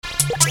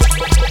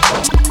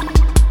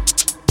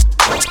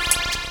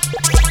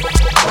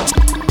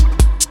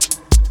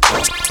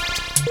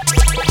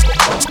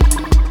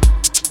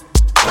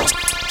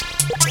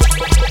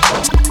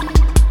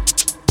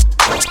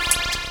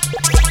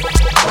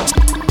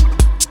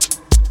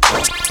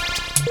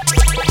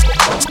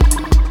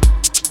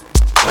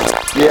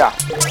Yeah,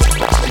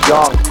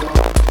 young,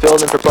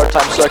 filling in for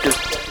part-time suckers.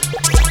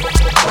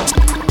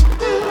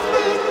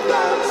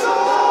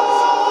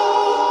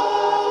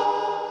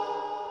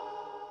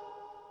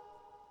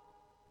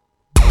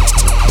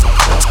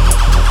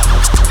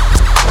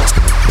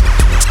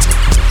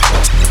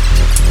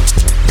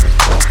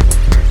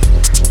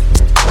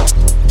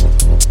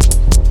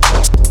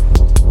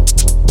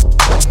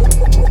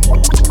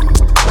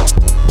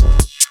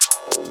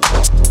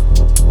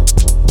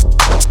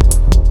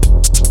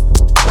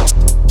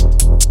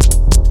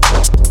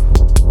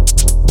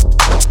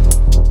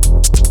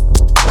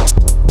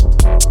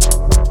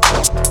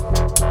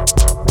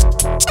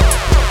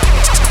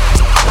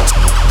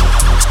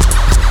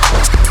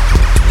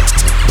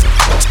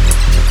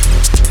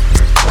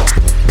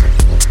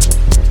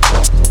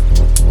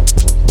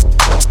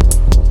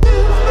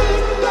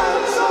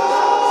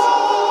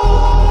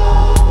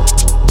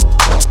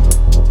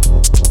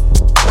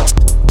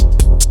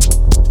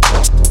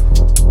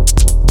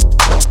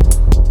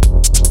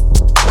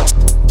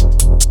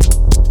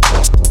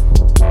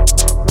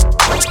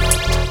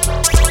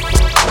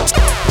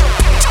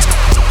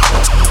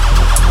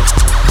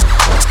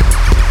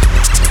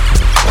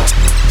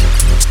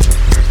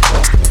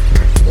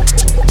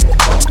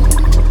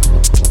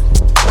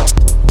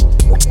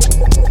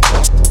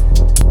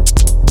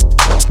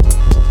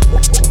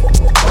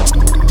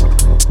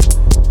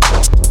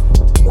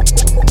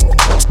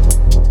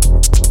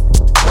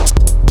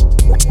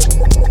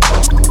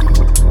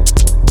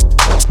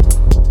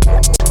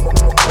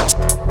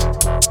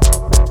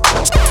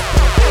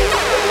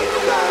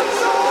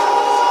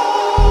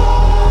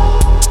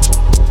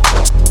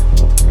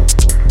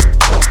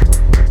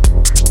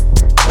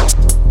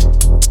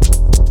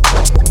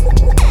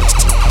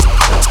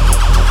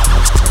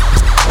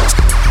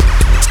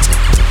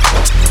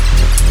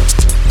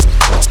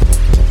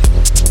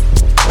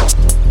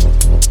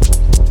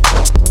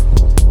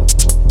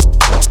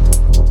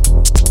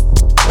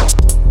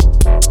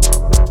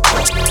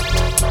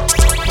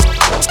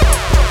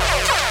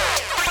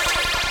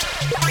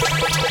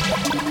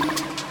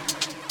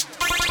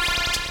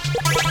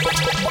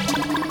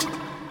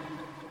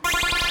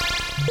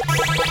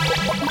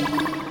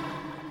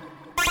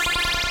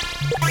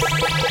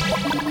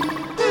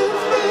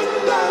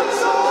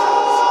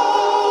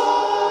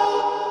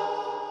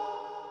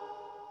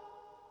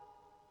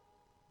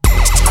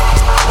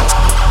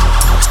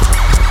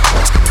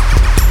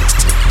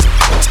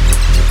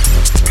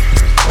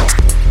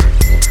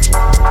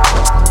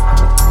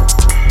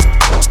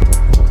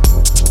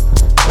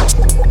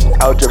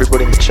 Out to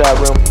everybody in the chat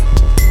room.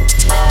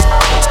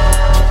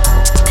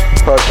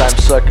 Part-time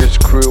suckers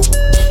crew.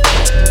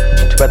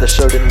 Too bad the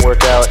show didn't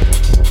work out.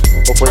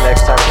 Hopefully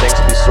next time things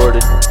will be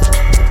sorted.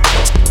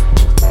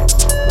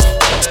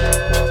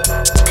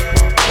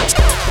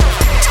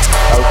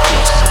 Out to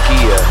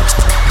Skia.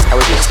 How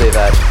would you say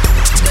that?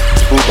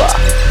 Booba.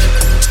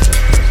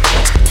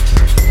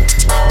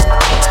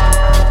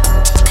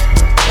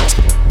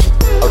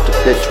 Out to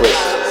Bit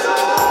Twist.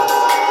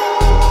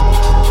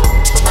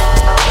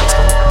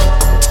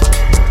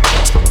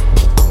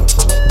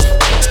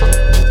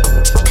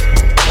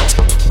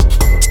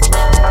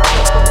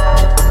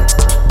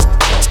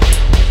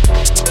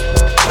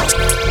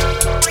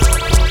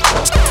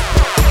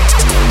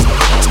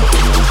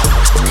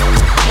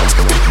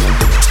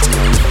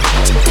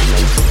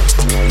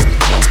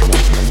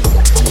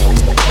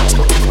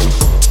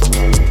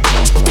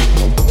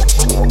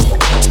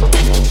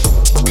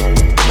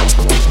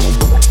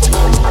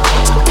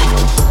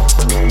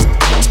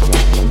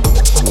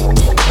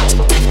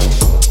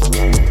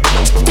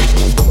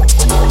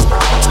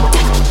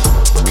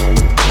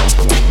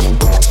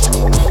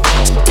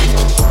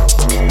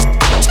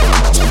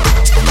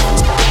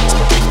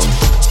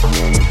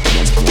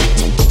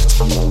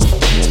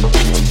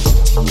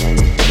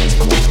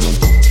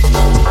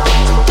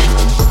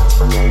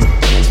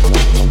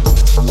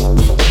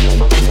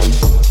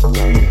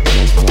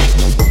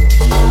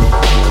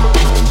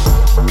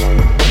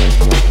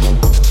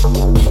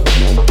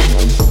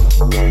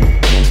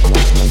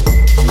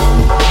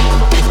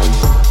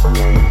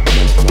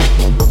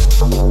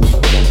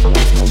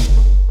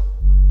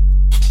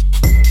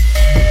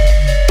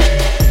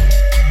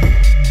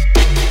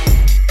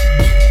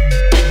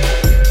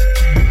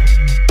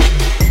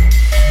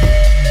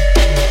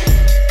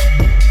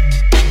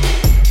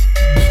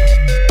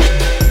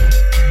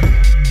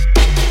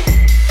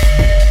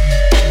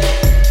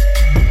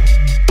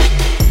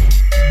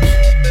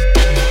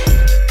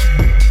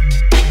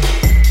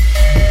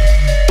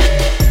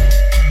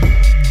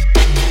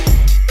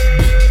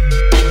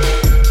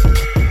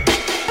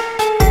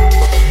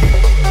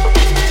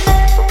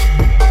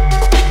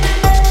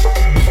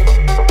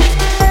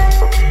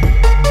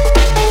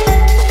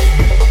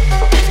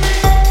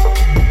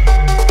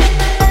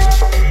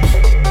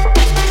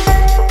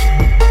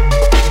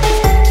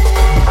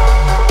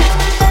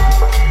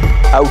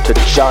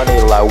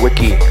 Johnny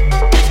Lawicki.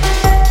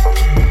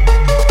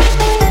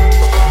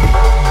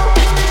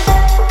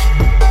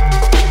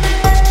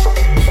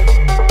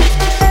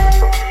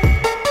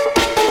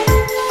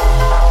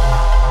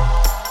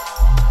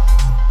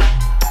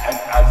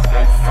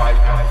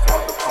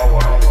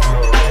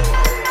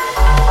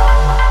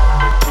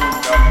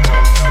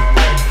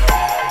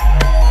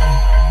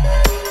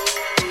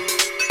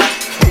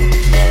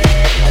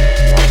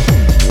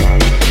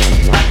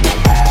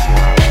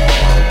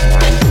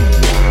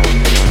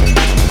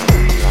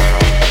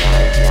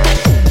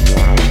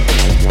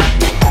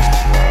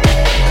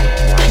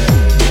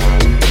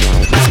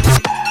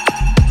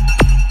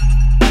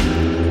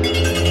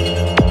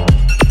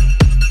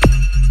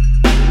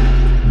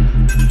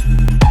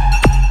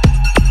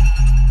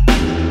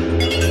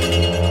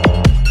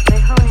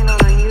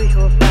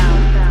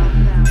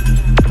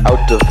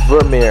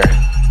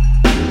 Vermeer.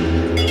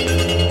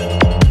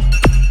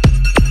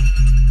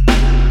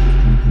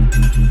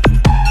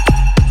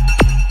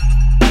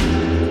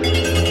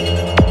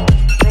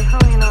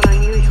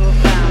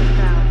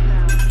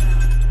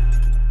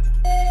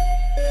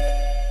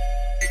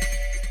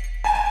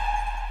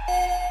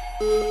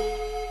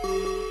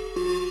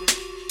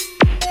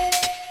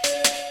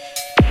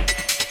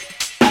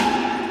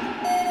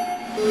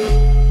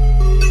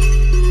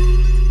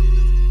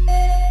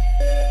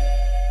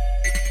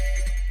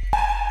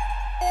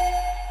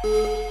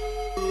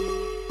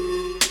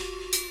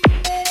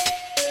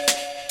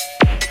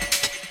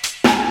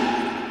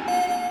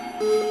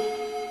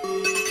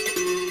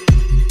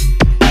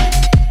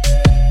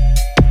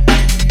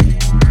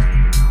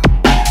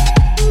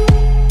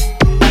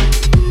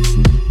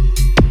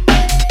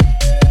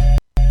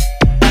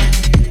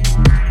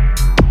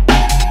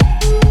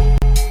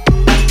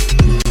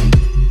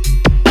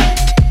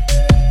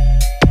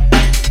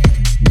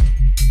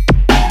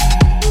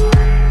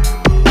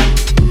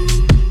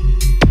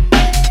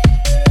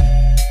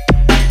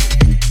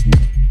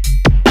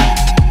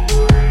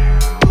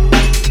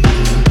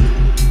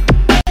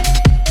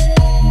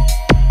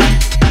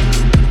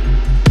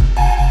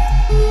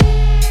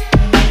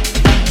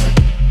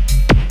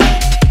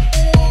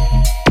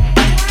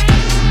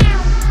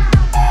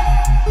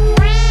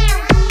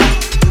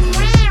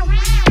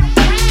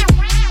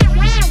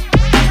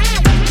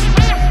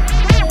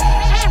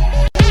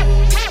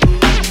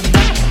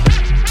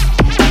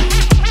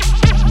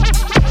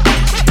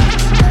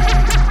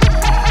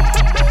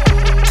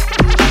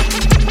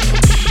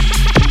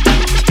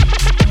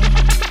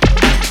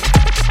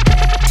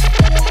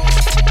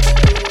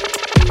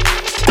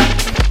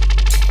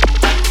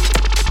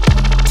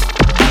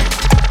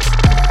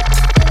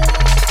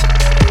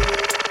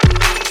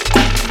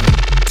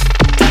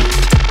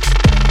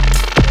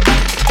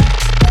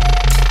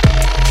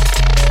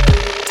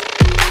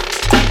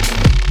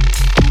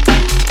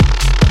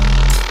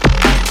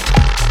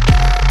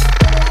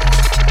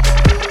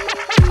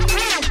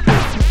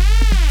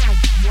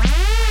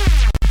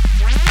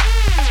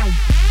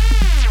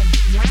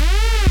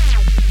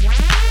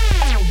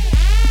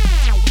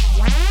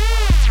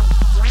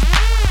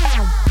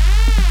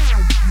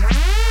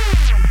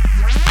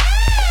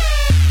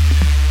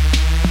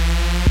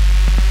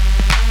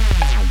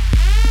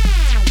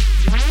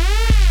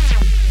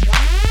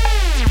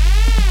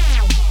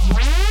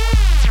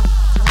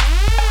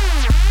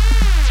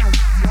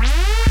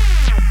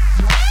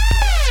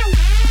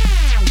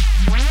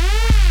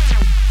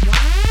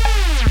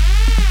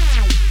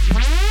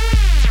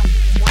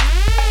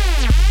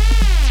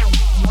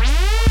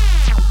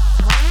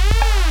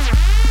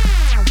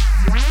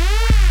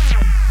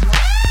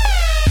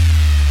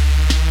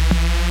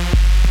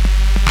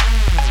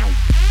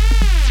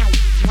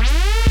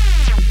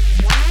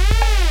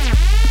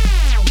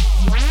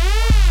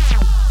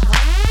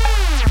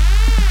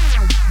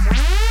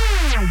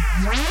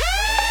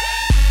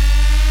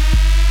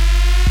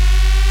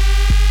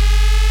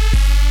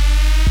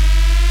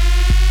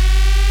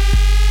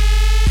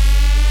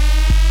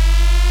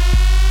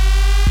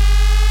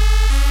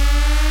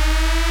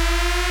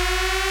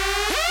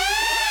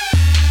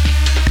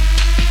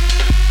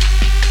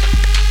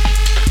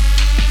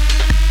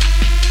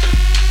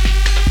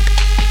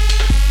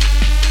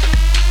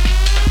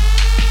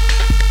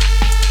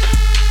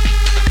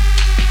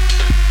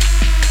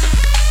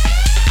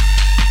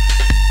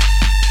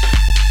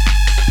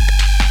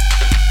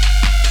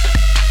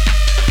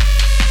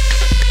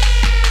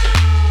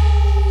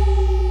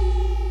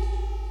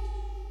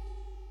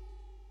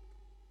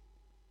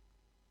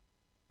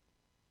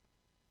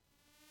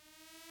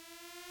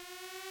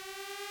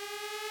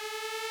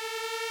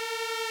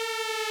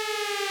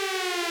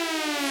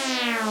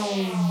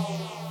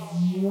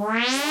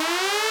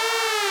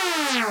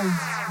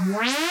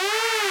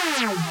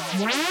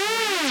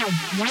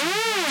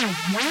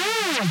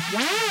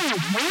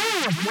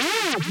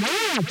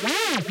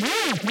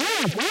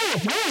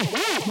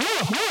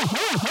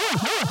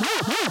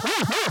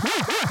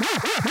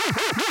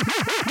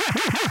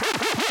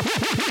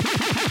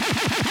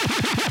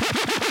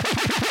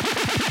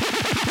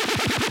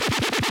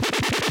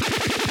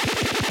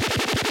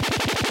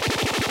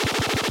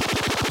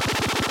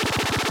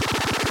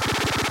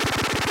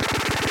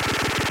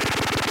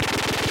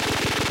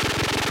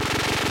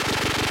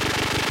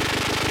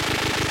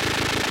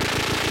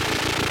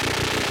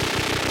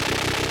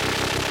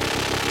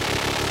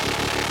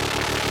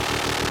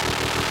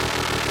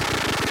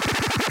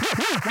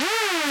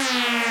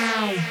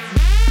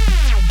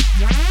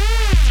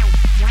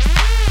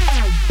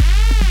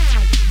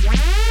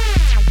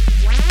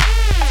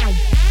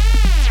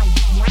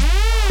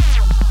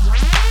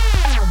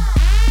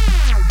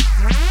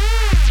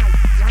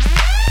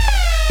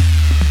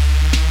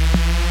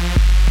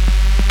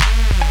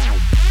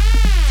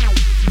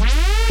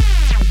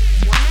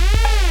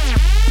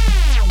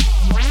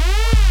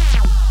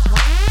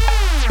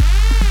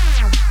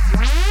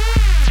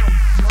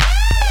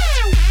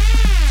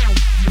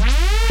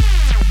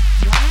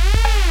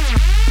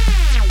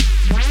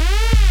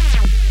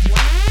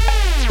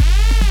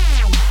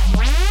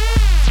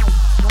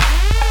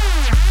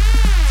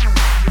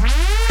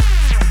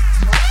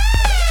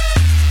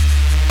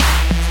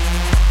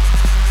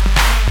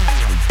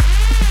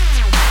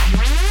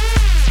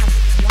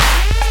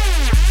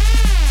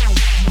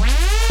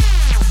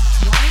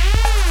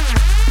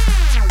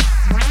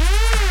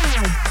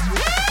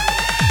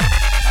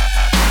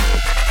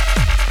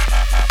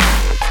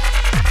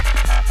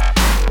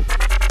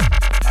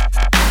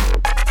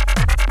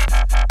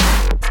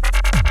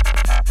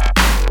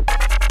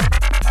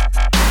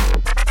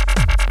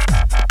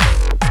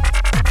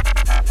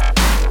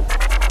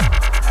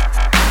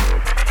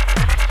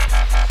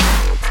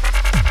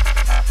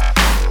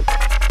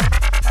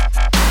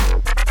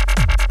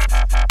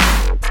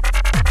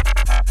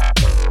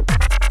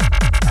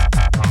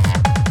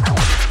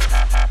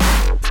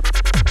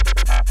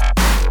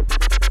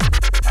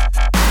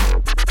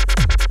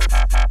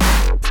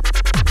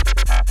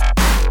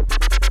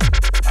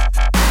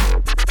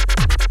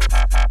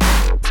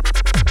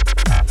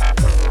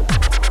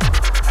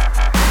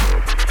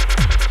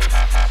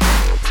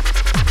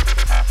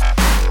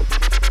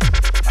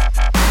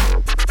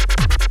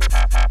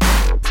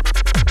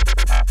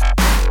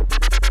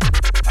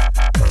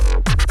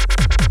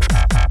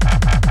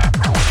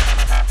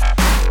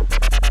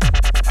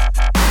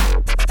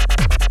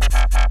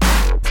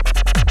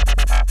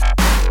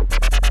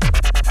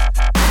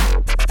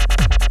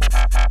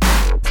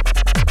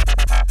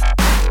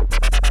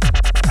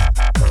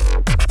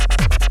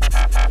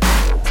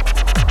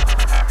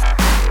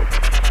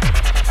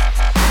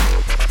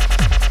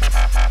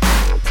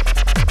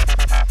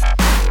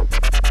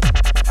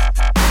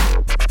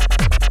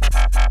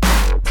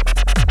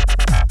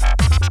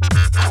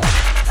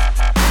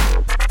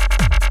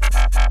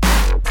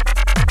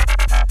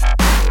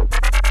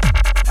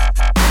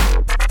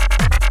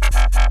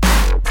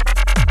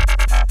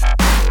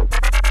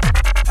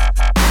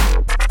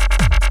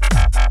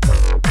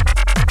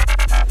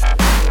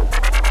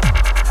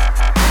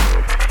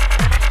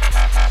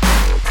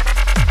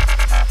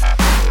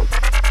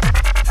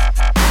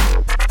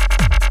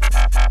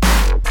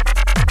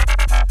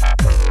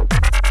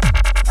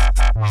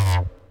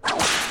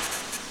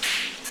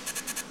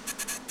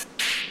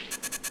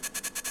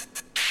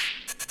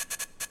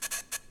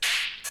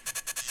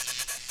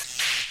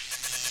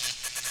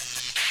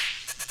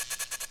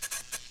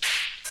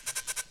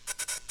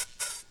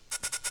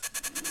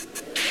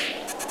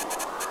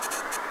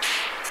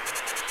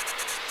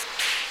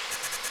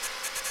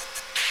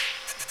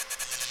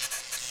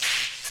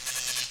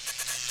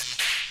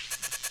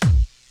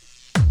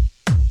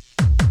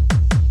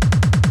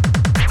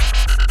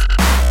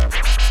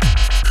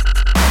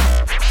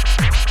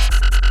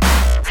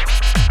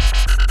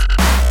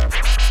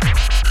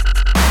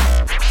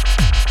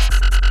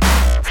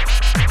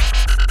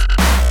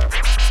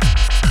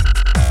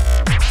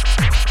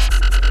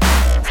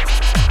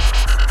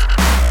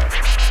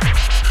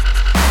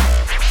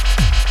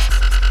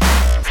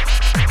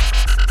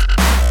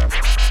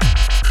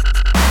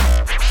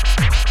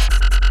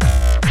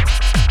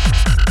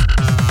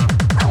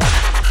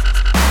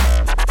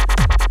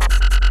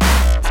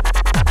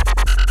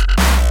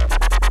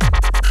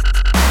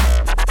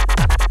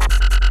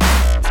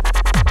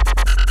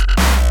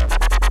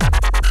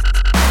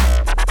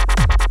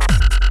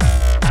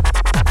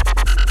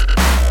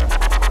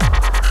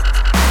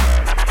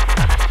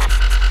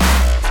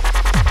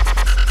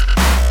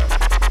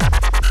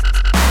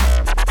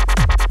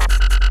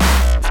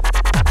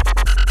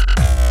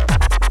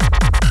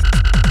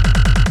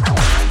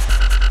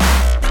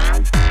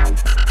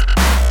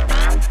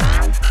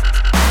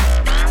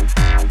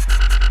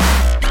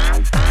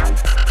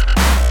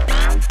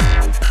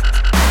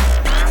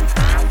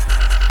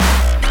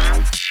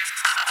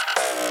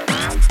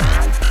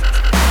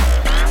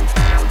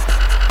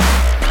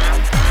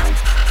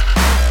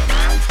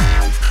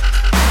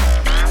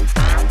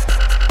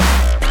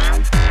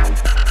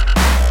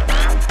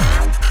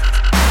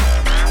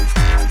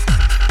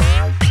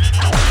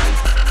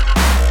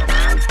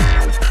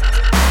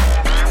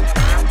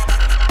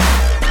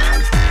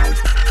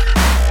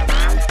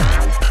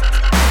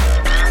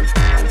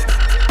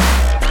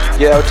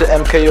 Yeah, out to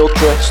MK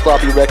Ultra,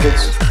 Sloppy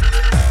Records,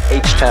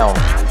 H-Town.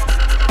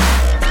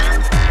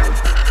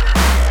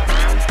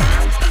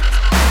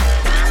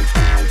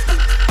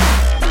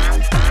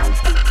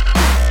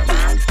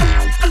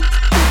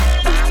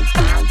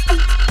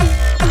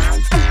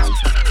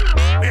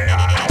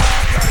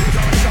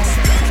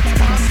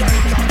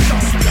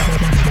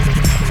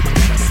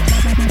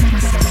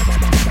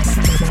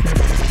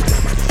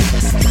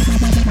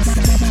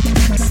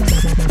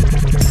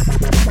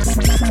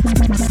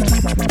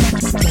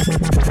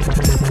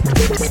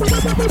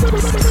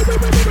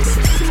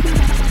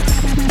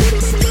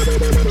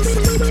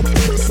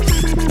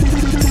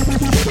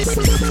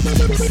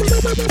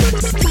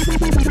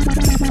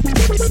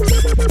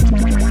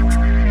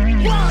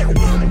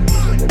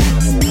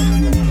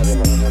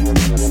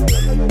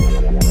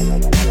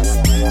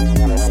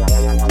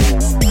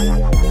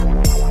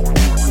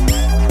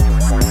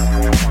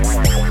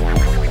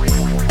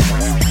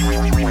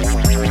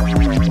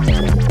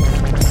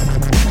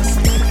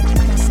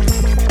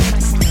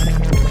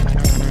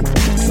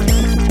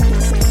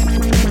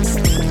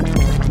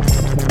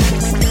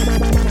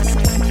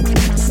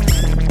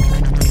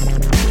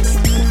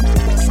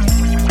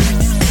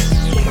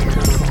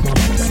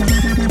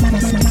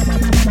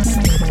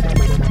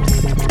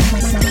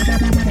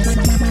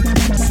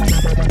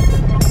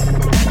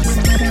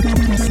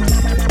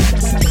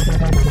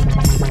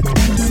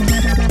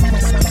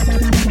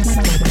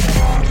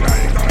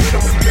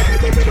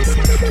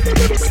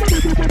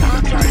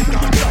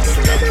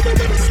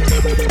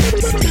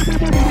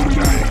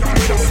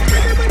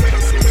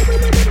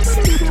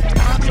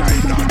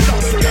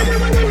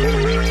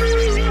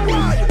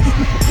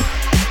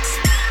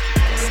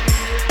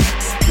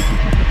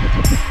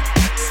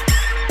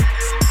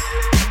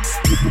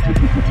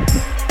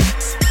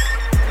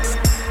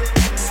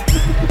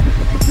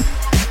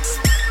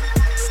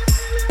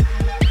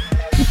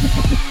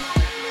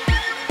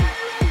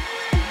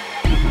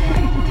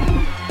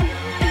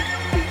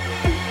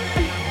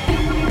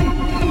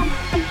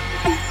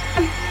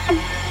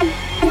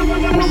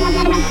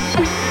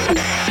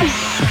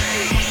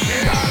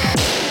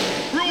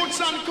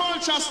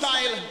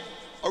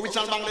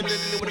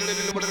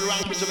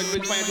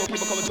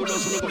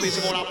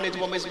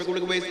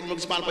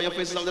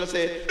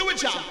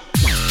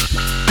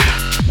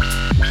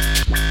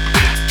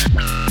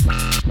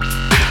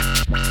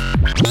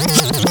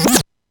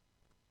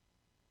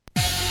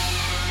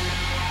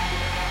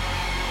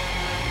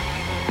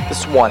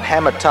 This one,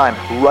 Hammer Time,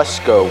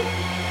 Rusko,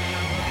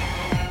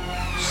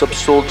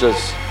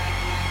 Subsoldiers,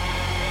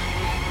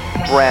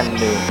 brand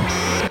new.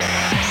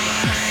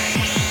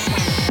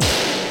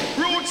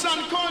 Roots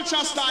and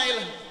culture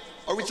style.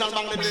 Original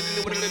bang with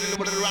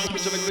the rank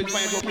picture with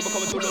fire to people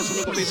coming to those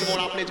who look face more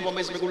and play to one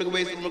make look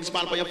waste look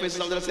smile for your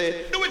faces. I'm gonna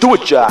say do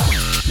it, ja.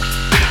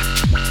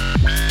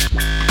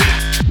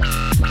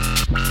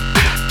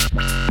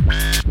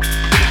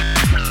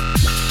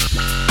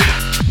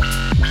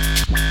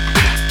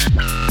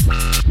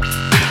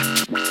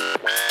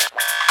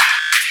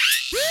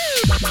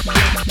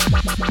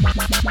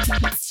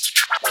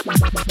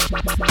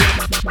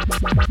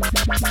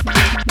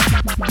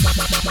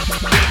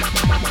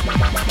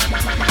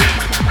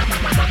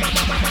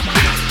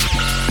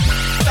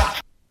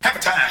 Have a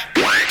time.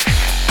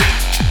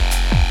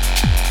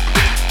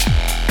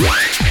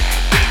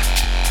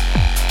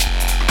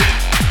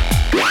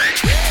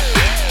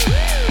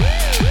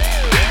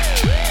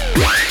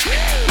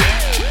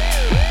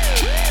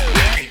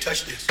 Can't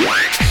touch this.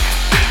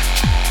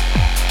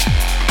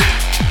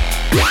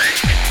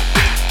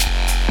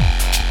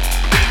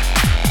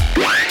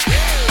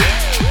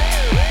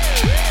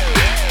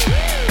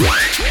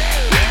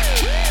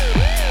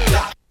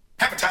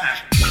 Have a time.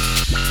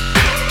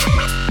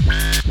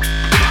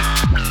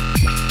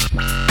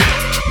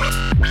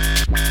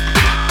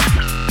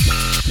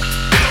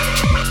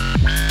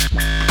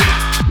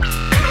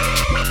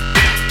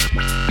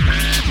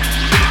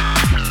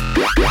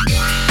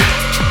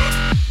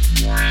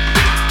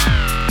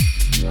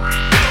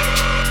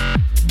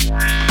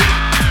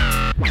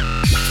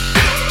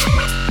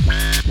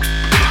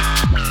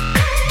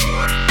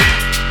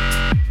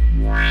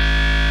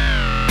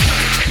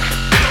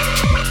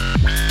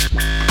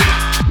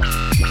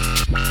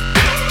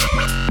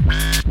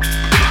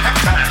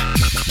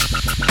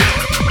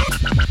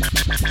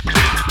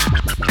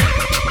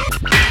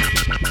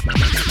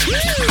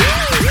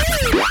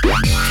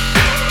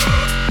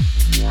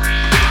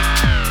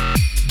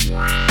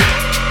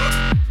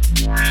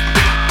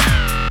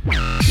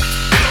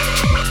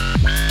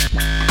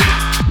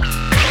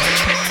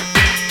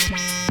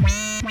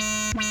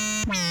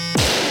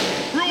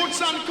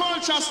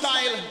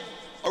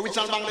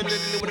 Original bang with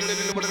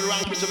the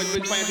rank picture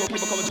with fire to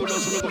people coming to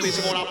those who look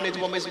face more and play to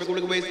one make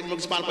look waste look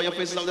smile for your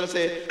faces. I'm gonna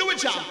say do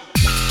it, ja.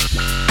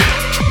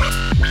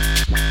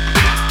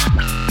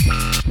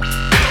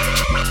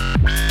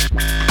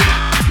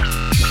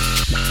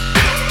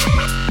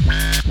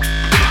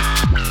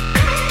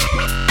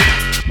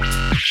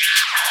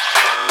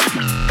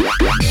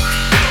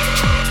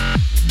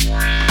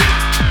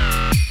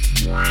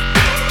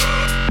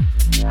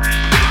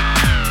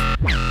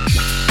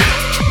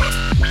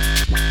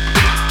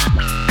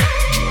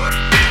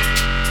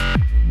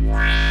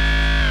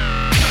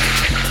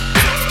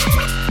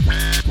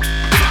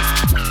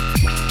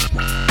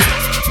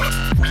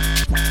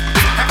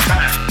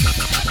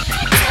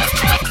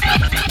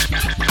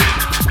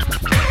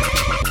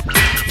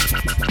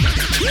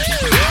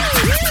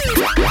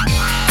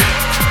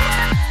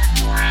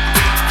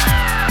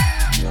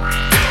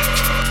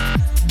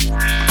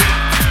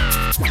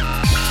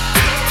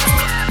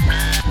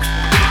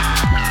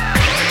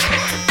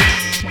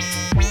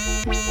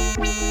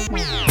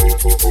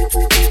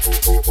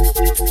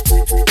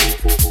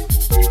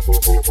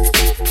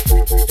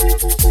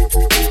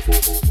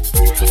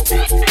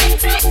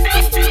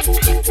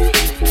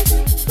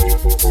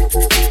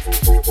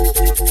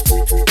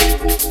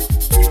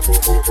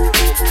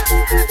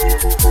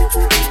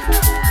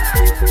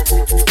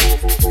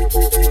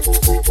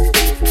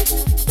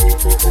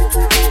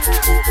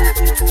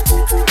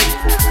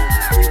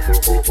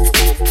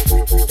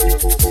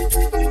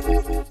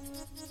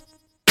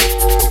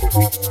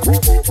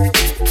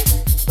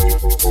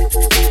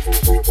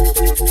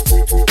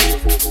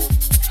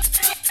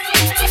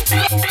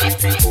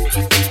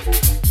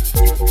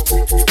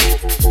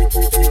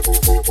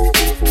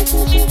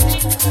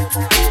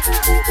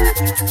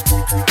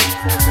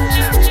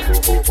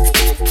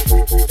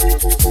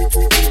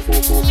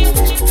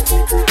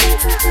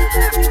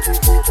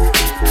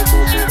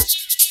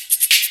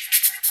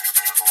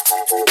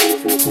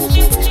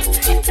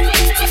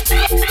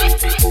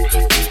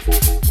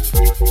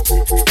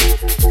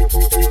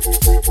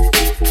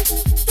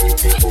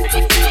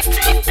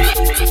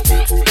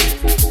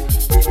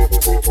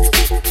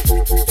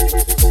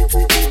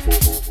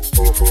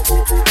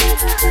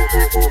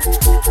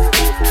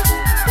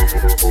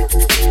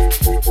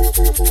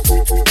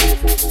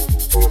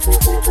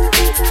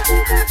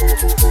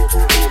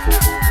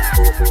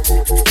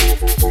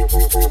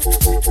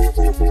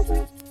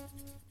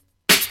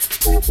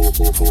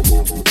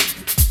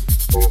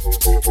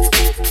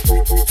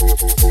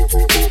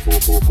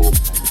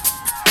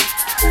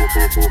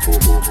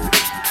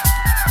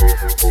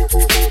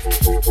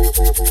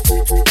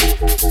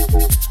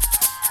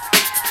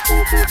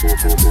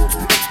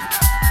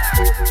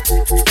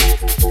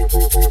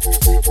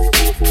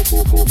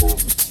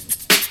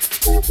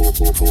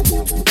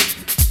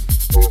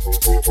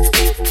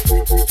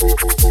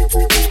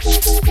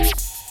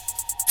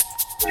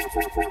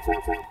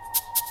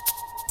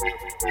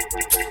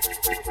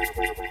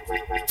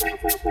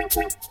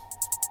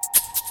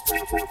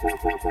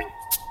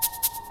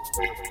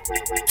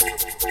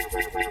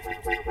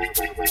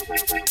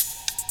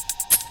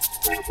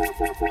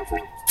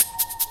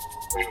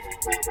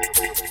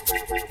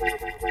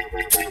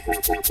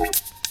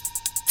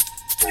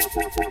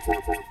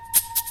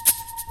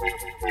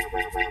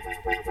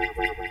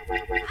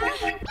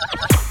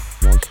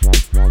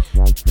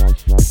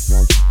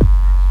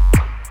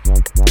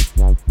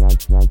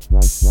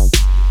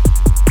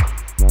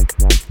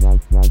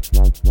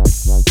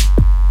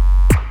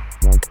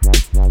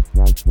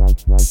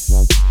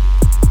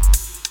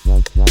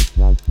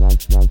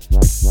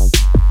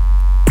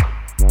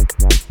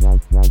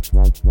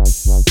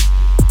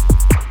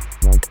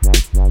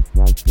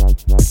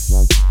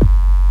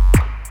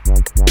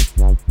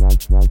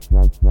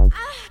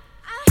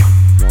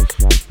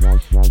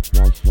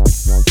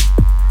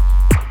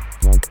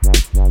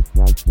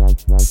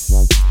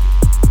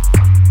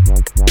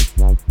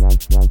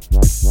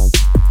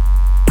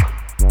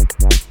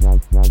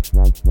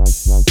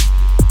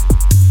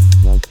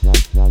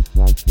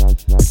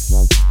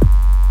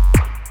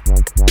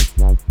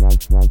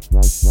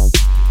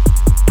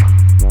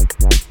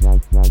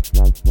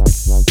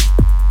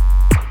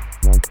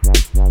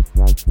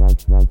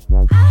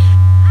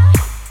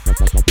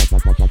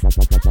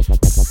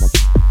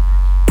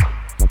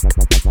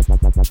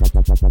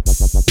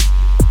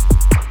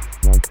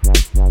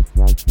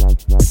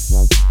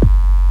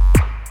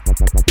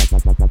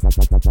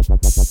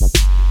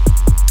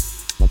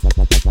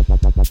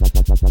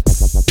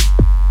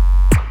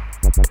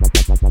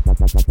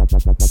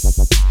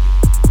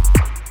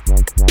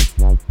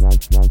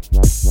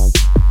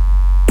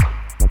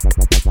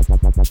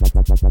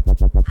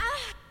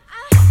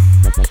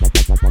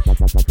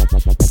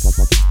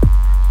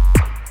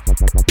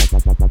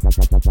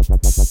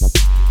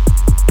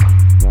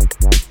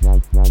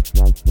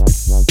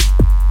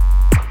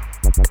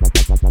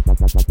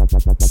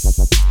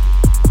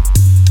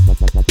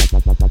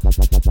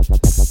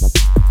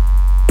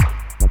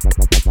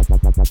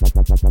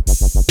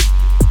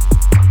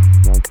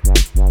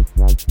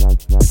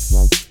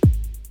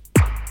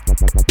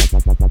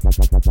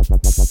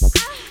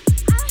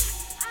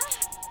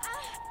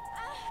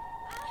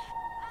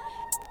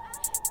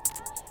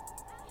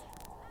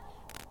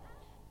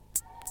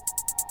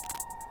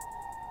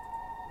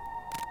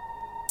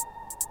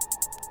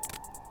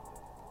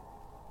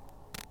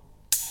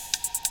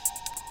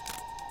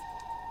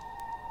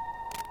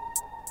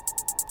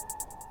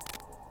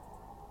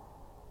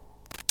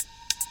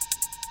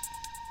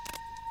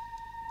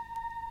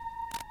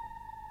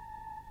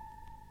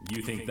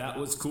 You think that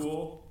was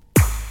cool?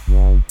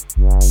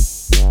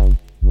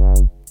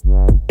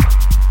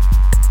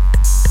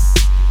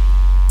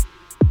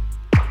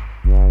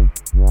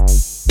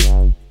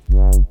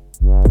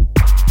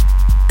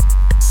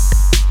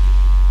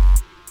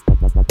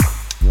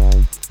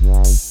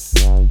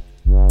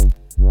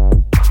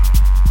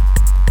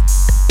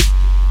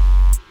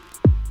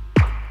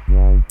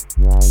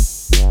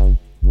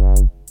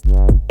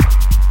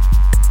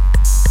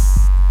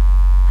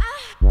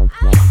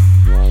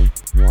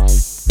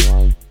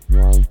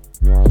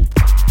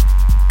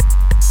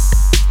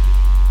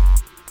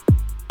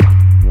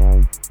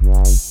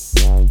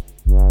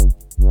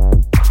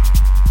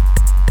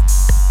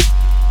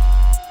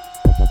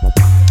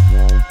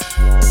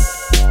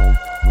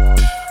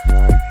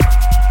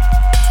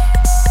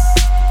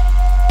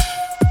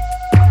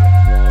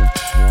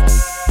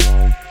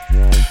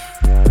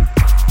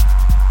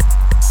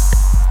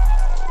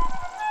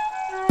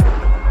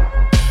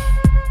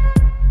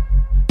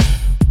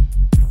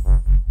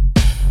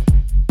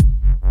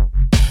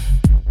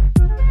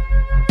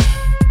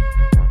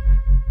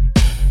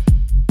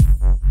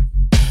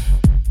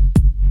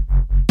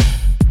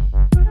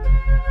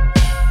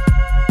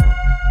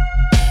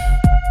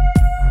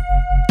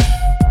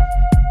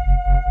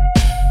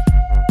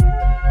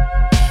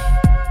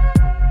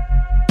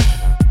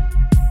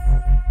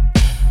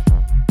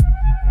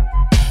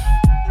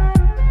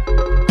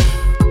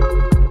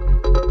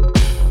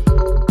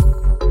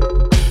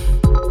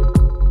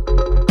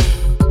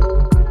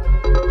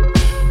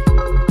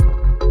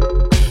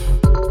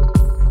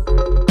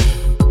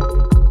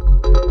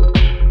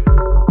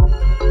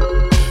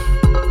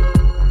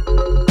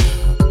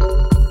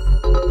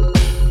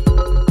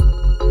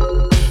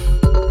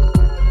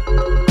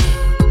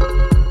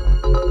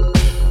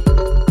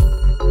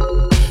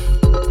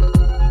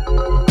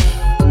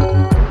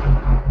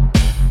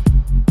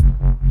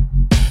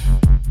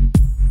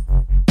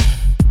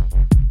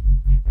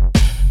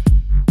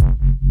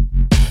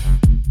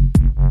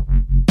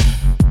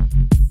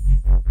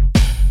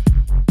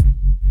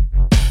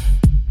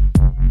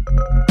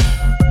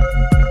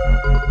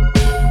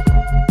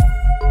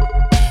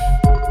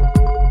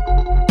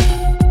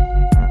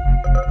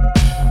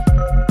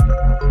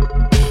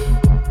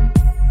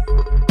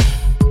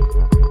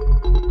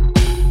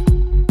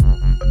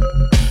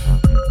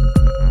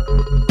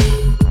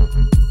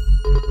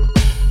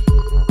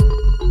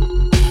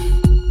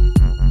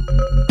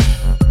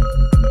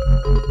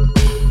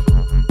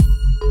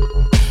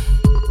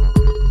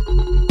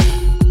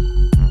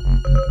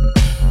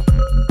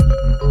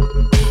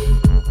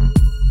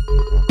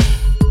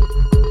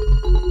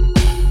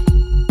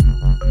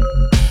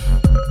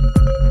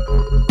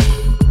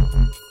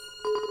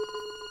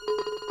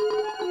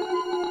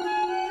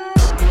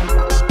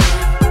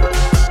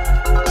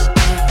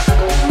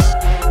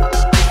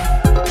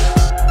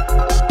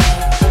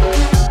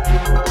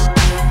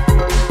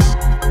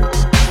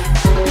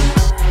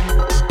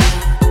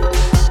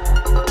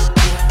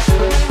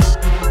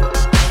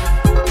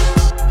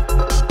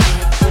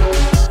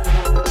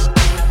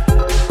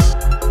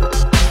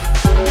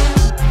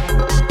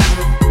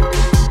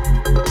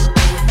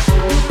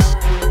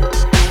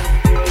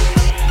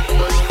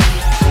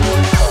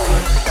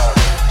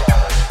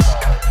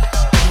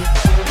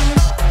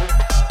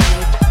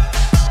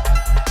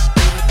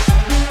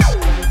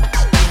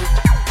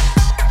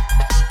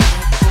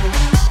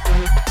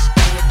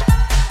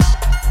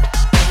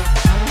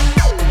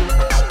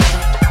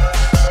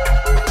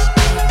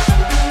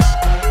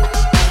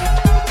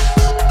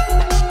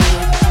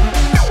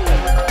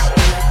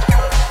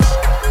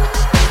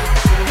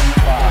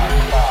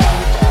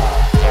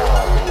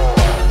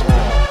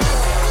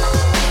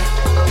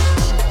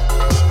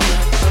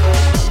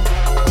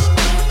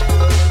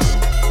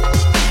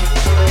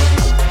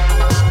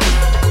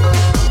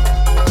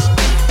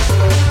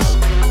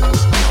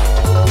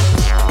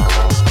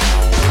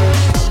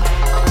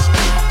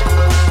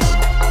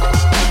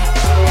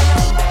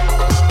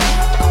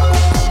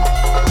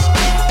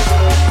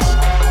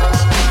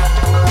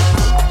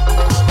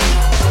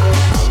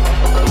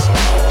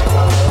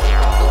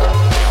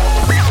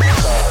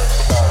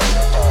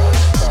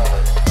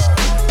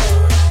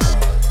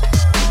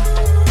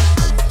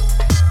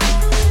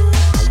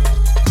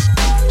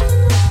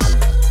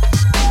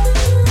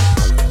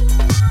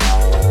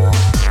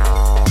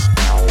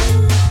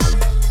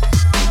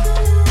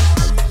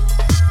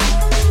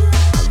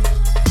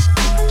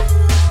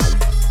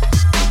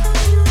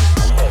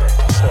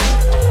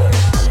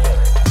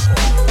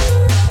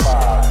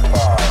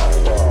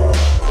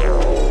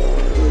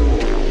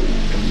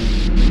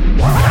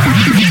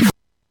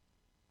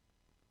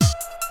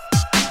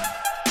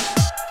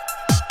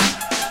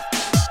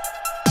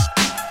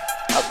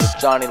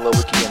 Donnie,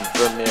 Lowicki, and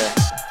Vermeer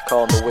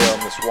calling the whale on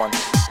this one.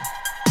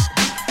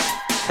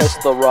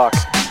 Tesla Rock,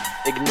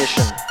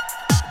 Ignition.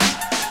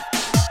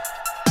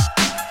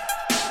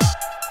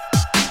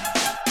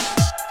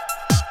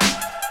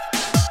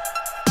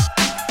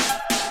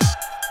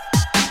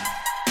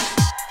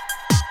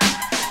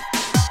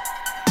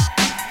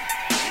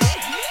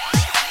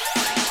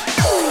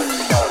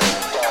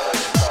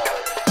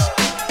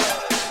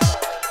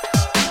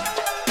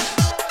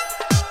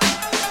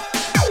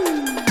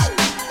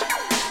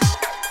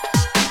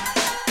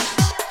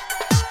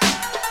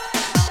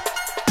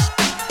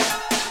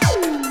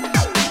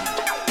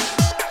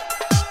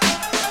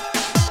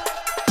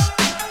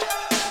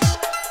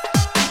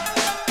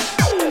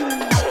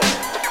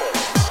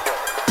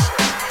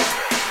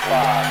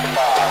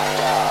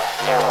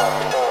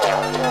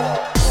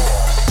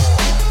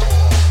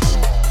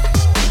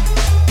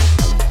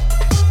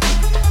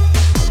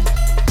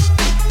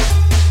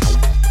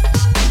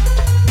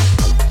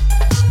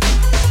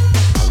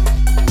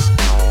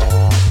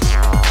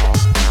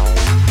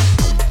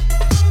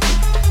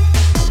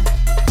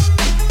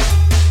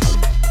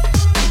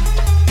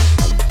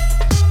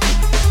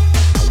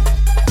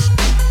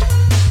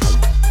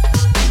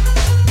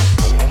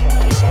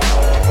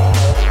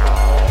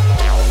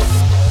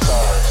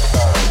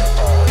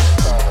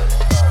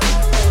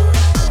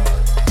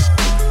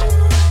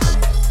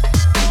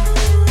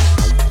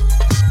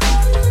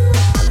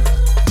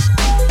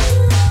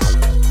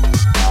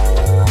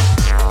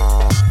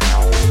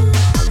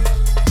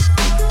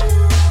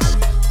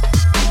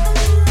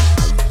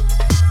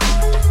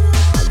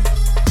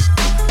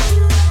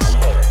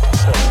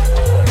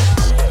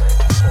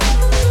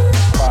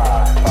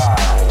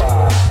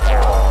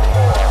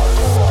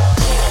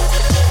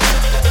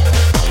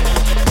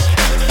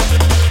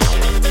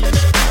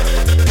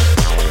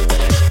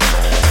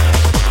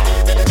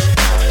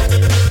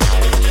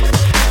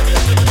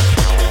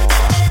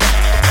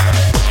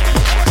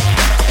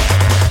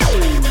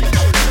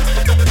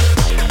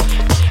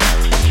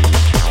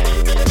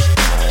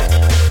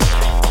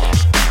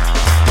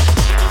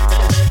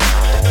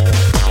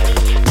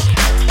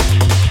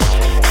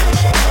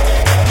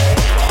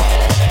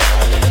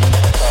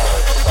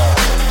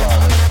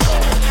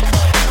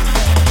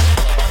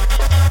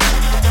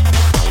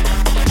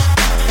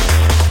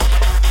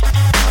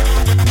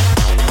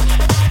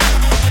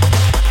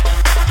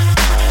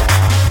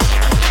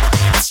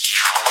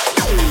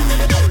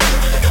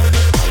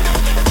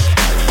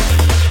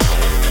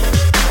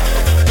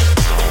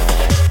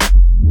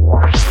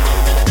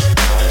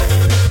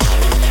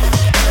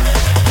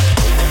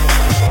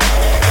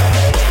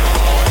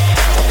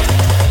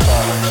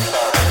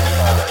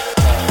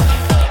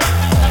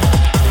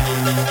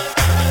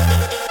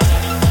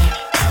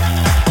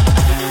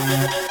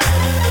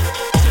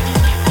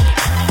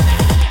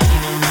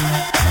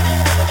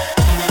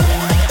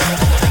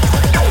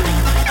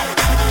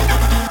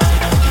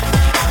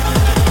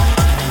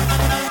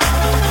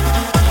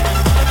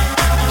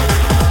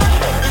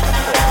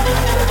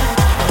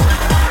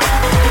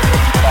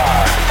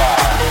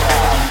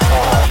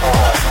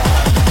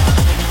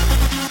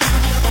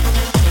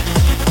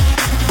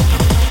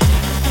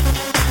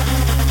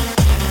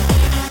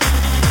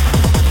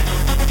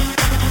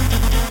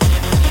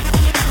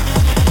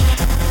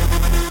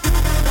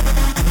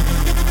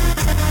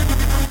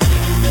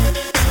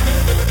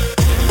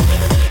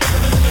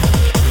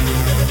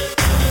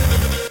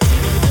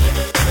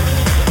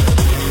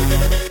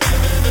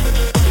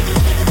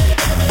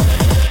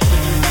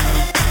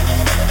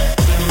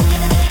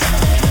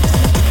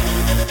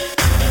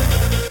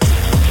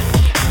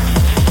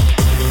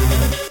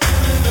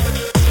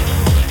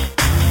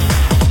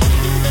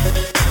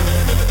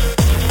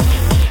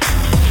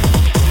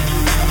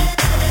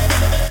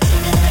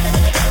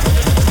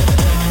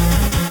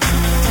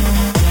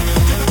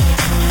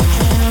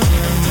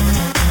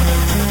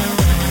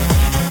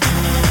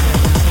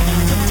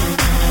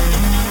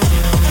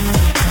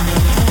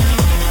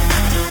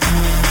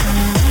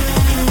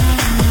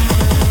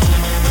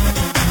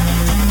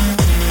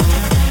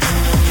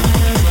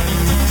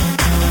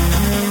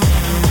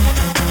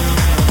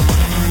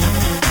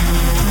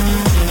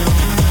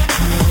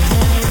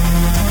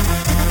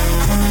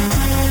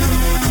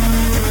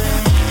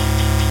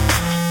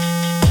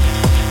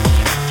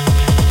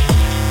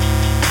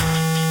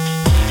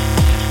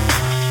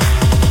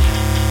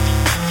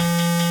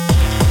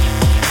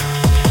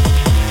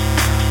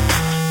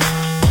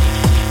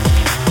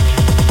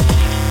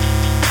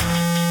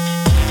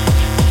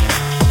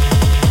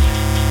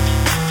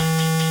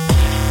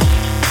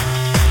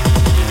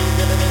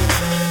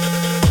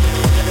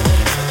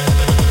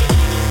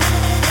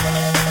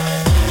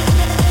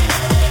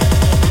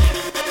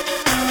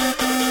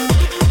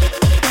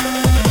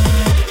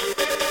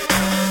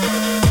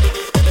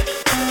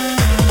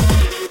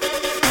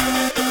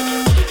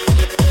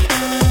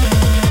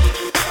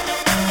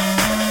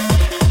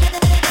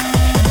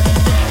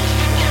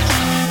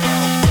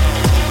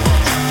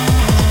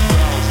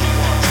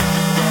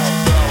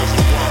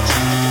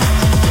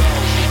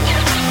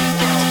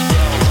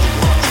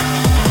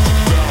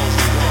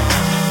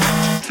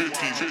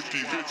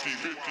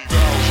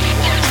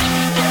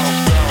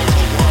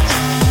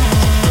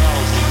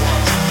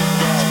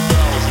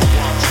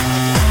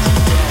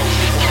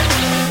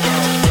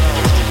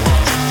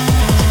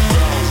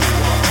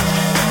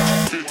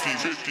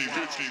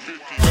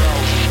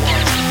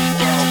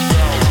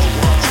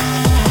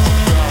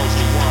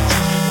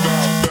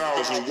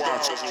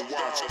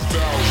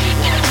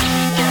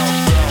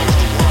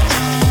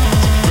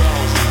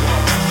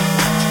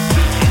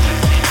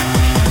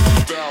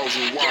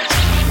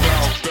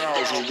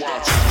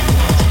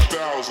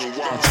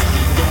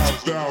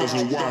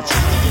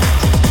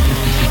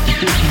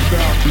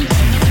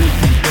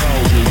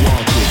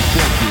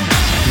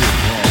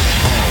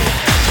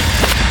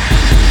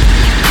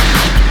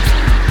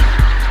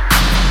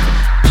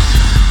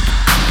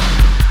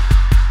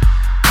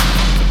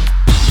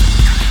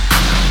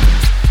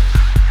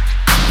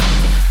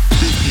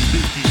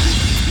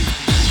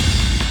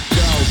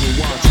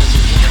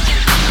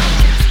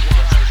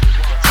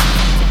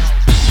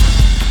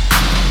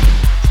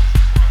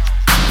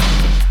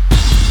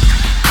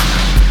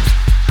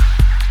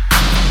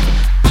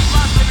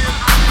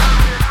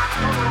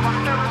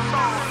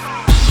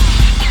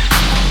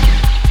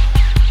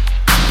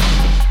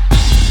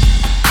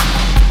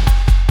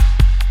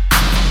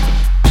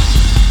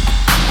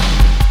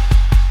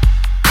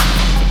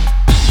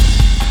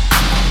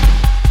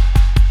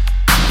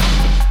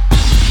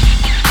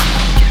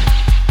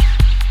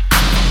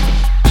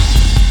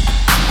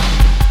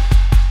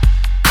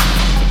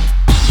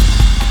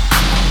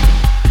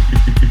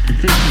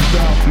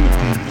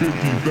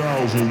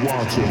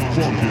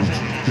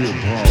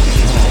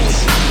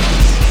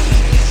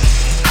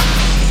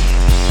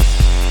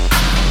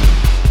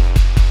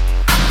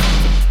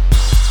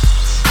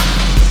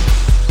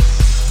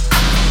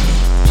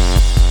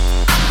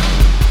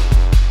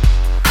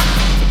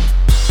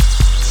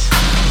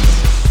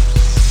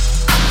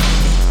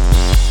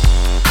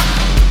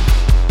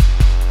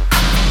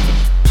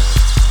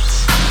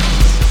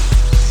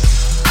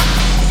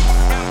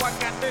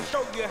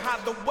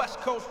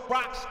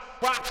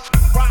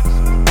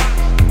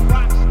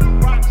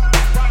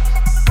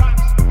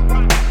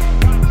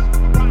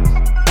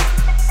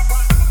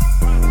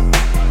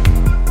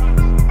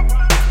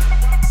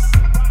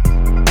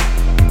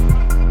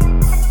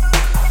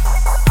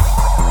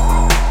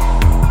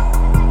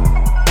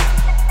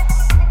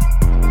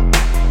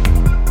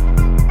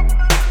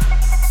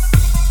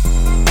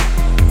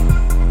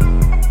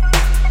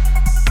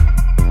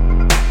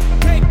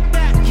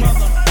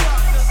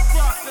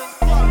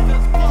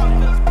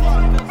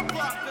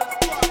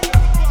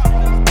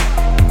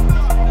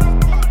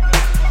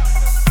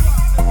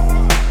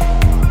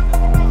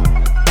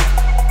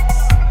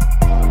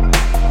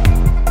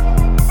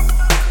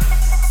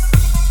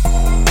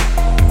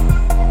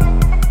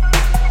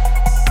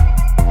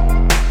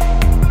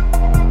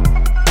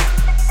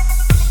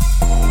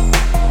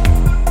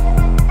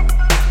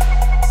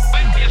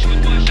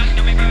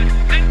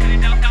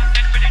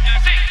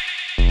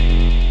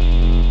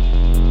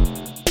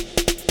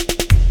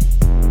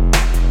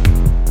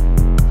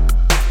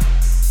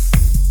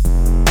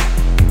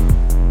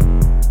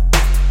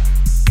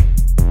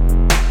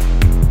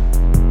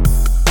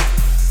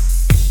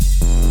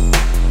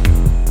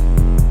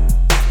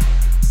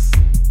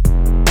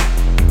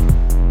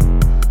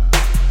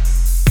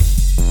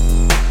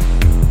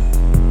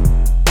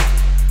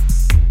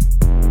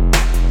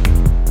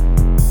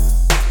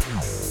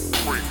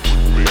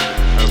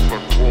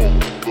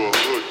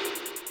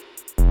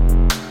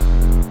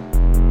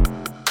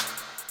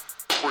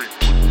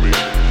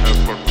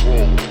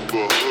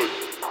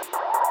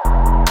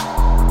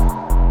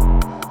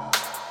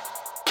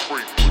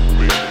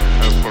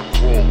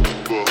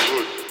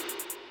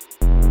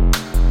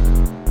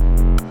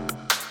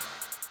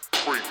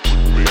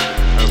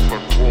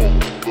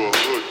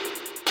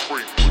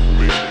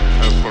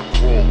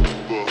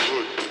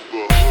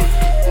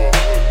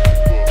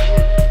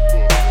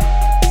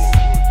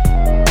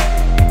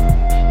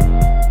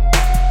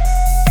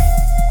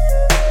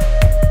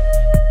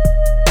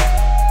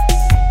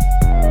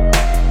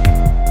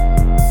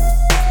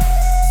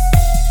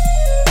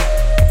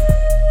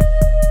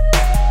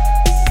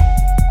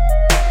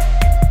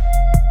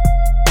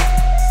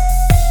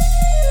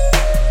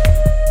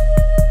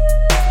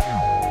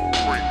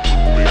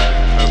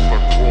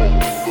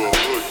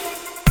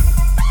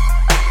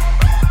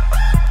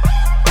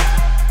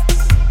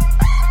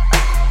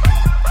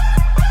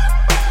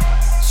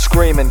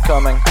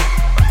 coming.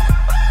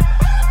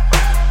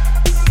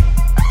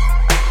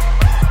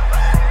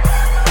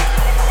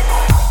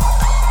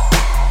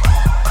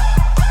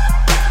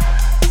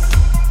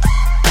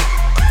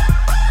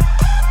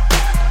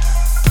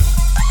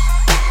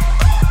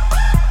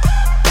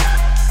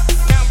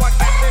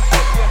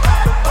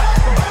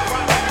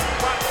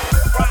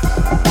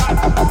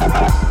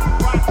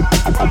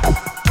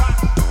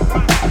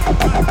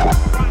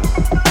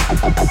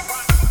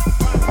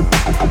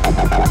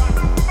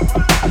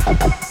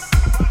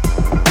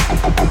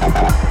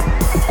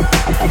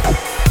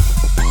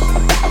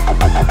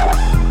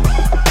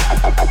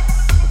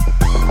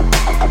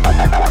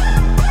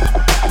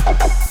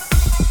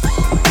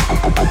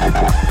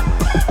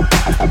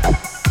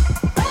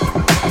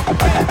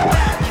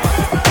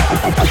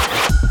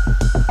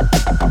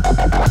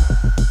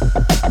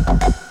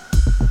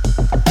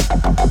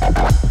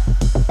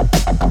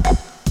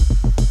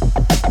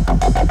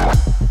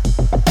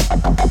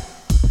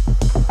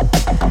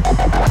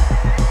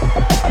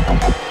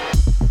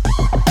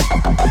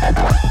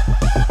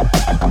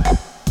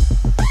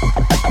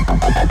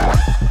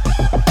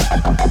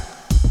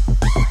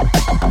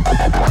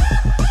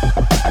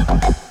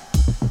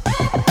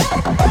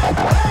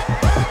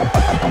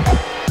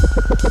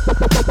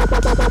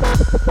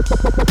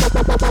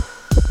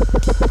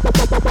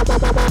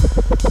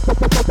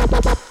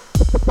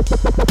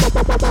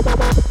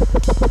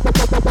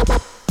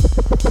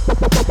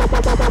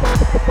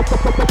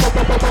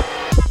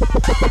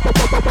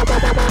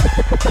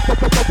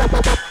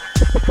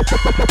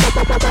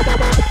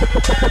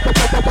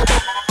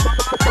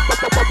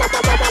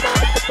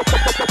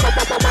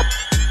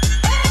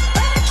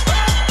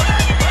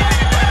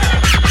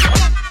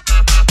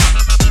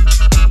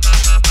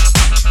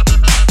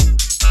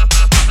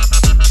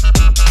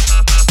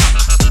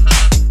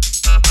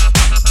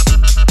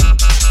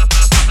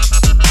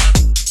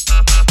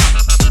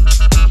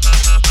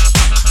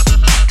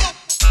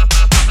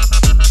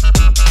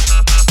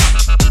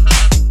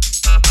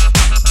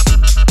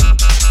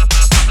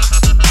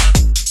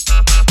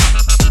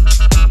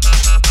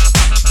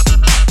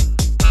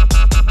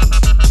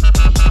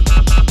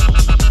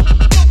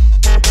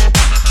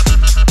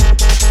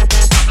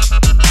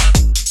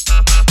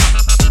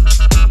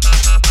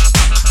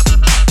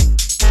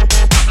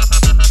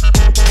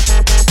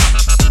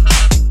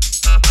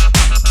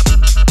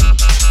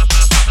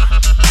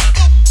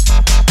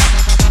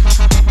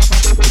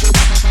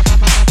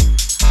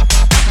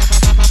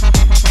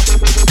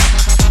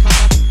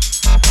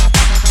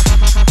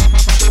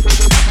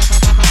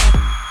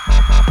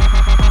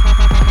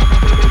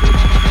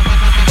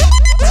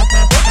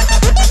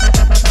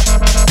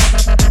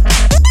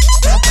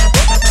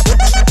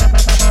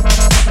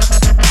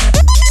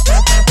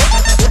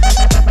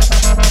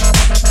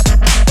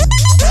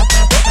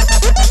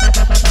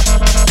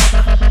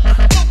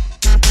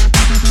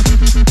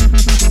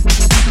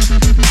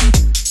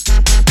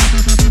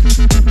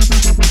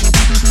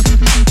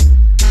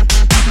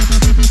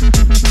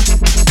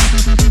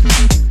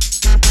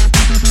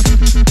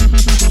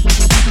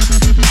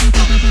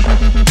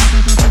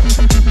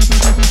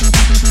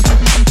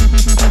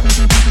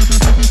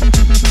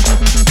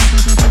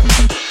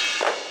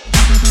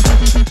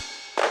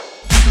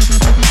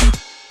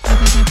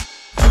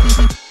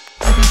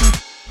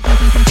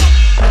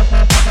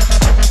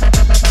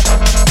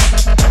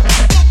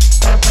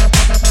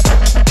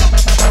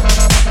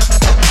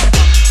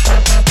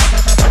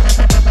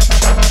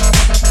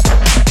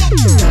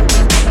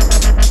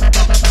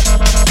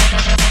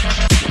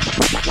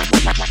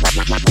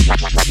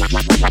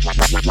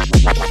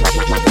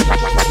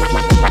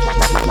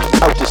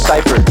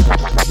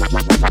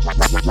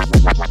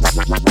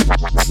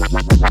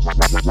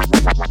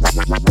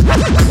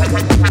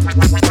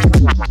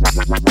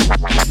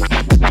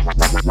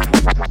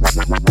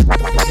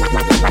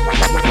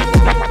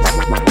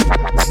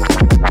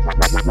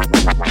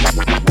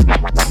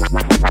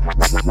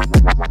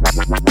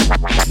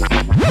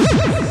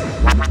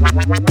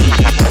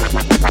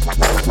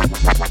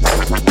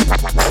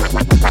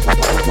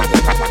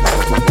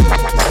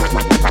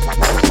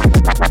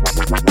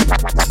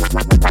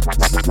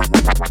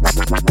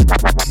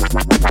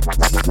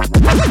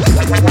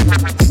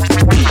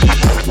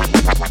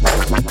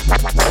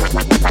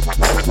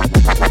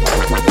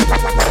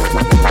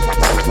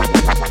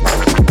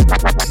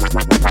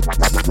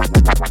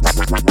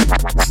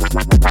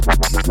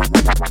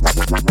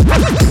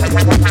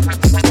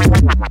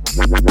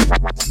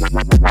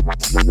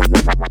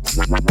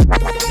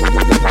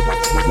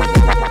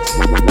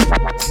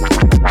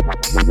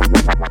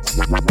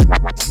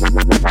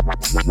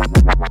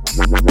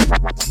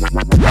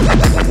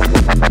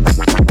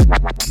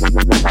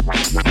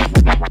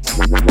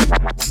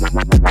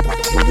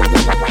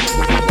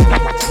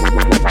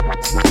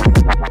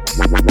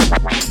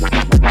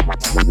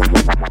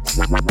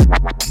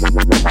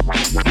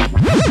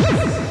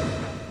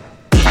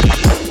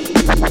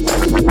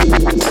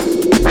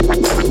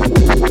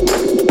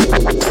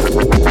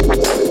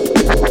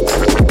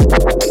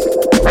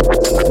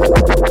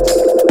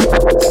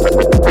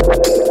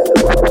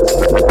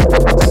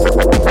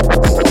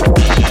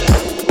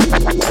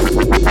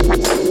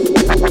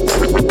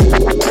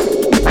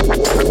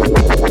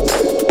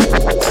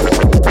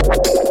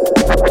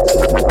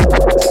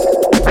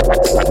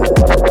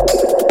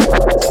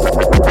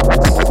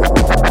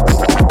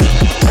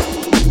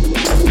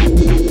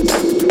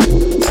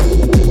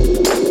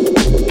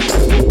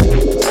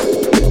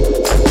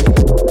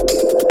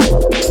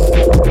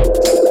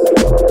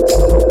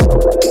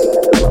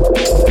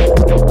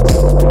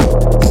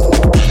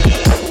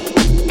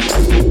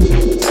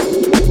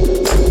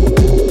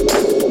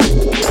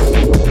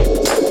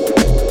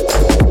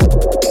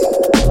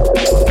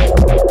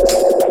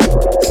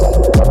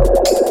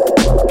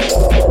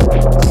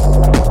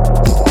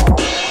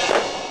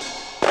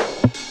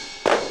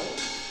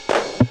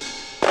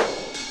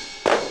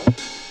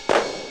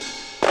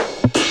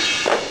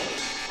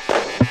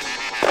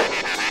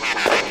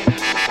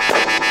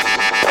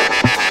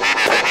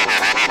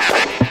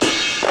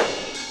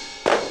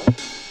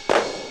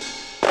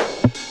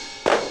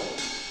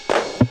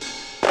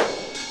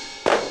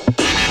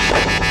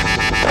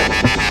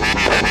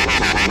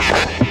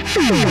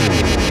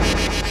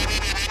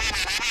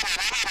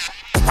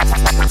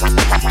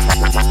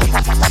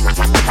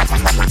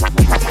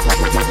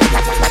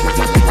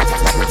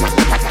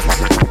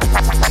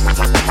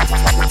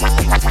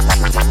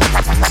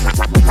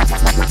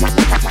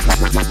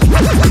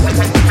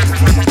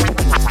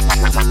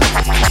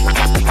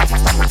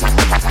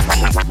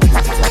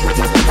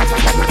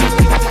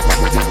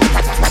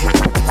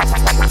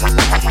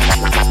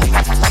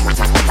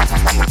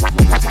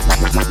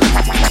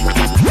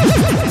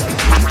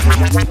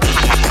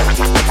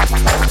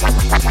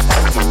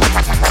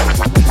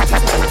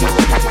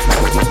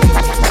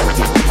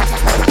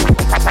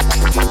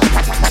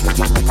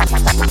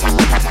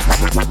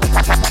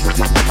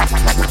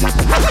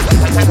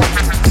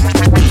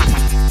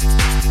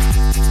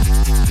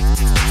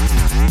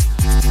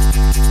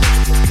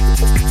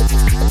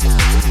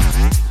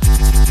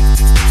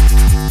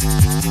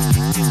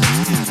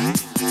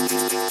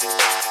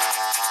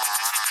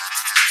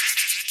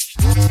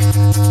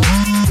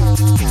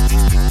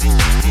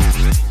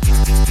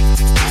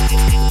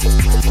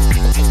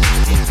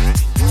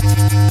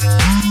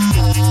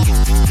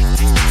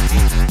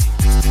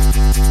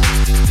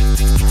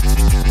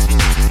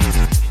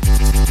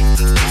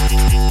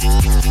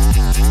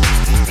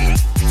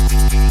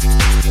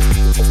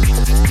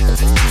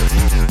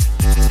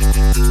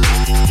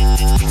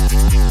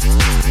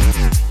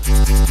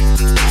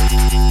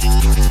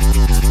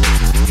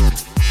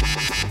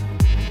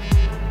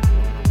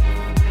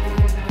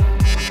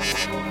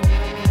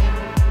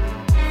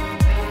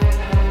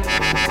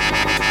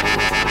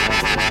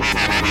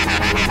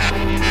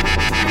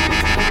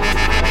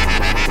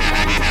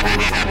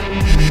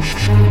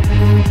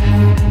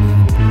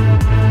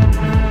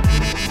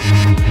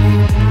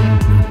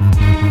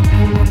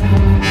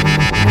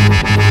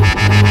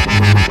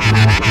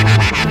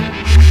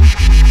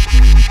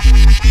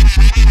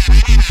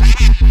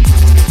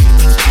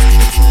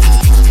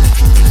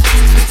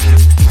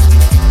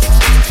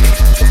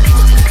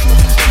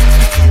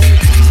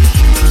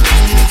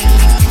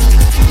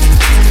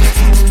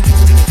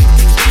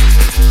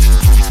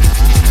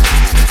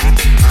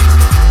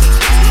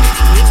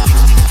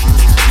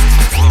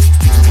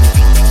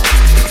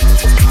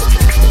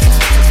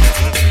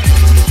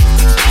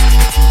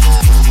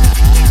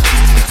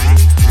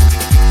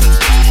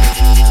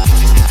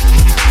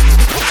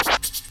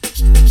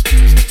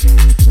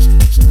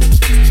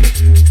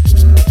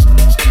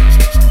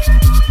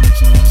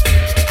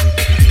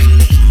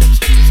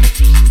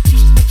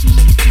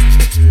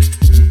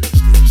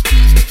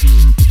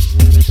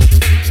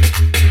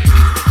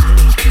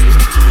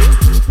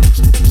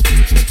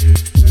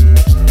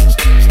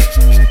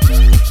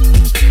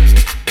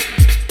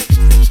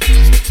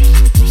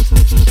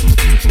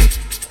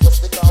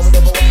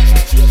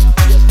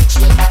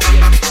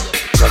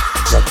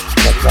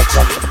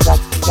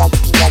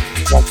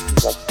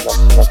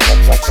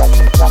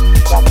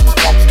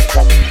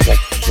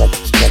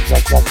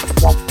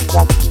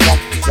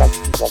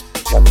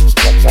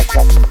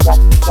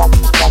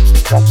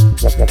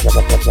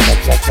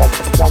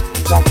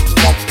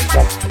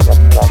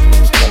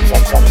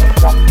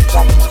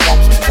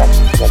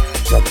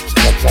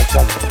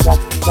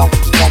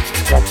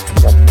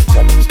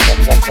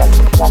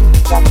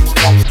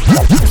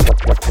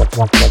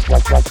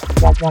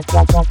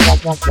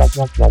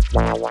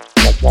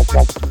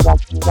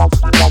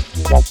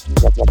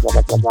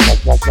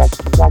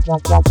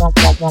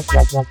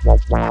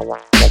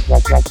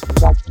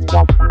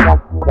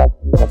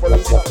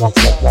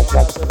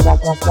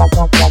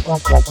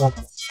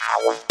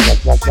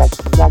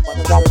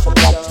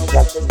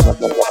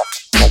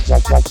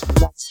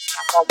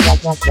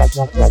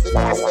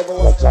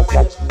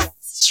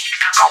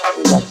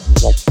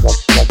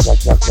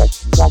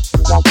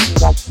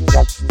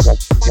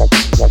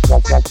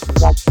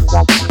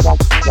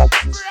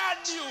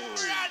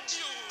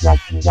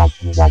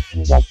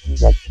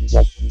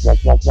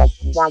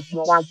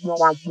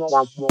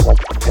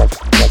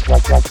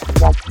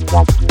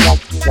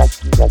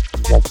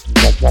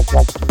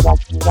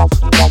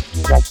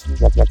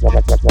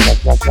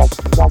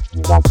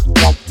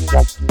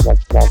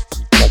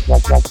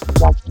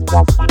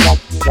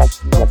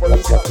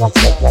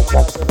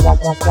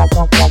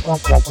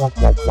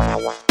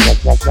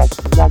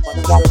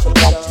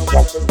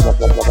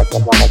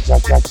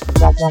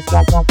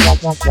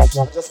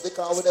 Just think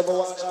I would ever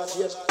want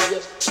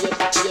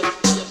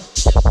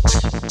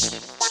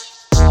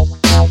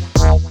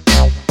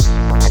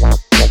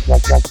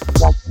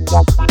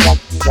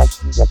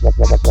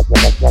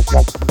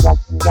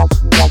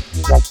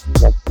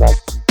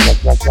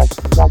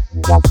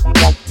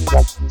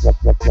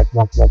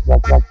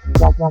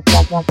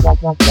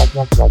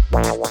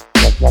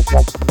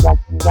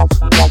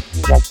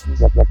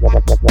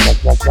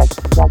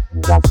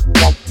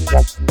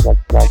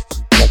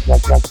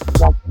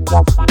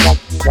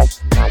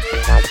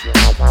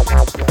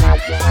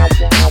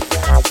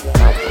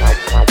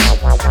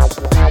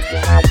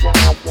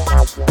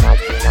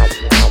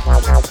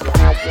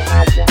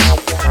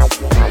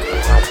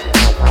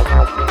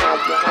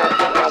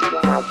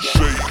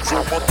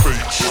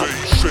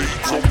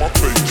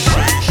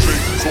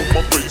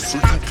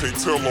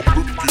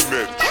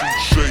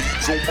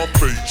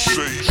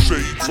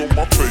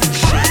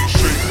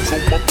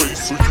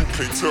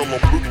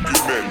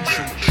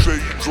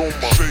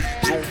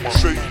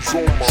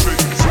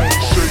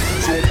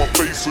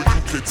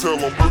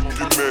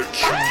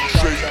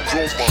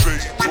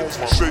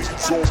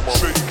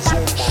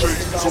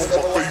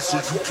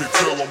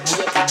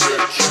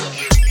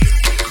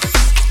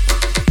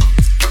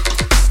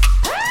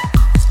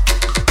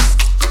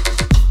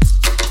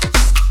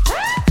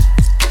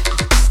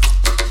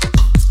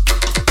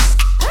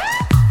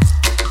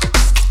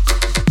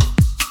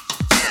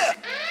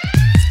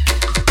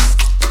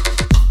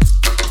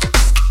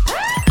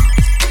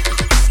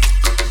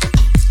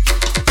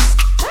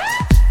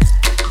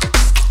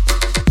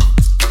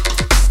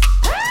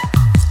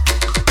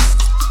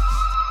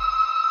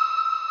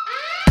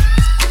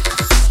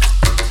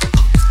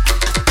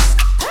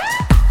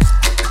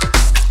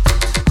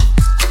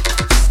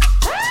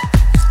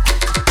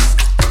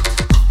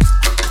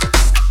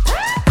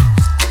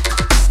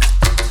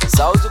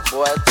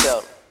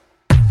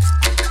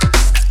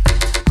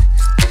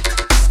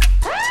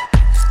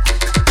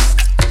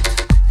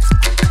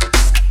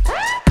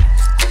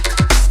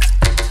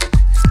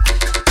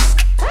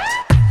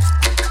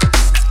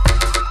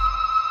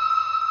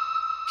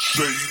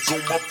Shades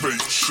on my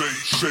face,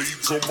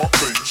 shades on my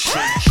face,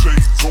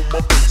 shades on my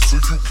face, so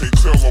you can't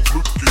tell I'm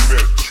looking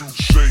at you.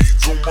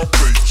 Shades on my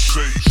face,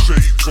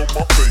 shades on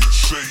my face,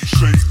 shades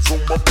on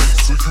my face,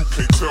 so you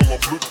can't tell I'm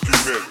looking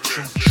at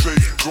you.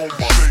 Shades on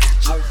my face,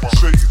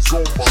 shades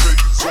on my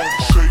face,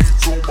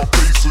 shades on my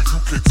face, so you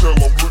can't tell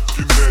I'm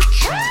looking at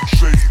you.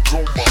 Shades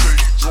on my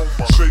face,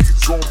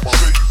 shades on my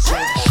face,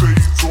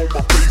 shades on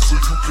my face, so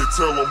you can't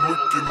tell I'm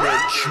looking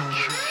at you.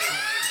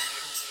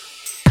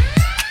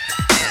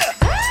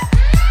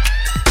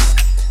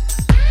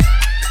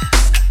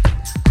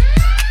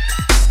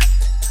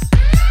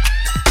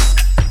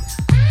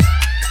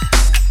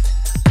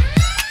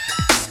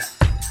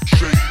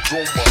 On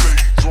my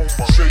shades on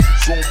my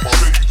shades on my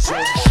shades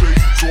on my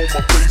shades on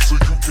my face, so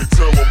you can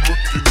tell I'm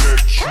looking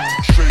at you.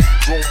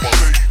 Shades on my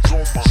shades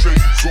on my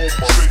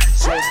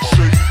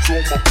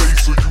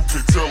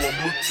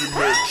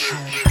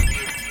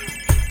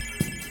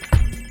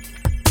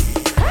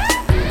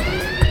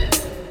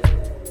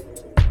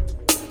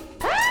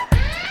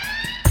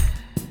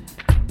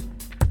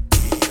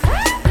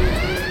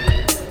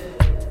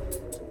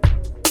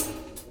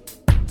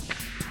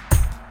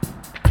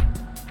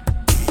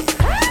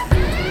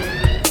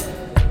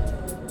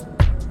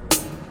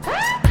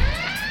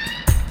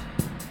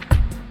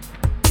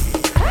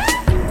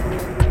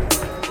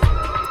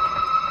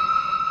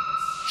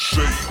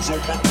shades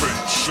on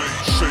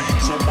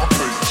my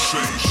shades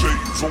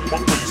on my shades on my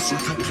face, so you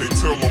can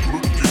tell I'm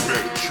looking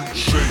at you.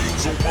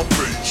 Shades on my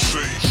face,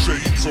 shades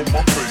on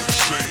my face,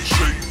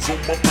 shades on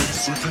my face,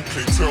 so you can't tell I'm looking at you. Shades on my face, shades on my face, shades on my face, so you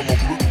can't tell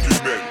I'm looking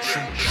at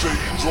you.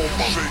 Shades on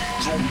my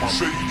shades on my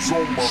shades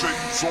on my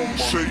shades on my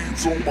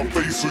shades on my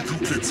face, so you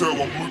can't tell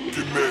I'm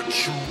looking at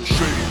you.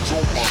 Shades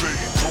on my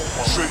shades on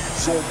my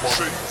shades on my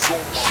shades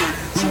on my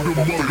shades on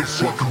my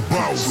face, motherfucking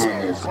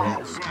Bowser.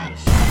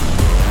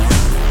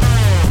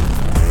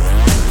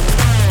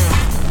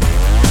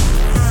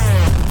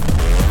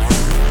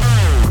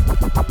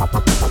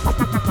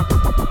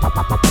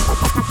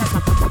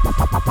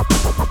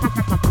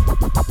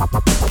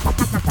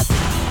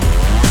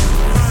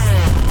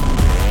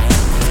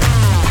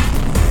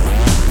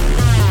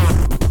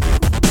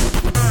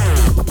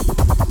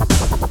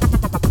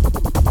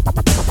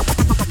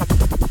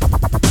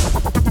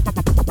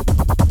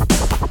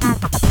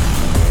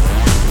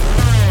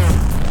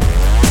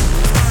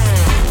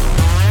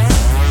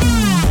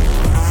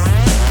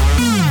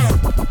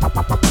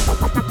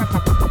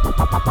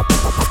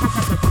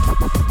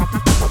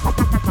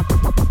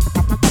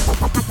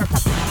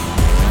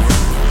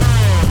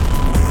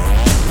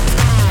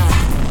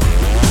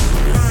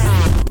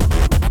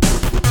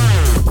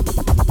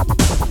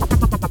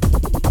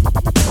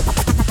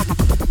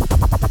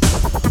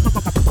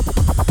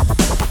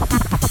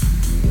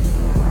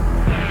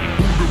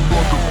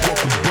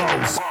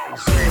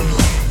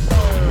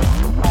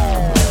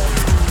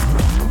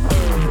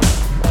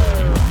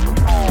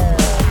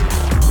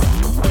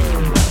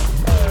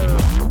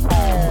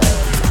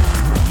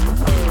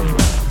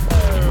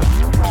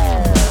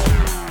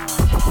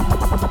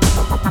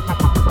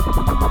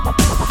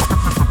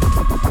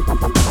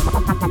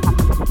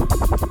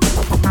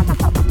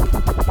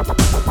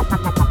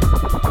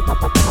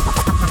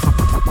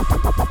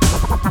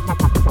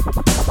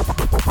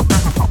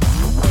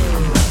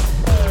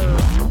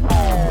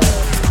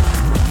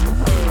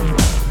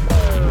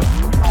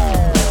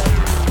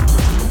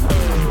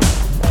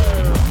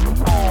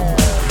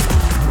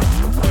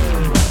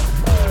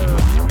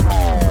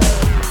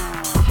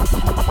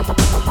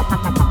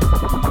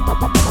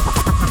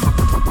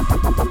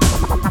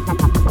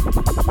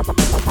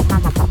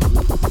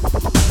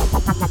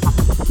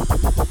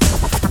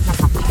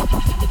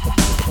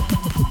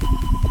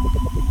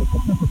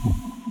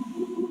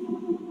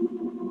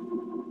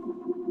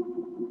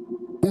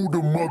 Who the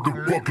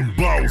motherfucking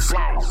boss?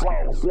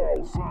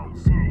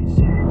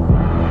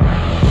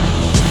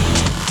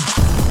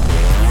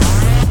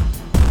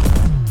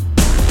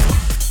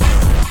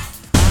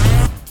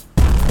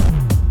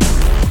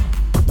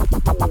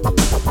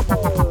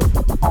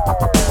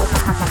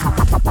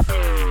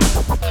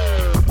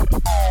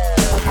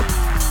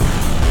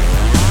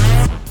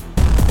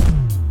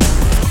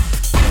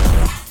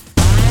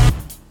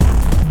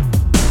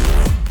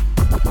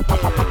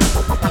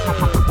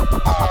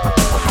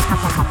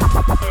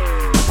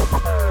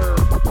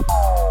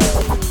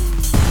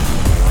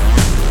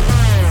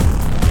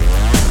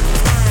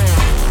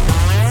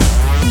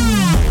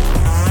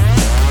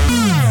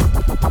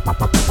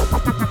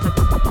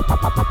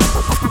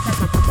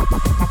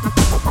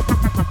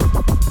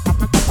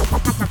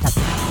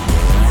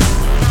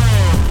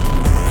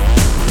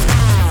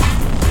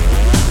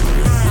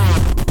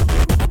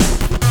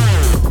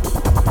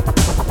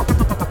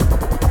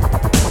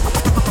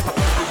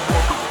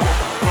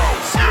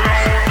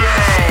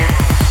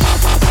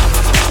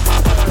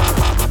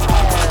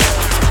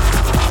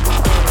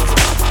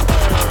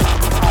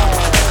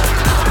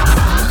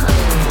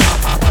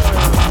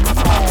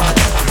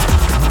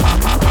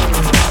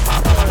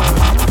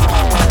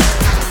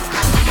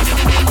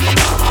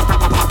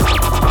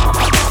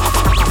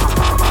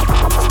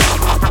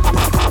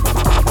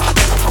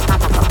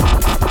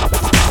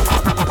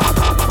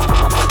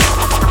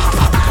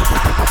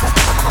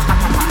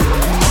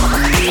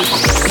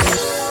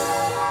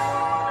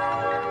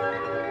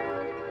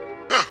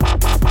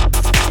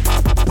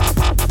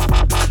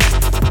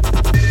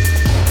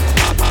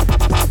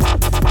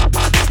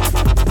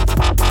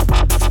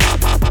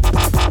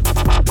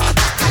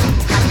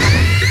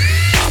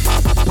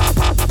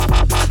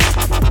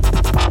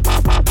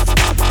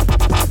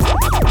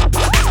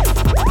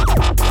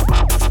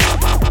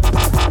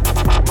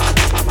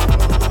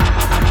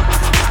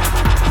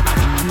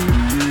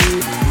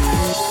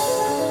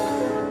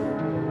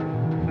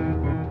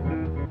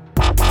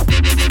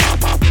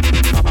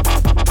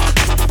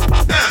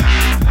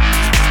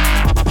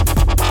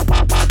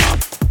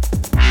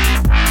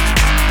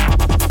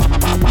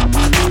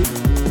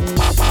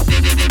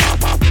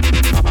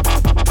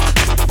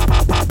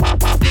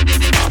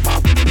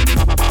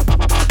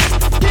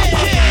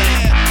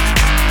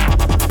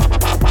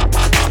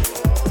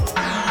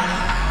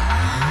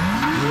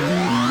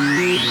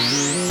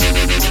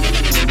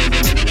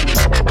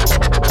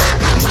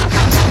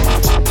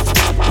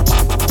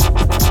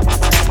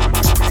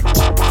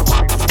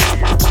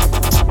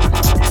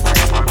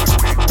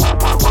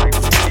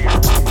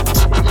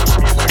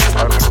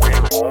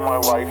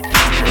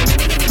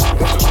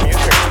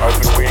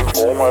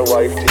 my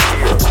life to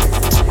hear.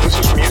 This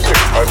is music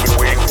I've been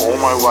waiting all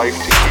my life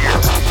to hear.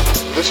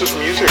 This is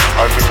music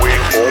I've been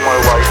waiting all my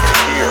life to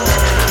hear.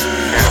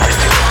 And I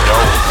didn't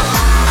know it.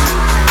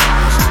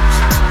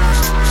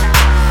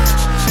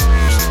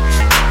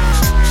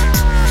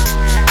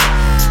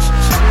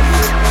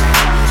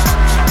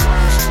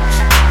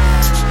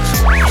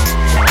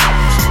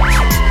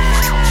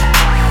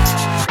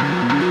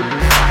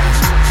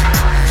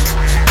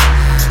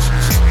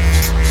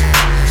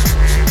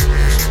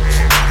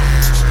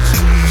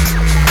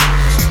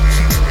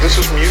 This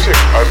is music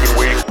I've been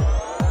waiting.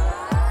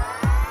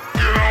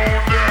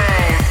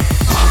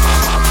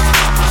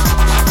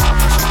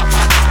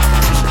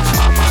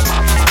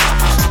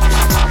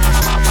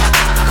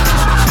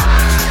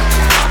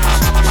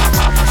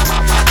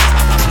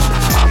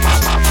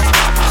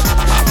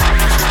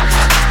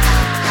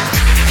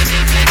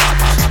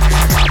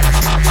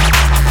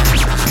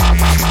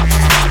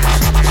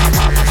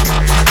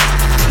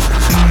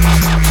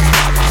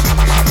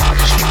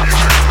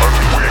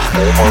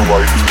 All my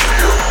life is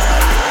here,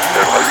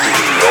 and I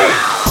didn't know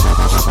it.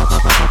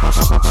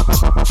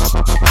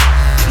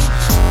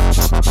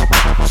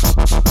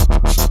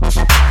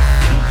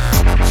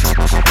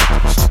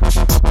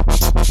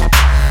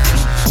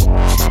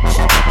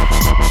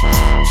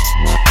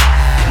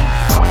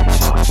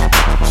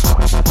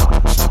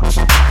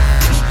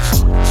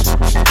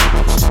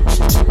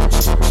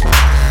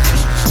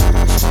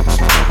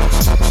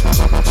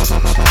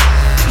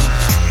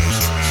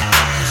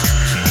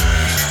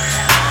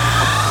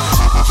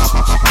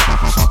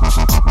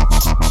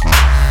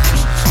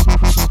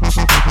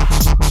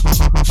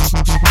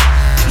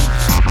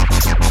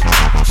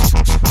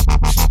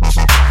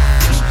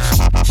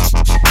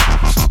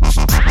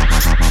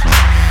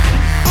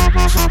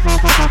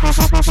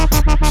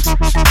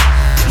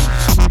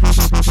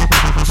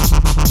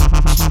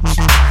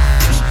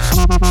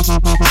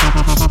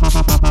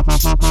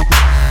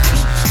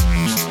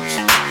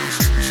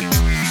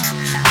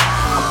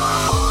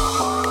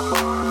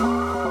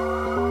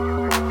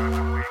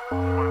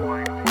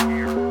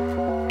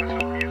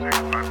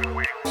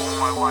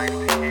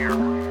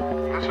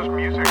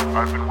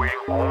 I've been waiting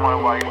all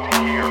my life to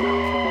hear.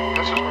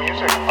 This is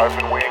music I've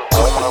been waiting all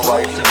my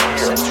life to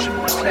hear.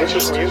 This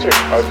is music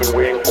I've been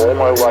waiting all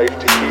my life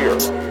to hear.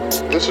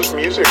 This is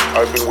music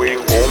I've been waiting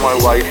all my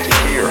life to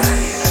hear.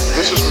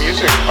 This is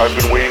music I've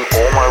been waiting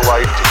all my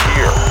life to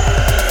hear.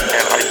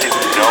 And I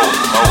didn't know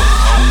it.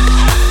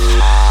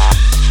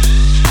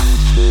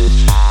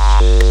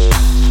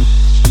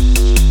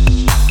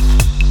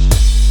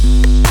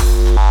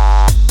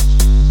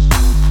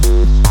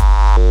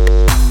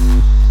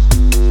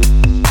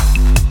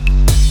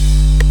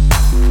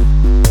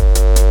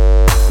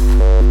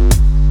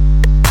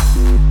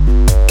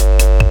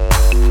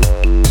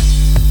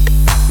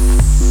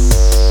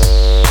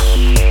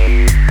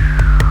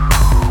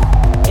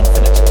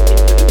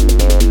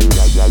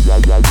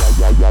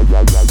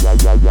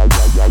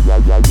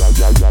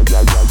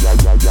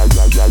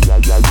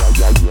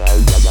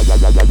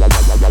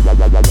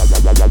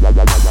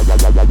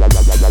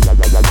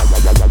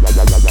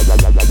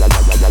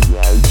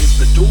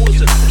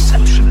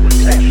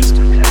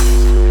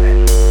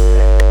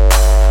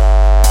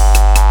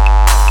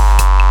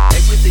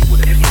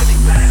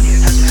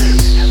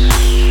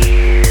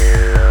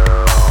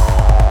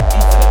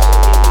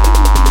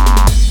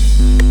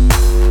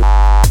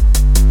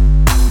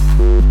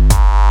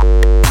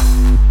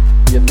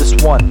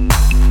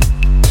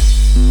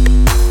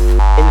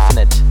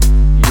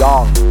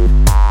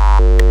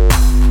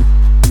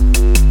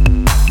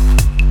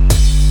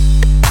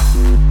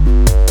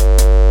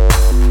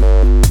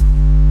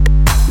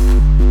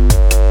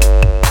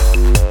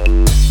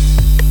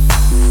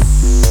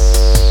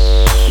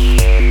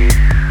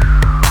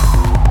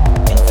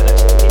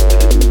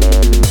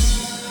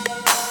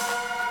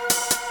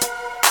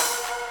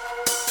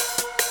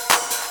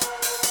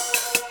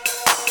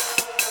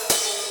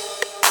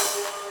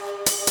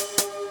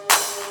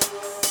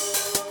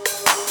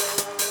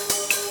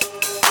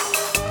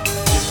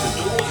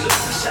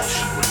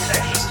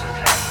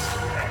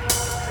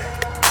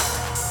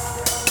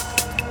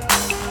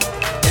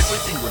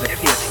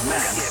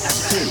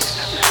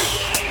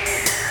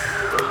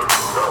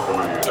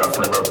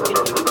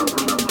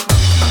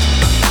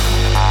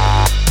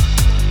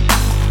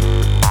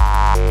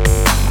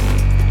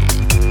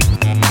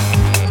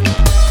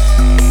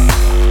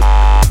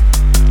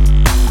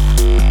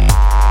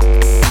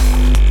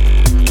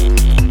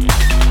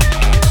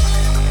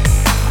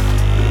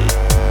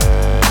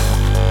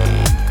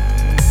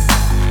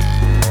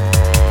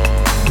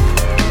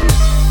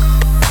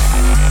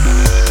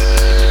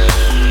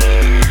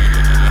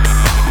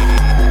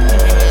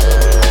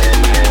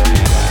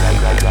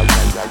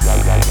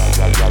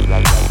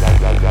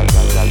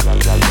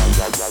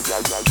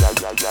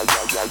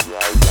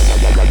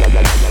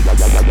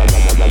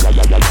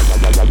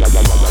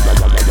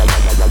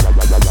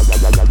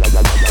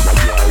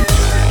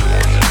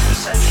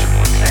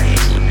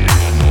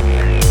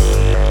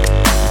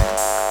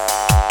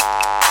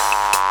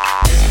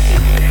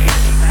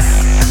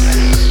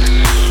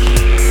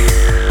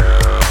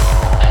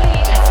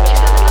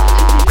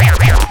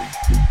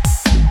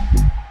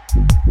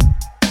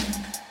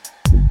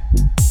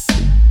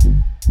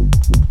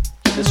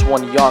 This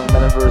one, Young,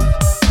 Men of Earth,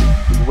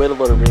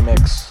 Whittler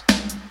remix.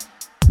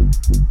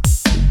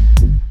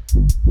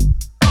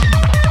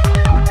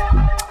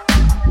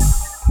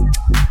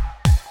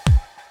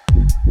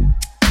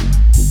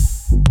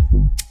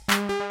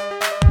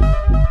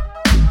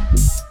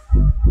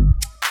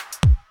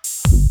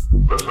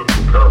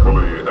 Listen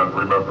carefully and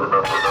remember.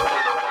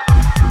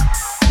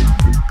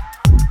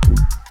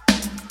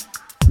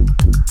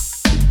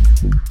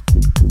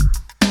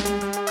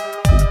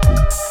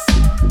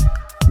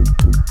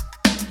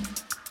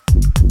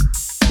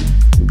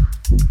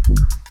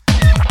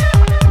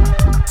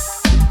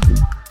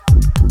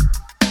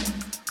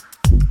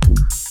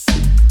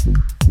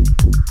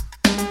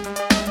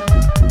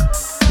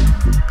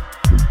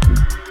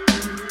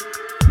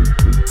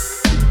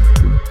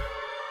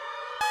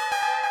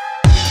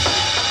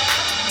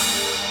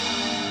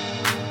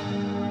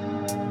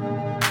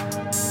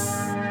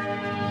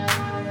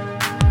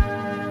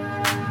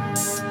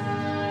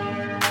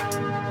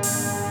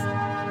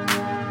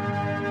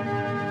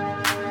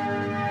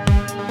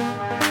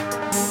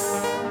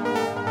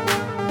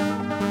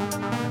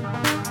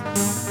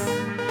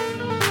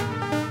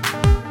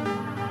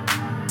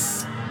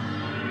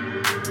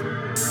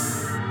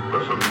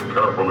 Listen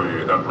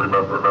carefully and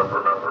remember.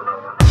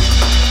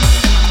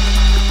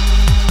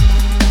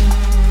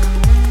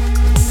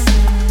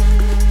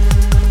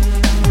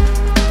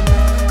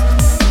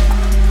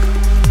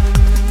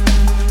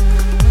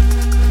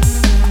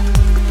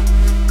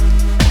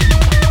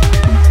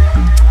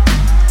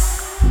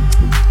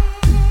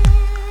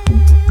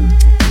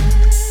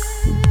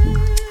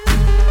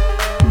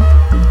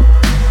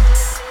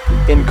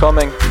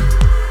 Incoming,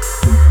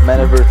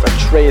 Men of Earth,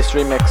 Atreus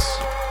remix.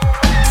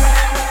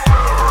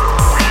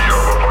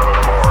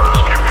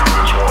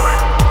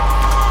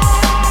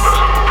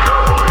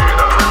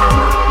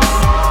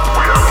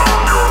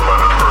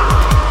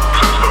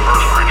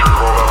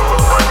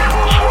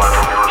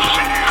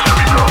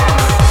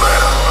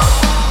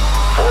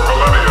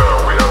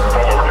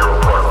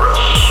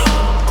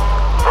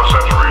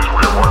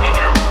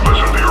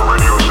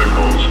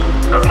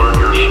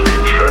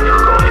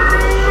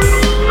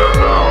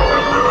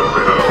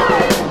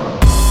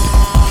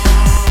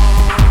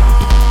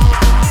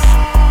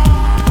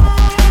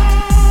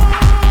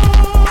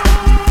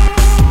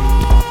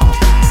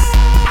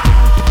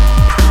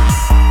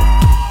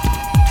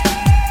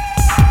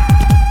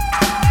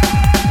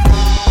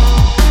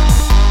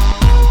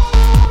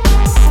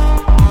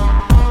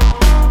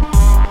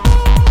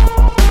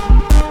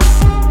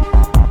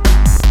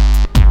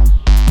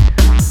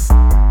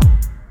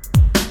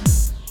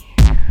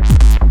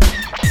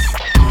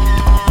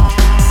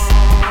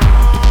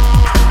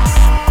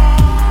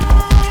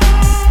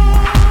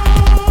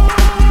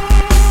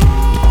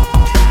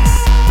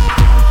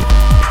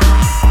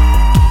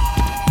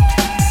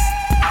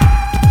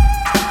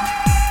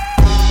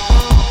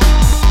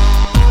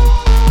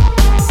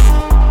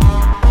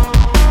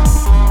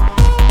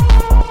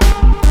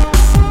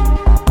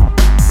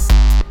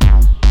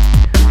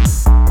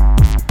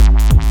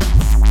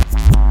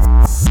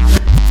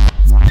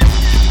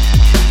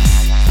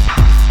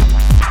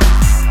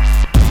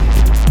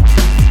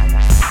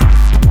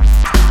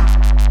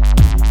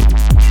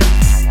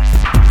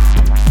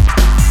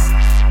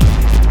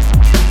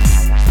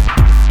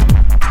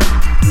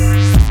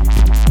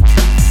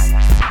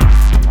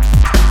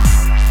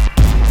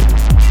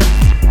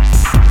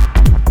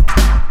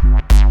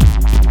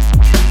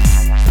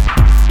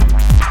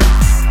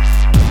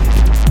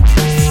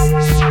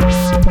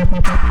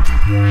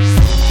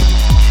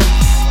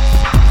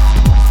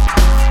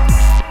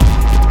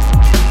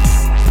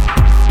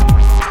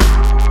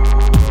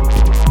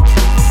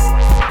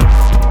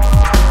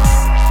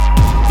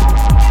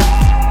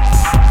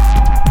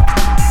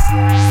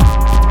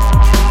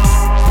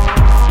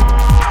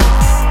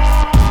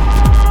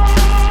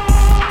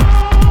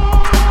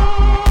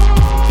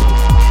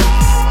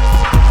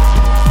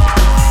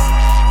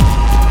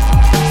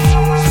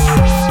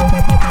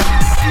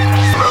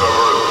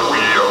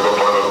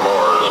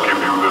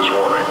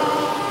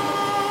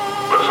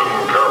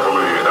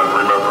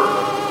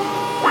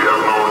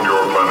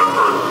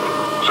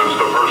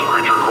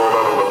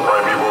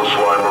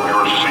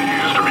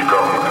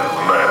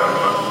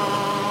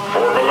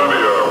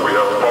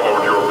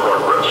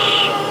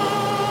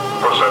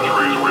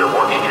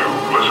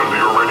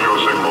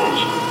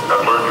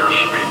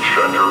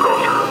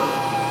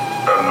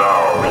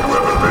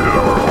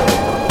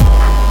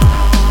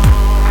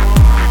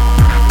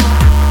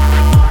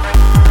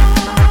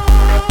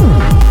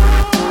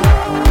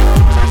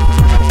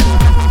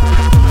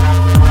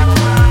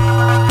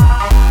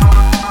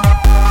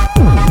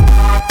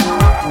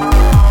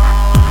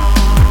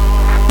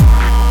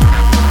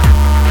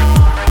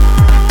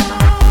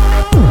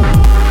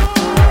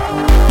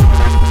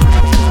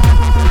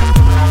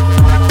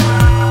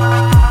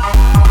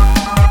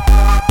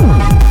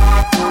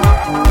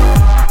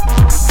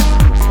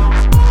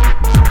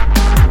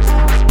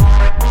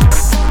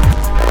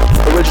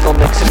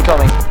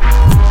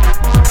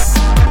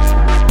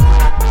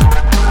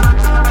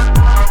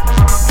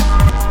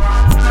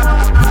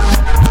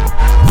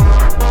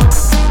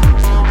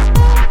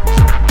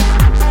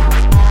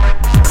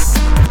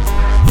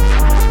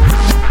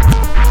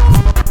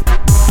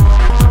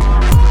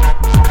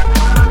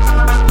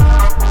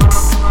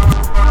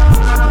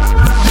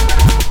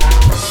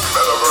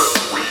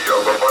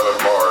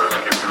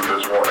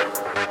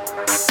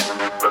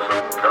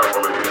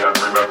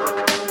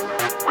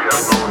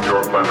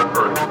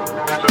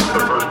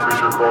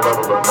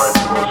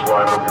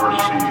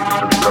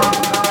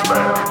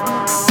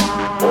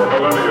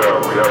 millennia,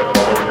 we have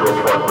followed your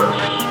progress.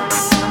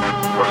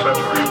 For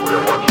centuries, we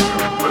have watched you,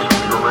 listened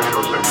to your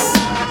radio signals,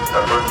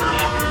 and learned your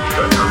speech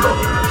and your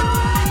culture.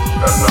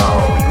 And now,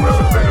 you have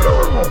invaded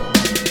our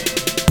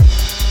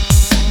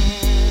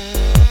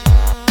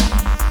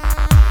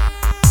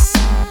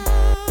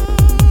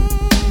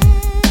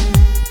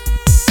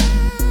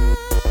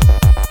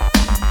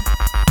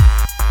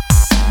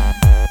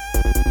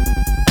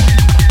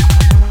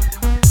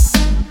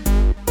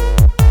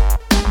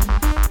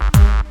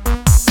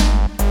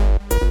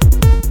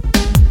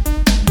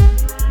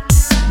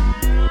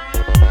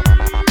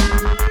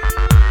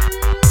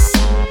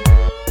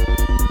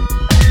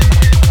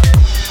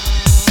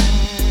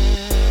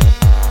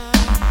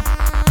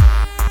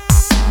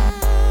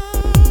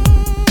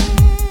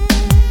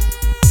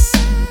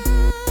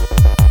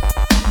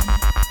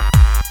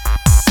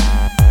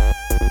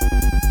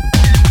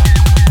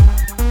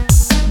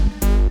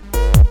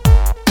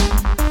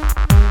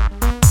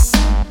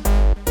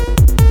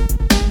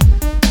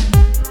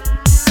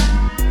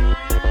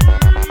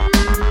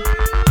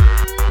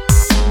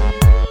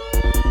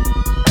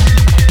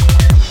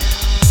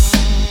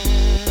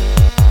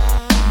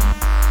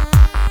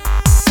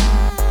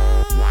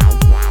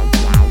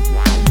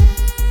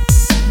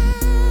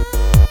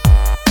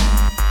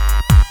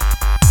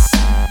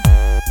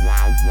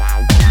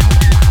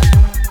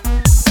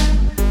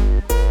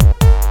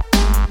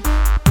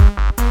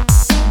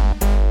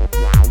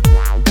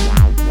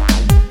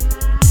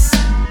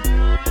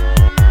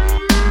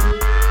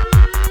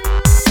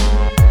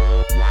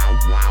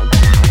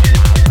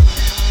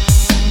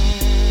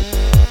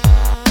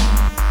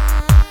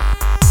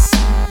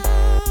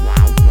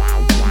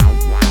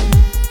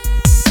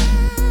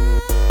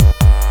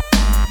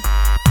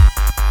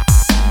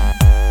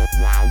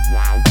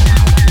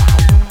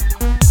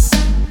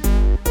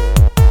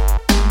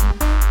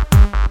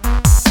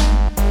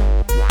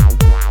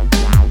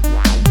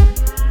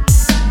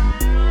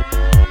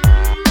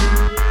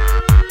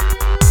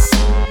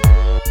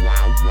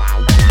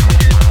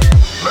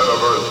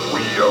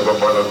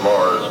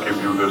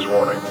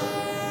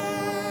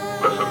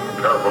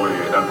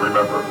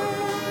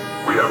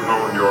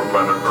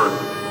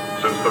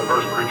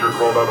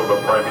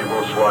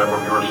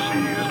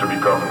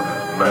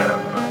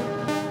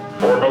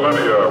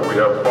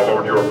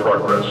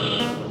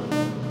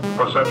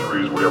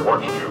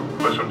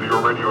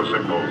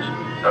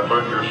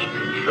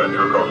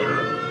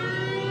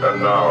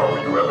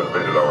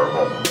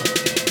home.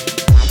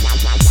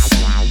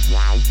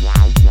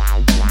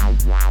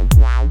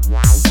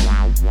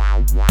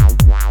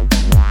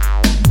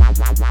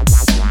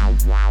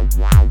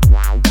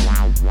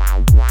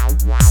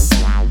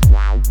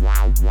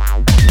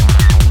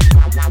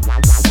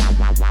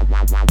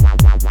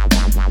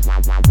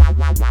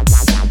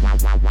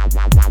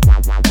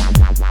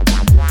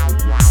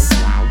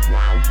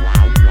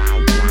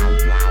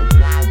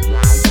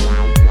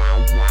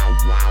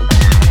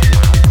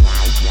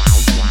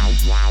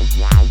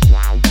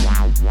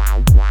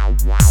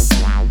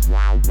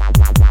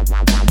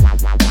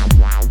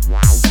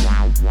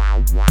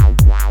 Wow.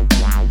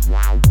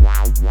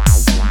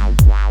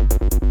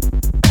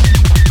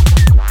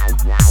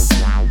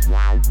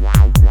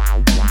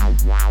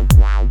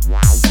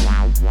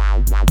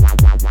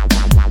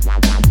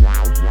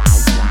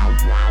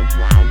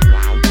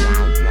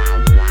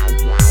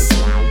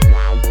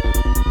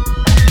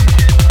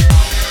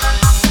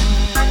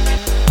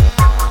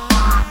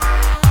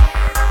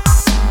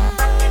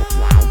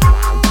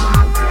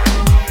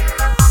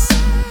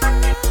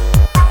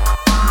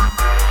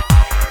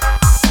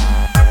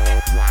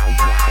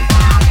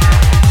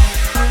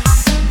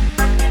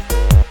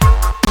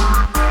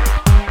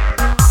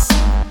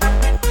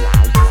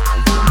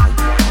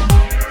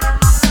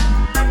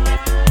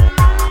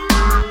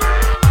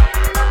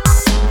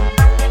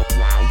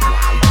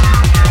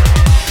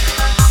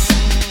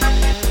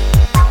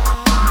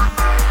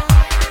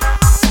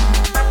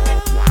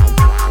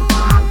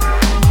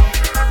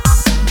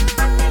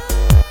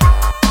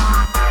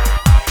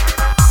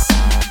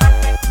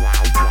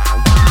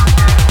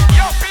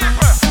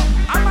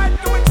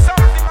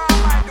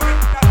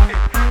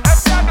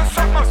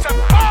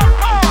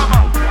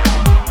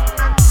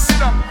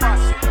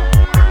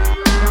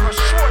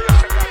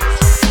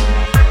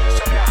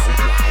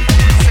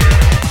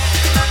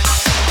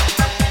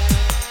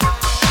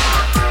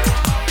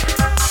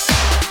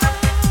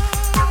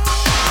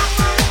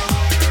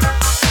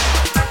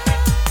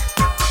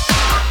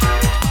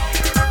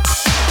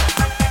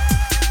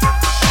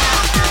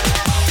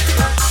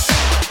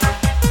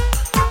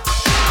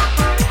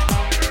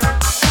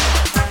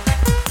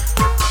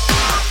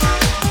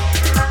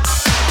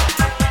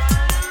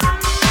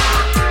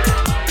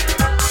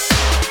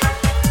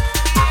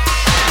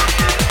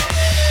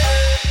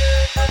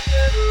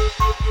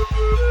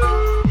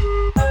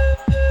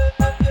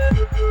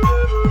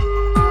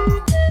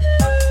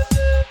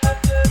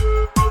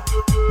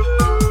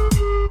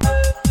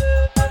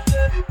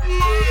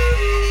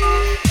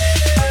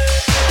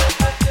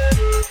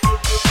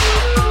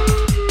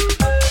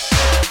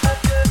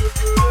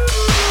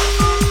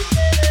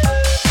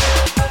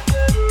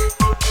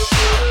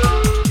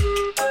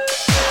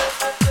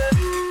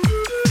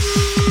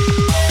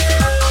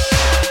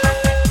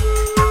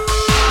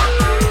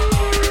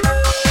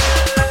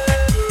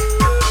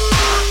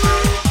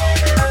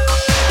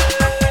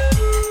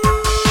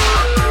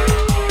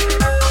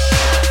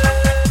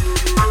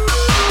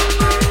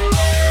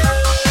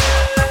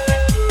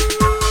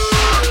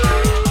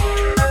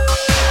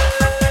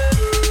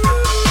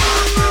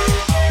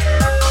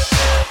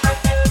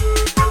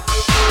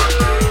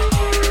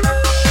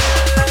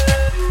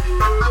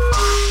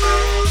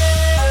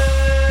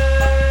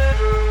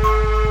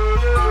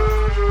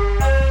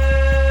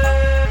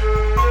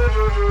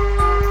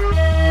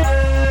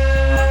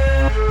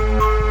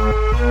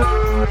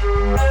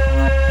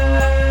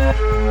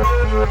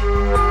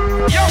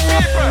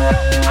 people,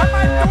 am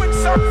I doing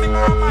something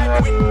or am I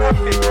doing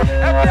nothing?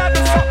 If I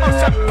do something,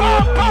 say,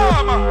 bam,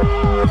 bam.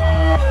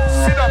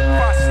 Sit up,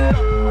 pass it.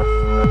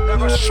 I'm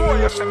going to show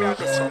you some I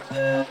do something.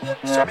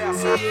 So me I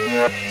say,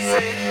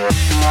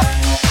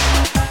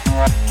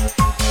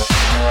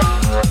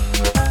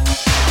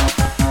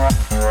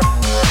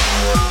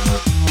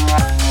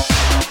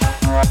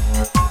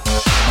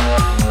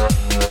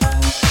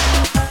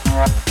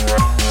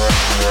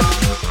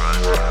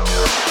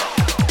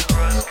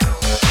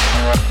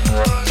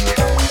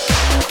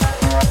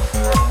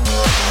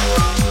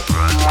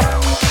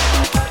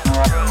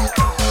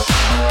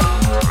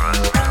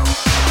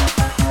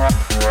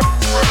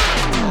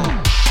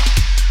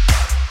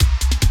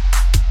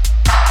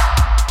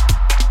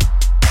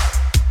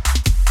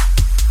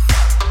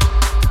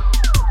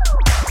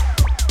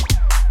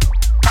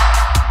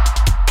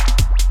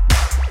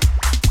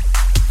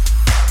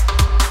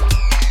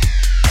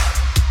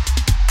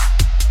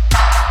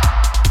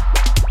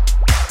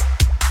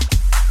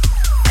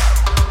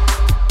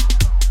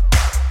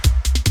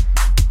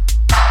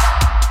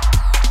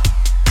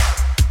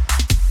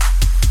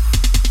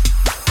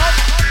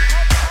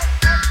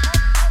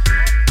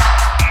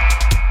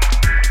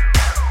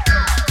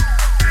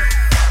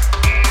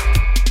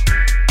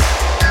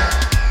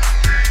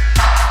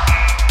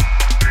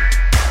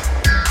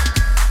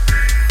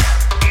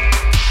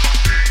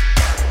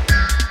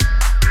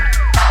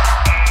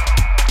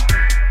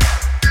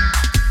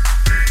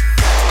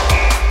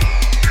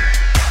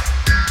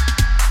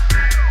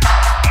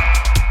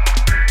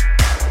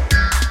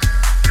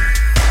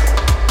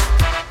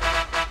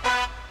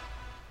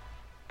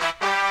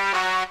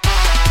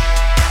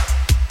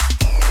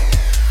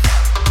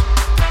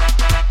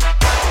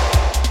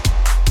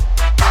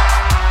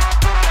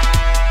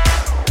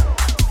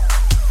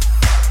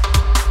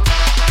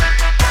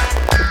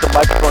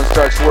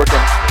 starts working,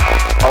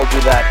 I'll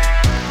do that.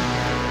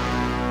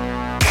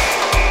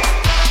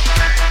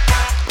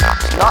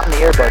 It's not an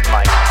earbud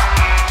mic.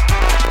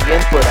 The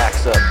input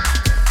acts up.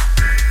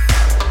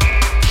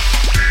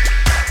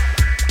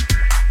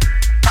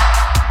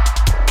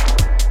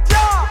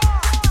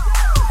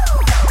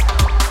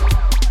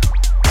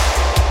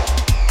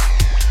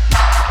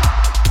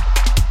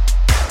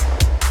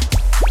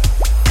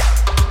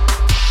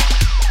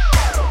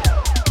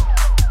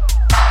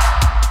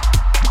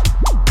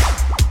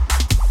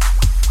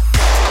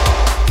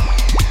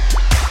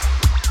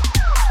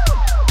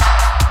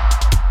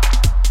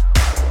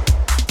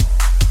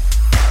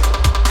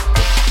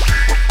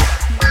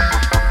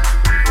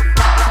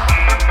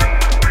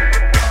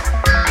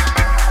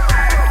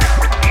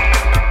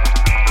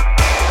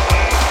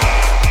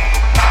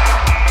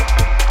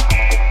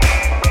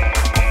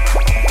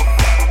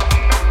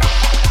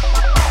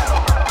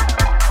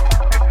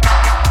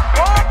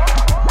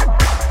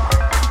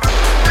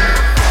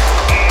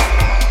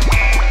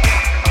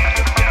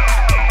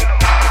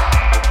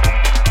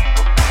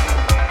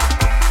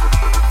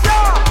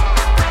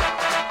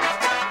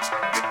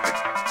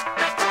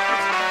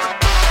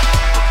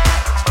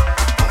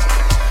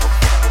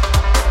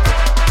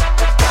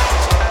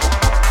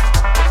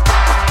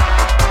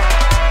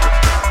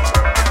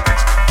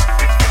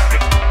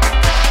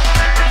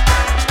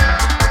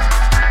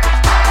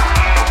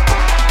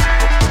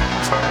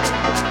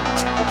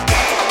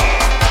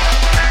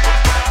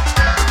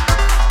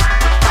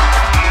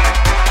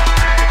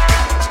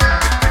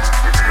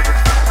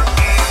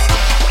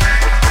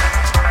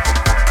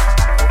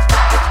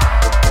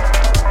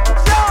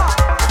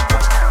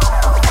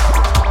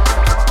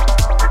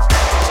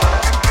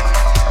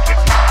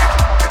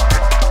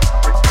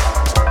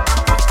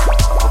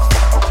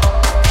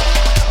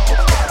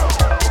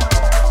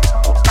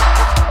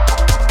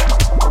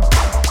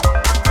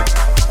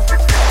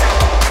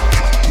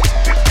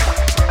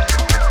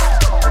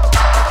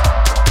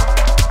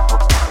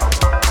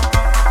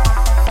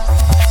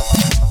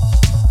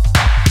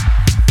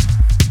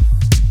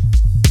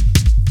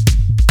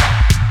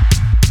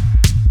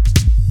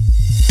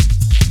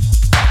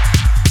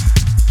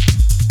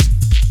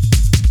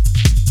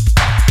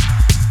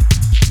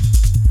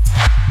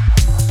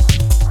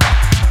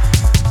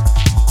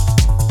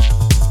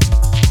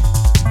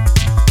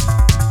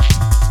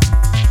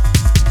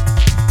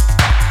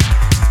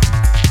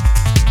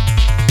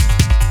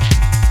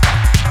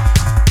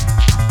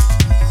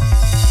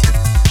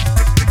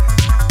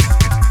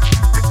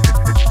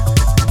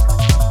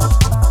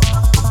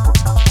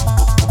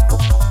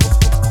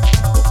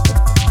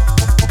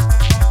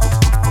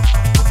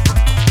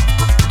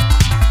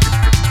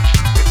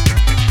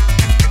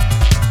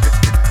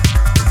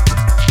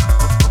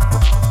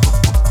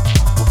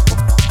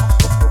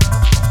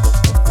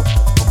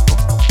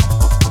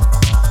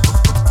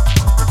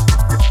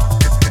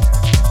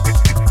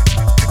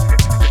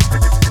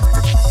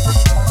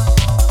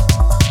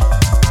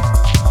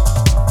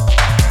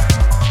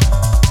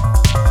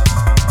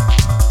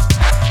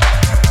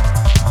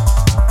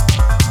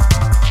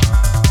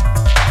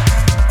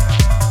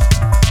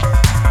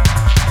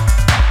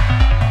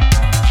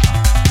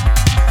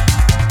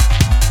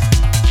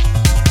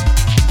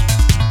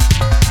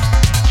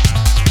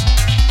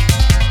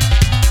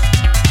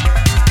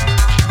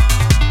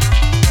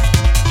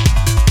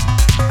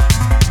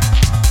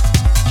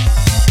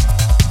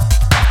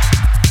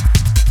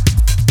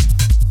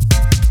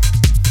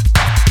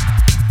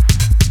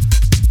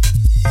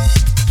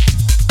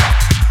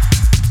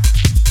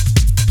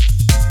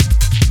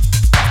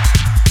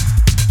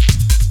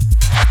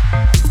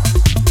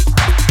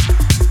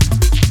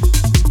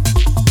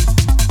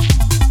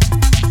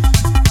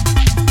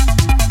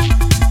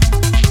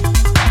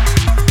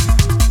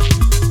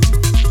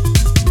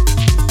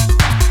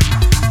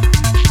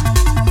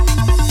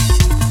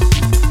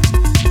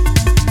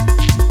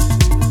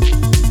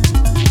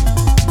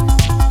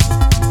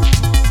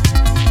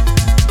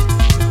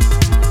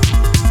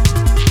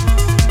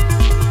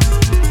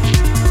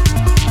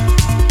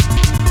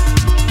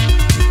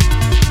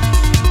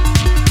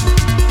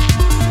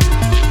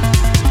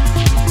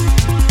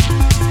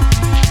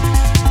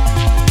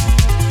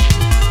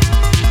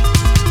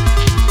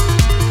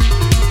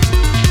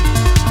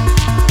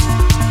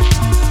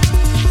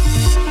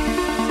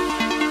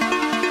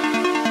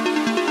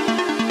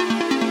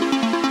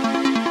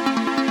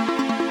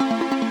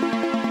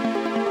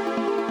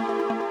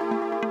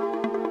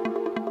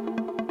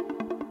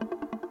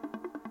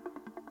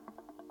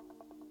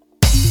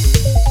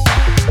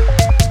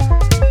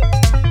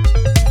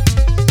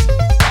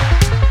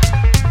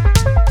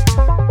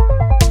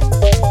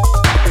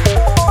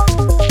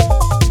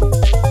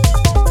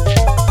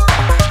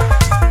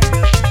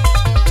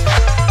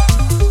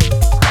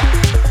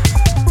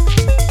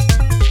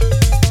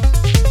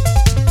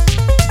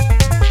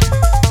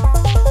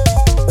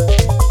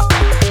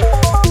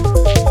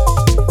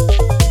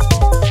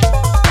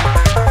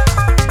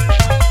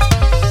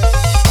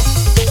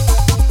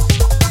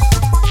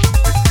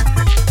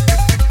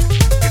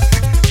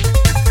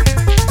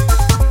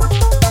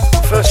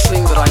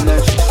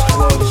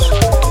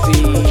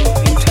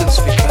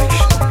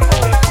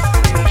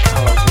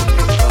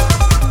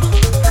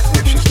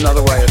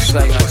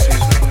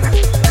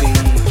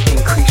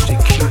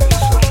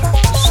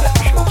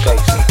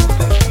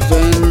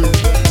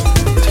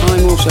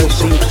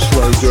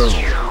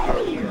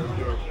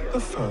 The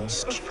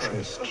first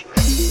trip.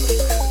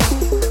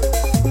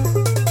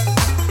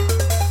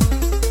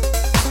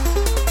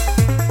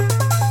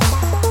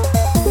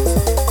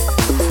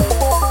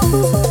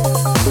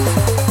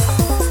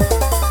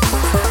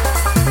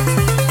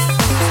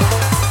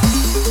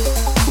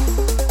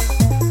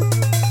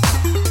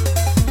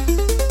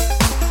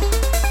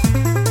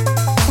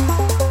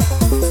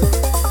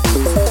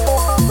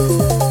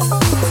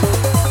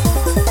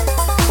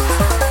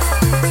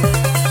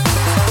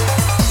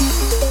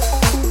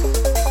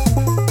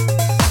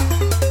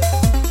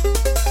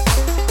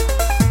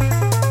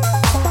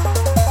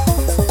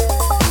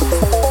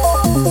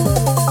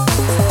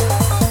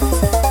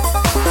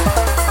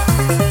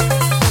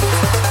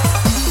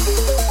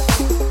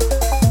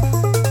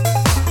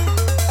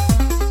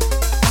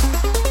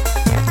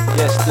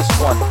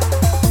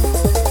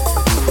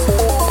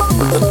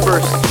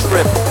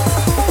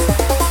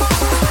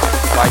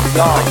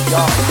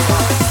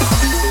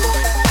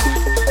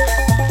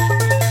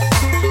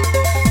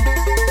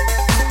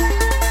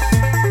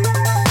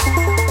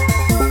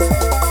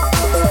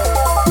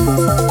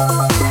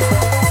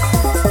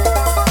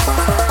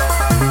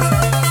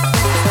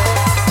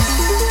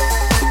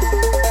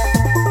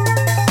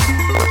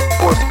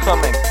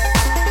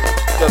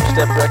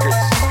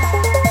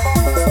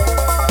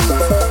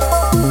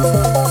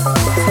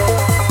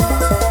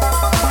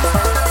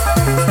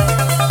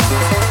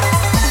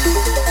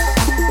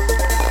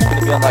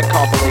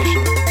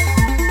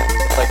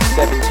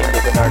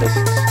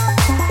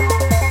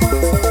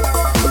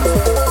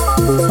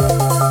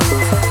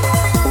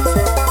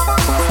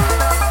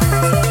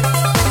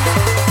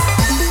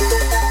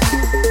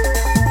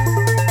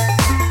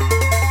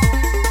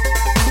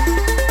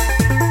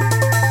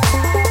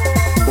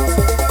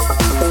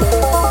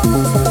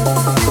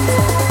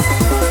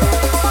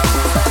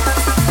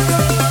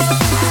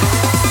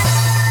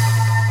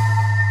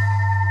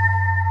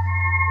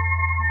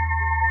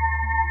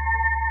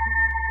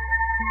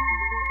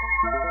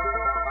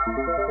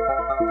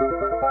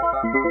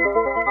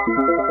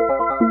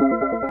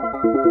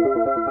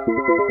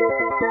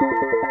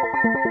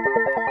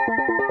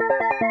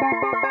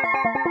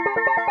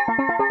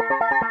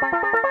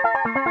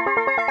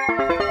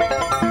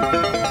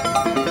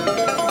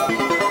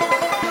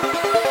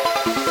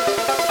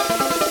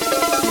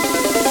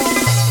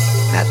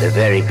 At the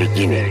very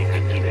beginning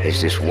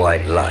is this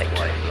white light.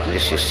 And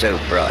this is so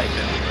bright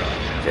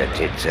that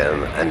it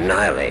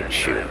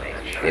annihilates you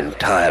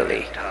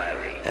entirely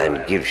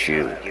and gives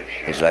you,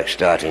 it's like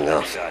starting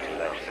off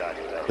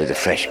with a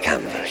fresh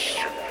canvas,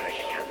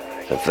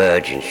 a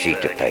virgin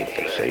sheet of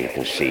paper, so you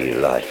can see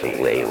your life and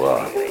where you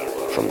are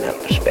from that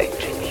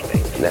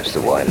perspective. And that's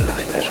the white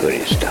light, that's where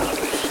it starts.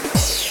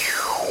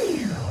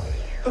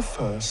 The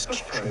first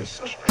trip.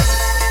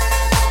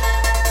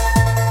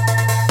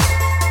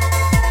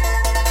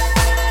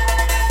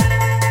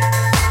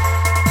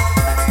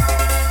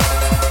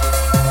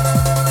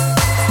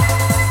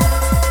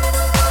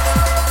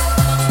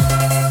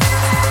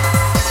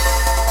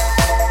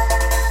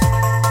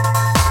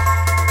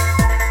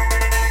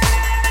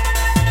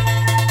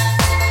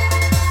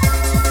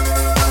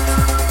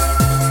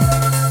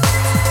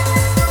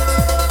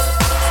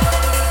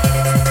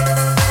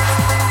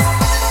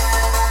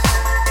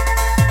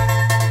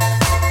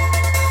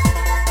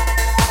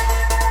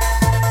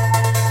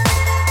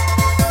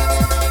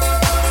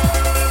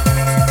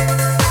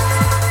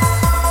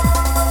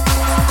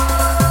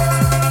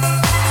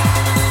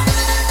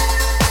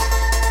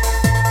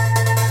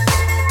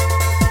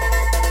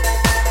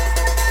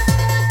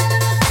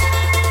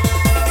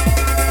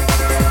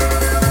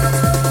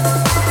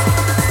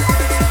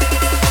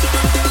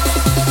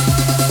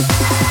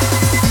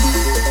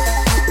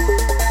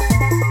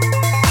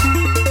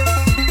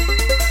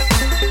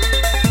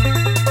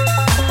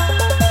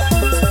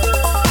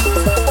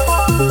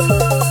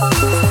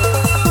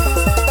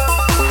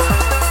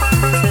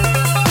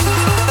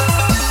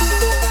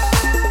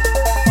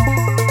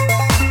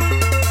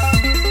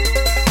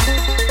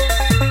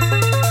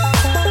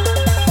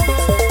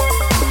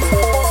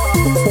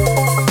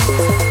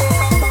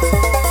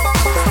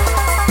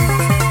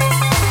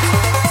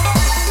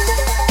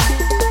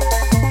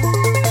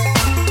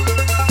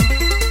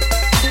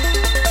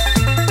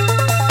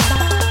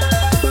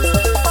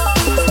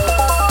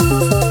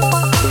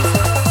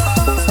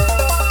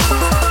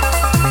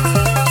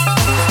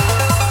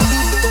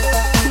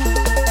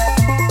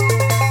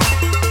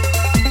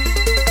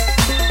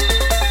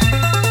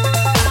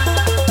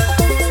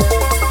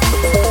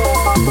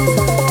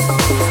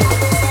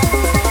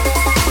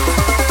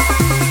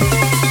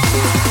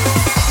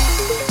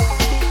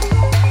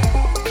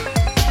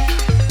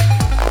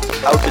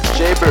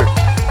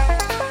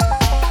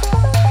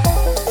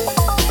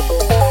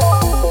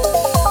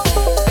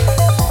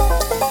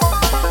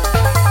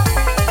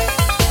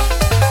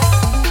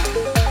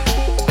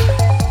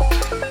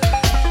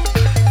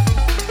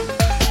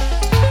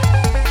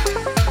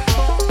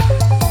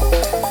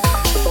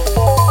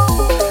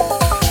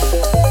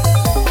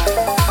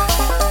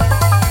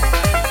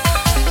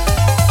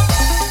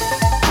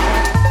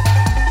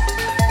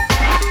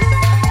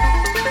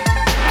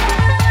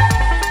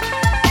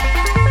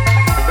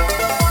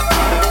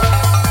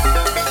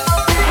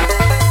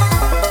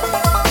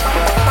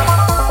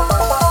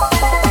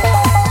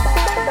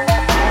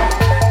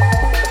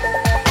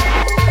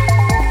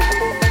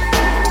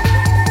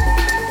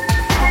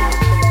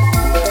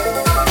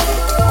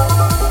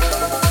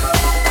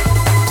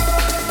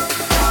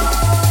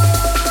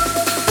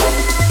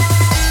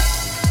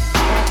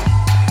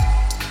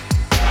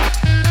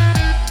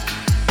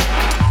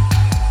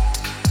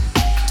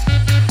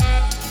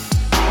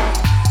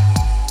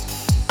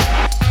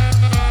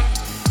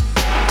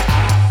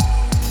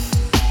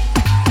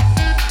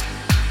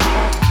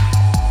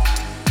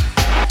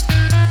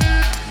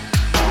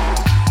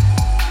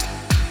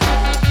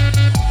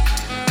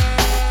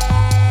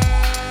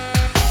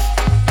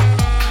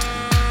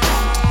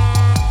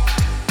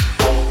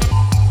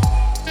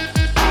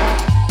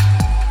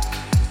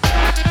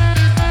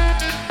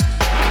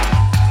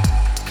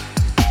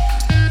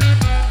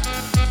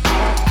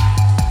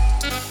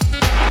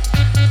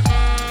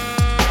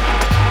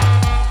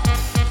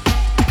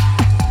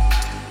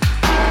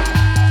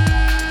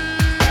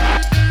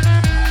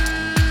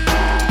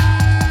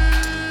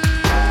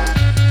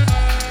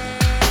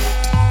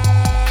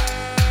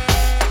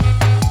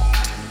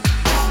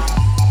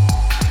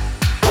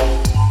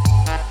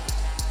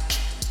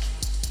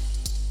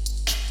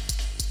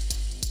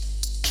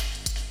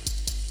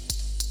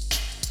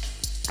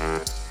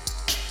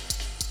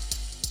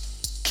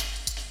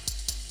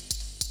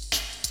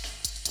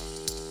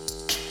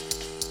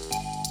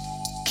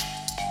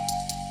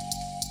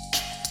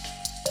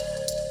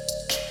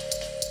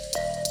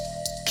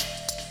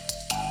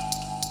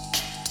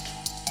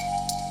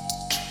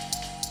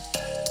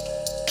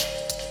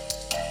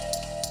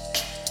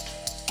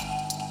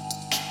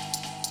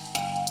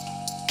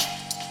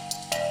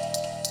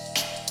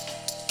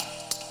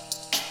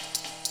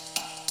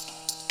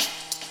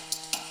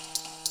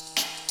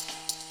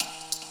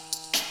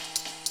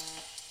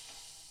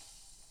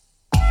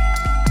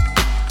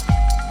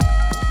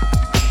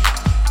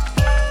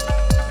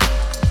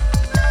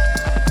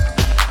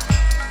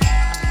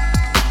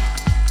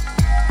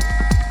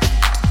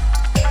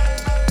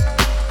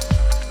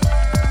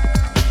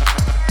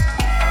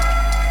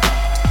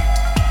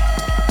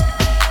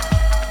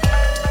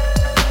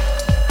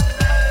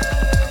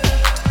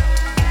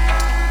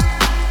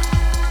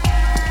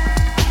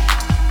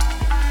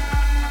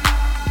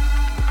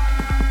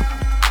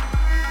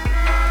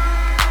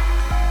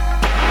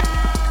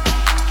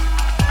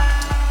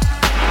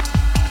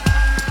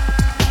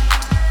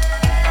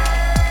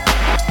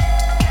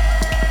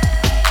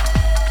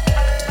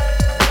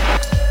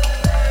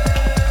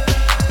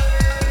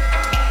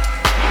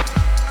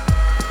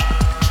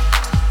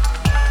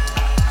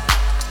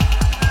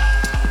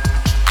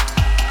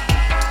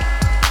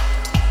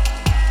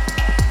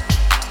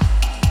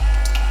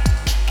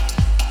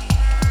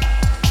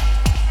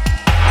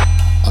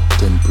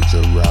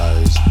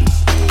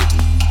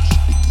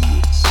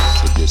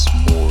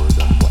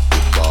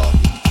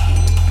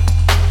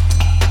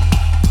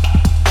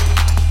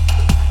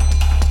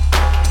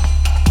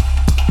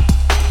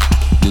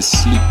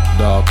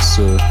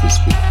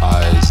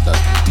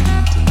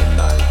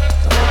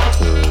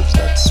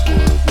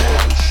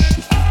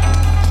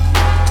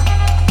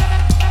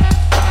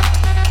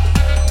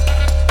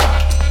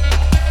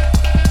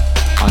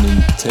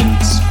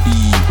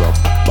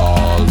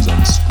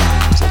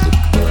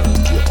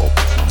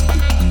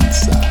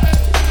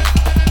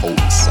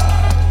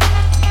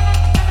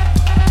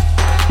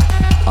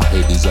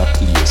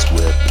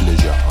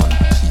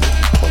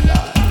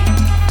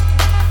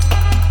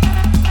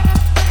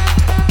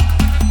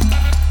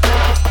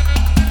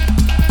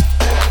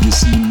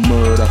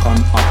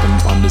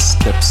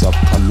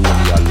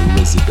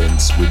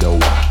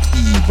 without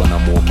even a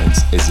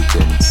moment's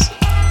hesitance.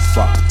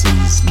 Fact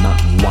is,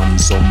 not one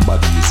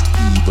somebody is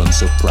even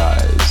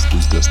surprised.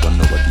 It's just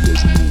another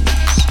day's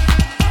news.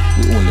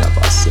 We only have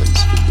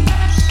ourselves to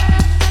lose.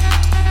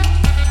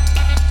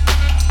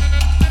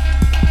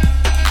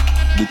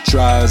 The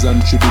trials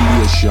and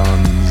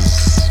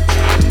tribulations,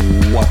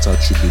 what a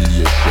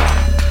tribulation,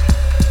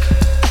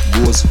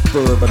 goes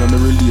further than the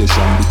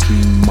relation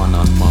between man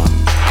and man.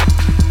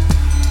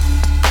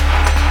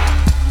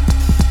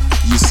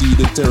 You see,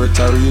 the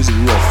territory is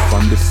rough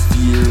and the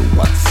fear,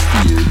 what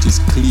fear? It is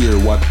clear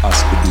what has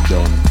to be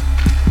done.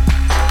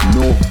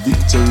 No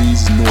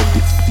victories, no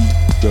defeat,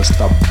 just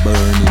a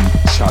burning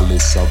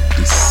chalice of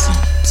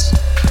deceit.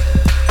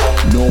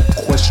 No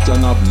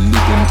question of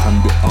living can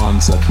be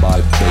answered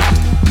by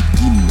begging.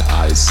 Begin,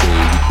 I say,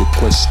 with the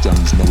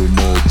questions now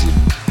emerging.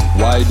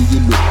 Why do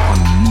you look on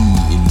me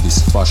in this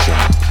fashion?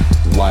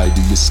 Why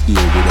do you stare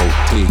without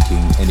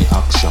taking any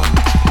action?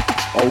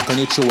 How can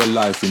you throw a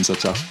life in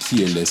such a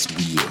careless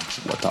way?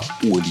 What a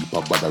whole heap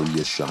of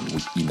botheration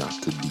we inner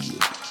today.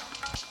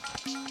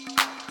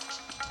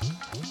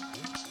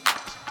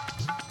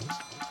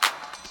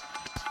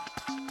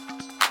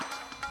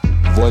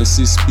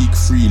 Voices speak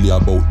freely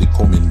about the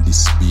coming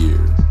despair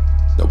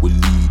that will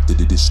lead to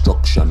the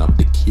destruction of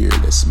the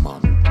careless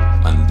man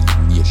and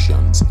leave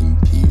nations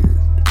impaired.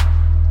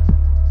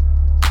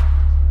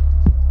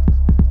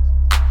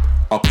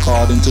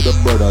 According to the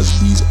brothers,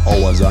 these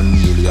hours are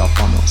nearly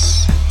upon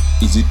us.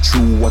 Is it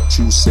true what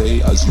you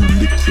say as you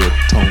lick your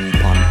tongue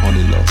upon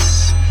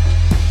honeylust?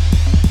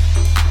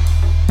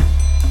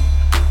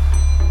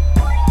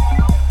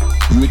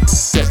 You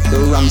accept the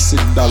rancid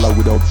dollar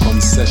without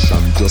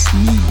concession, just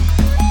me.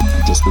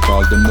 Just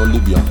because them no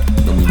live ya,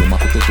 no mean them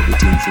have to take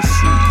everything for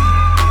free.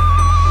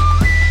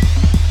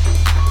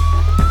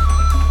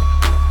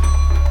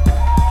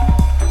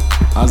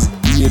 As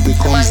day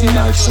becomes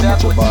night, so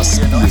much of our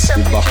space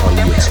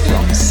evaporates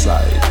from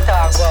sight.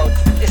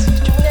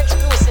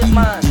 In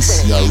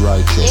this your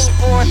righteous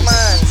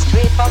place,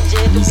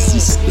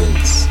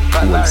 resistance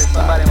holds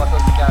tight.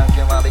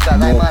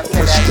 No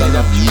question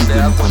of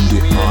living can be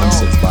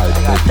answered by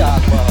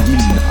begging.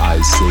 Begin,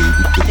 I say,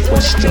 with the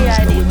questions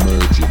now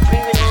emerging.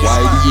 Why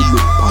do you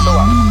look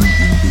on me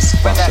in this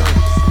fashion?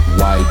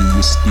 Why do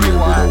you stare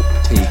without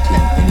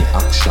taking any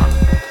action?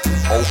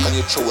 How can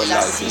you throw a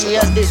life into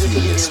that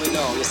fearless way?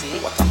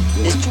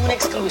 This tune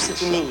exclusive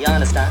to me, you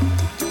understand?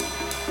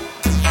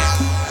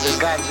 This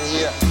guy's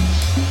here.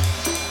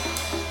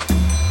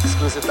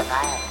 Exclusive to I.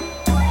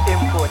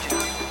 Imported.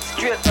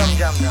 Straight from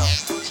Jam now.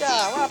 Sure,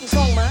 what happened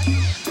song, man?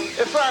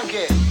 Hey,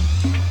 Frankie.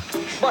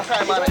 What's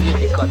time, man?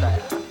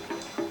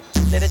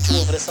 Let it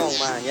tune for the song,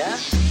 man, yeah?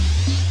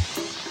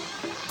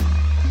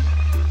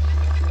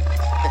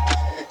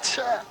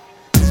 Sure.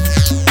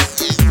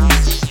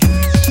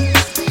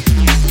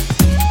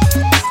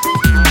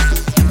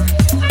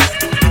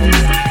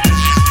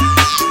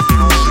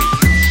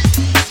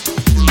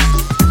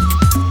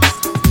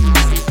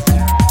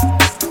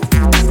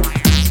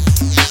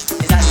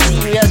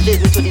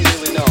 Business what he's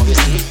doing now, you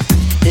see?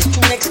 This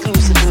tune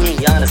exclusive to me,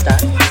 you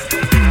understand? And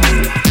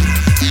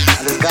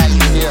this guy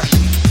here,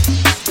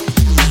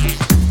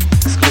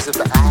 exclusive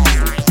to I,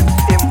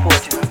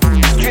 imported,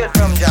 straight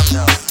from Jam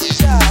now.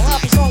 Sure, what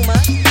happened song, man?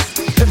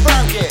 Hey,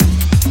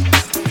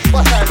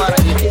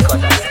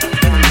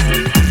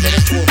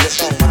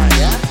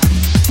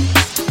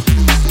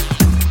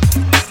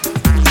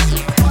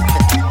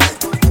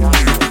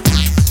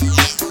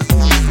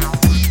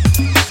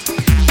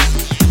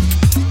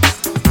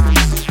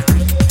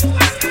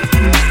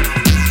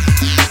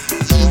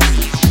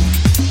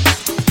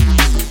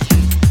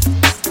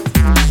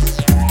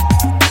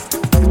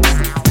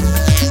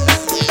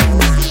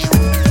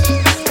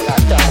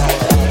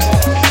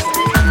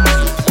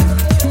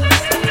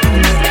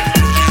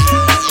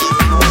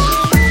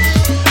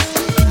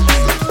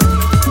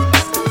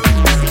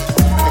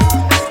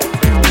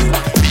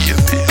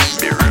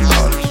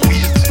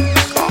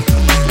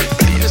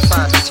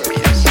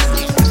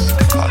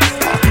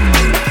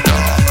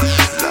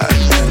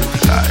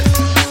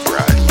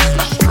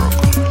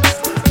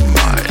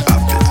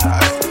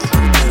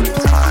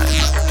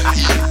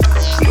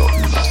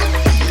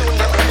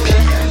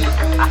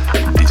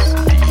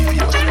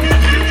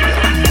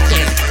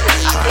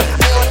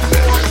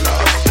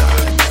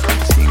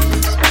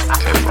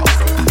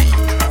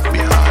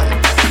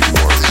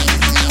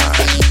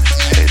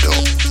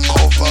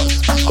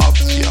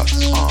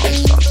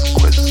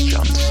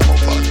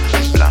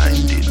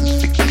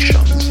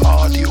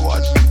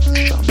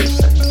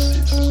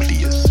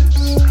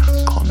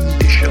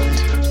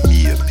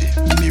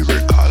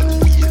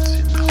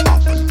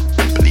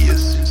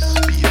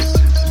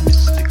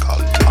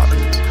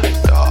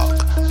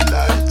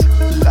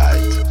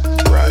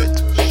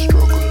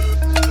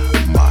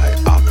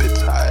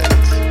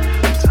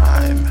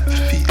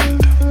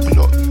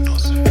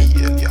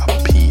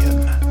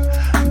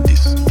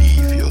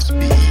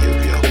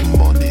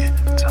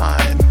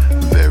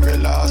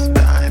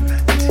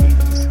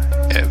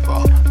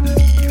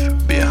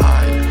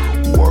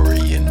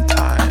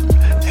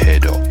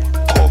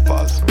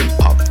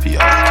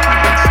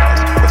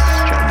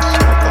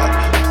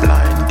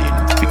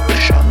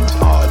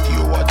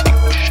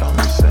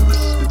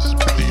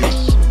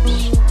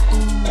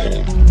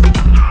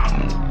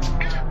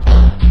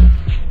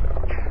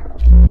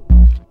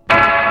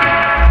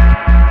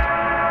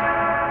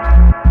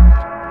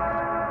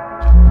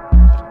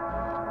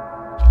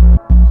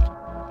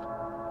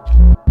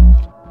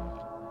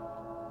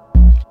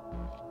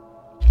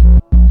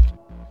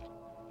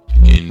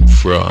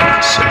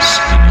 Francis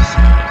Skinny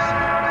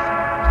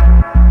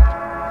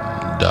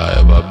die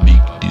of a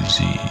big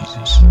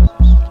disease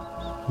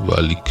of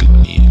a little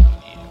name.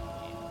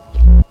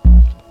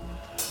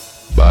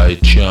 By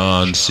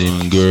chance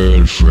him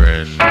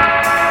girlfriend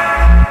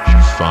she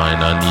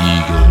find an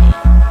eagle.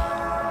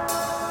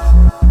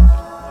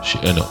 She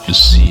end up the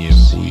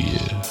same way.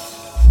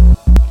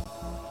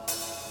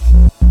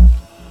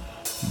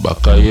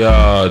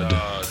 Backyard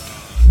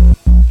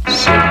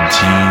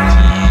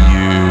 17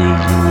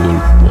 years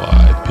old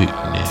boy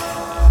picnic.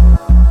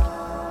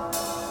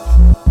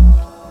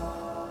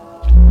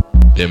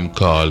 Them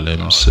call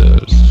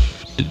themselves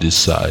the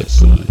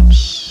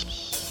disciples.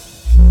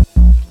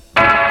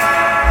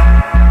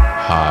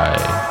 High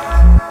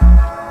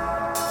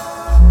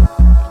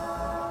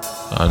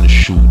and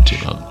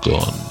shooting a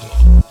gun.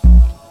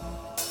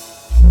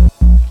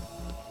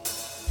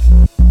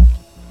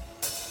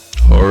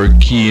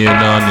 Hurricane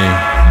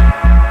Annie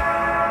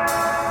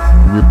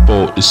rip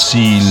out the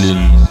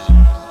ceiling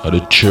of the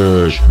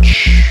church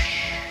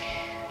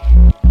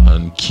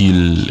and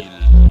kill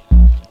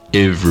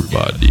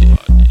everybody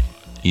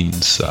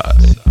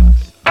inside.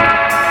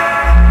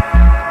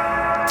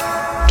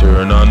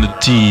 Turn on the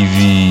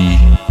TV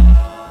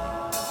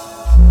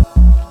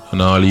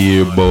and all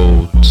you hear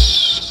about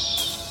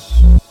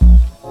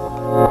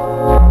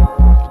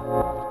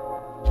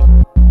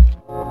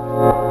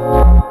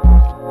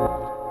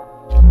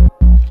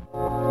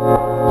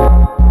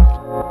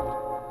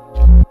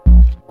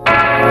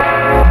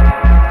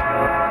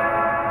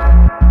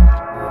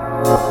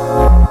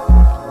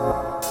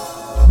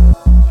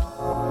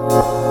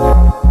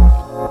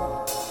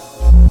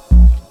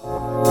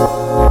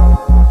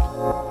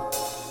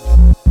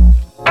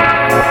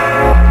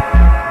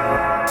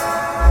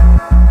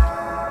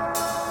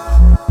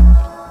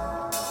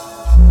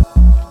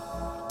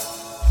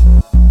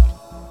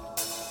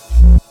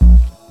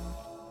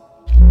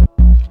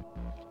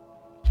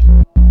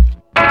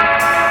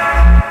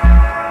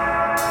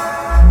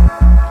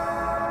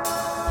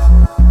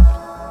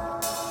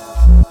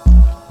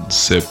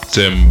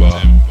September.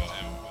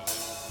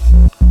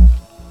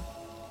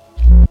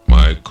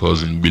 My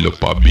cousin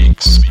built up a big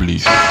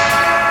spliff.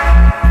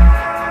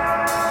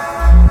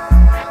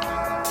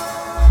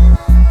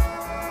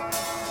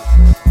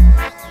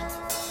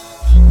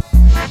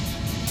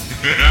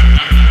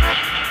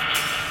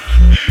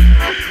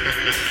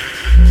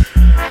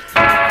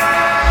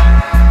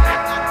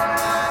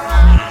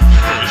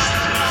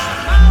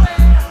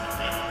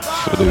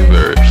 For the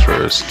very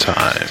first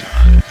time.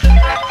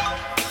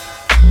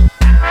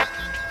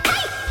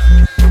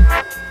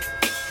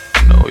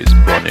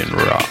 In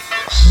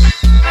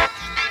rocks.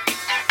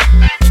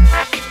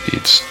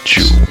 It's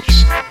June.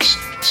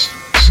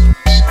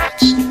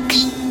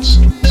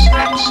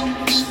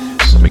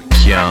 I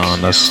can't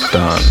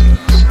understand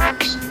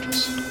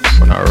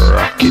when a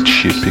rocket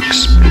ship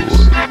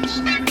explodes.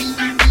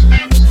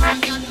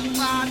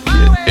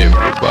 Yet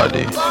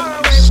everybody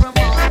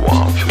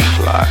wants to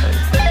fly.